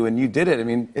you and you did it, I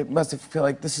mean, it must have felt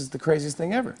like this is the craziest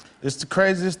thing ever. It's the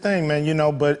craziest thing, man, you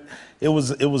know, but it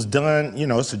was done, you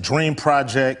know, it's a dream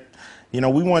project. You know,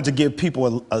 we wanted to give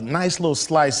people a nice little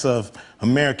slice of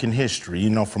American history, you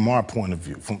know, from our point of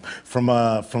view,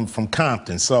 from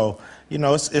Compton. So, you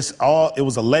know, it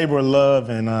was a labor of love,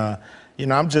 and you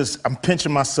know, I'm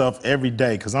pinching myself every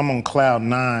day because I'm on cloud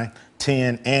 9,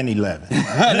 10, and 11.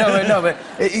 no,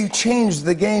 but you changed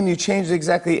the game. You changed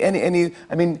exactly any.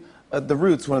 I mean, The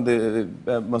Roots, one of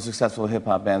the most successful hip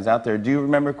hop bands out there. Do you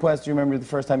remember Quest? Do you remember the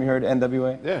first time you heard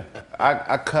NWA? Yeah,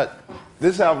 I cut.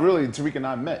 This is how really Tariq and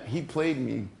I met. He played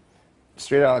me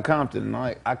straight out of Compton,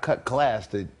 and I cut class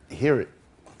to hear it.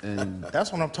 And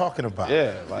that's what I'm talking about.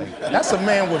 Yeah, like that's a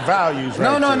man with values,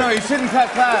 right? No, you shouldn't cut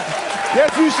class.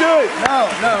 Yes, you should. No.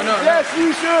 Yes,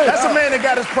 you should. That's a man that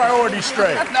got his priorities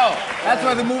straight. No, that's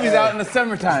why the movie's out in the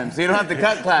summertime, so you don't have to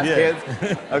cut class,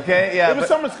 kids. Okay, yeah. It was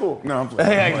summer school. No, I'm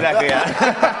playing. Yeah, exactly.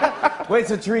 Yeah. Wait,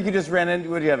 so Tariq, you just ran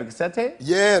into? What do you have? A cassette tape?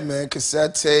 Yeah, man,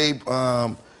 cassette tape.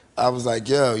 I was like,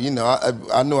 yo, you know,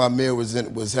 I know Amir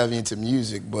was heavy into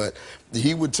music, but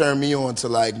he would turn me on to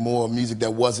like more music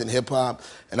that wasn't hip hop,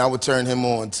 and I would turn him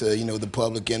on to, you know, the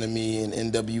Public Enemy and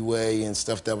NWA and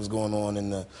stuff that was going on in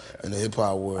the hip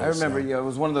hop world. I remember, yeah, it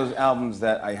was one of those albums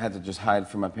that I had to just hide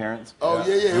from my parents. Oh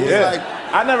yeah. It was like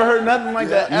I never heard nothing like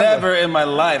that. Never in my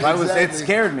life. Exactly. It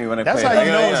scared me when I That's played. how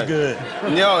you know it's good.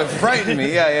 No, it frightened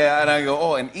me. Yeah. And I go,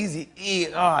 oh, and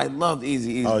Eazy-E. Oh, I loved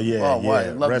Eazy-E. Oh yeah. I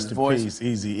loved Rest his in voice. peace,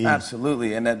 Eazy-E.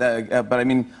 Absolutely. And but I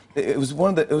mean, it was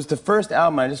it was the first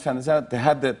album, I just found this out, that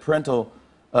had the parental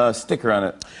sticker on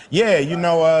it. Yeah, you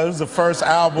know, it was the first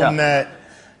album that,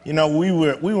 you know, we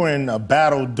were in a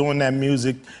battle doing that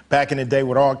music back in the day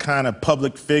with all kind of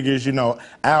public figures. You know,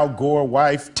 Al Gore,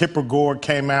 wife Tipper Gore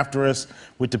came after us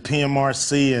with the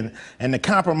PMRC, and the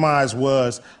compromise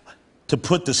was to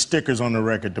put the stickers on the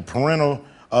record, the parental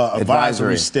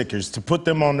advisory stickers, to put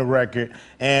them on the record.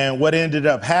 And what ended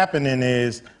up happening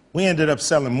is we ended up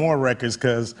selling more records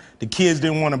because the kids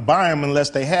didn't want to buy them unless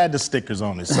they had the stickers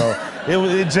on it. So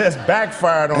it just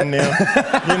backfired on them.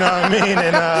 You know what I mean?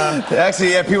 And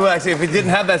actually, yeah, people actually, if it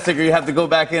didn't have that sticker, you have to go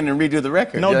back in and redo the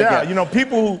record. No doubt. You know,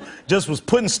 people who just was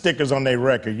putting stickers on their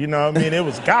record. You know what I mean? It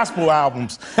was gospel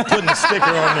albums putting a sticker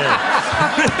on there.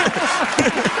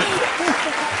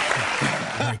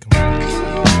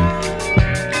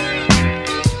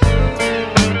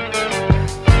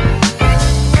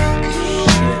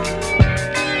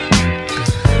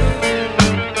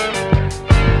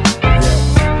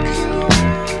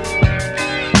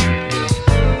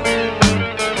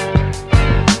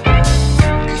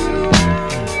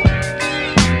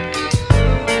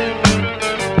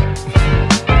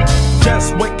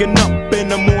 Waking up in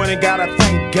the morning, gotta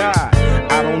thank God.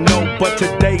 I don't know, but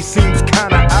today seems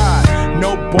kinda odd.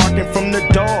 No barking from the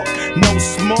dog, no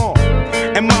small.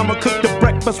 And mama cooked the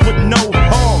breakfast with no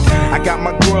hog. I got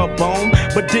my grub on,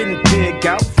 but didn't dig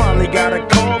out. Finally got a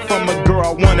call from a girl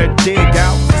I wanna dig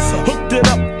out. Hooked it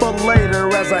up for later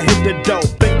as I hit the dough.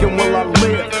 Thinking, will I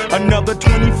live another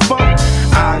 24?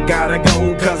 I gotta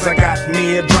go, cause I got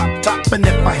me a drop top. And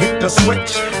if I hit the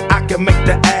switch, I can make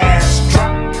the ass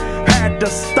drop. Had to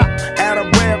stop at a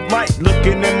red light,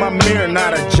 looking in my mirror,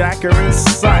 not a jacker in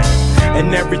sight,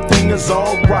 and everything is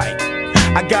alright.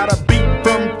 I got a beat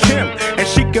from Kim, and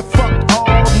she can fuck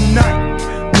all night.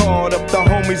 Called up the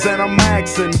homies and I'm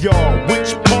asking y'all,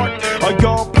 which part are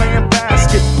y'all playing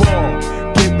basketball?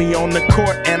 Get me on the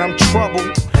court and I'm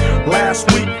troubled.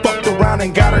 Last week fucked around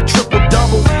and got a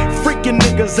triple-double. Freaking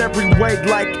niggas every way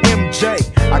like MJ.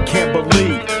 I can't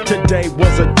believe today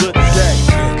was a good day.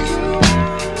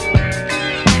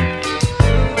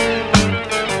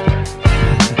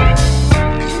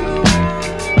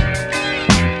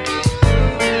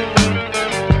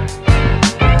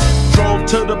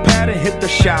 To the pad and hit the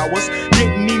showers.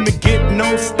 Didn't even get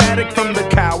no static from the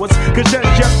cowards. Cause just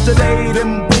yesterday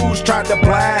them fools tried to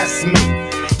blast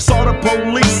me. Saw the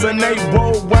police and they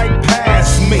rolled right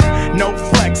past me. No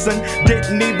flexing,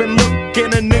 didn't even look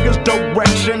in a nigga's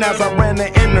direction as I ran the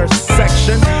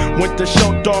intersection. Went to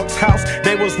Show Dog's house,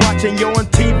 they was watching Yo on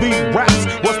TV raps.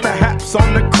 What's the haps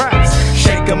on the craps?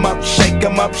 Shake 'em up, shake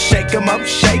 'em up, shake 'em up,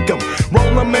 shake 'em.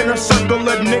 Roll 'em in a circle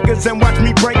of niggas and watch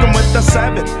me break 'em with the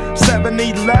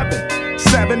 7-11,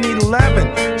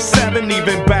 7-11, 7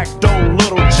 even backdoor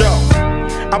Little Joe.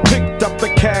 I picked up the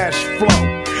cash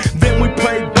flow, then we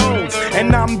played bones,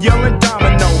 and I'm yelling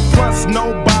domino. Plus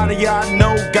nobody I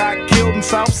know got killed in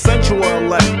South Central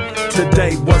LA.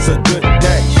 Today was a good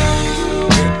day.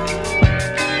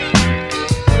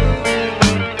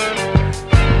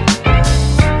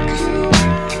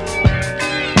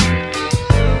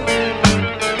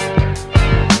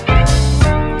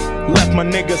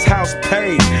 this house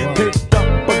paid. Picked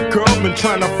up a girl, been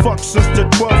trying to fuck since the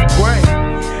 12th grade.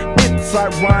 It's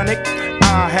ironic,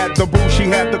 I had the boo, she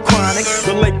had the chronic.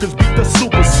 The Lakers beat the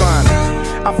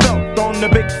Supersonics. I felt on the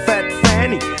big fat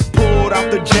fanny, pulled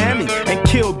out the jammy and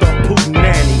killed the poo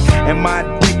nanny. And my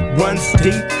dick runs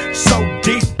deep, so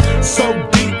deep,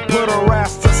 put her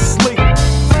ass to sleep.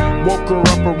 Woke her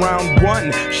up around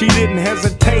 1, she didn't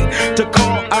hesitate to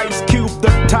call Ice Cube the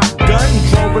Top Gun.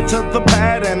 Drove her to the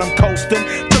pad and I'm coasting.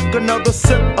 Took another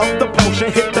sip of the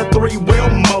potion, hit the 3-wheel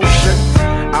motion.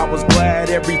 I was glad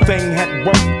everything had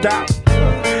worked out.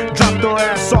 Dropped her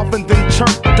ass off and then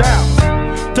chirped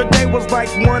out. Today was like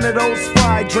one of those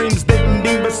fly dreams. Didn't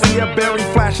even see a berry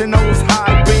flashing those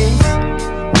high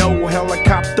beams. No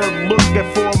helicopter looking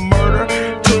for a murder.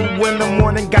 2 in the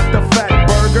morning, got the fat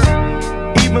burger.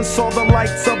 Even saw the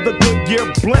lights of the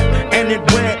Goodyear blimp, and it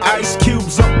read Ice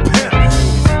Cube's a pimp.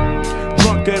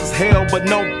 Drunk as hell, but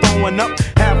no throwing up.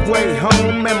 Halfway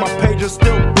home, and my page is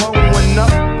still blowing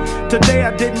up. Today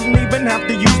I didn't even have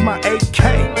to use my AK.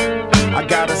 I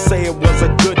gotta say it was a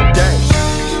good day.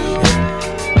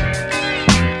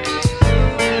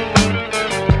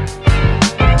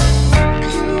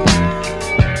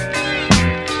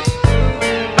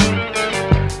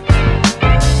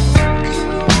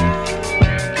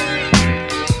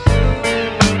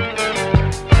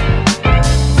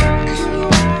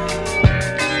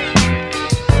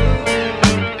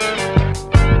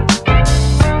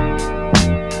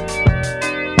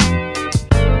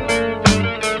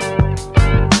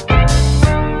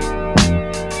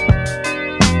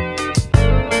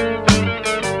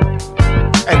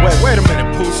 Wait a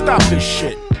minute, Pooh, stop this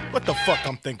shit. What the fuck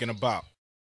I'm thinking about?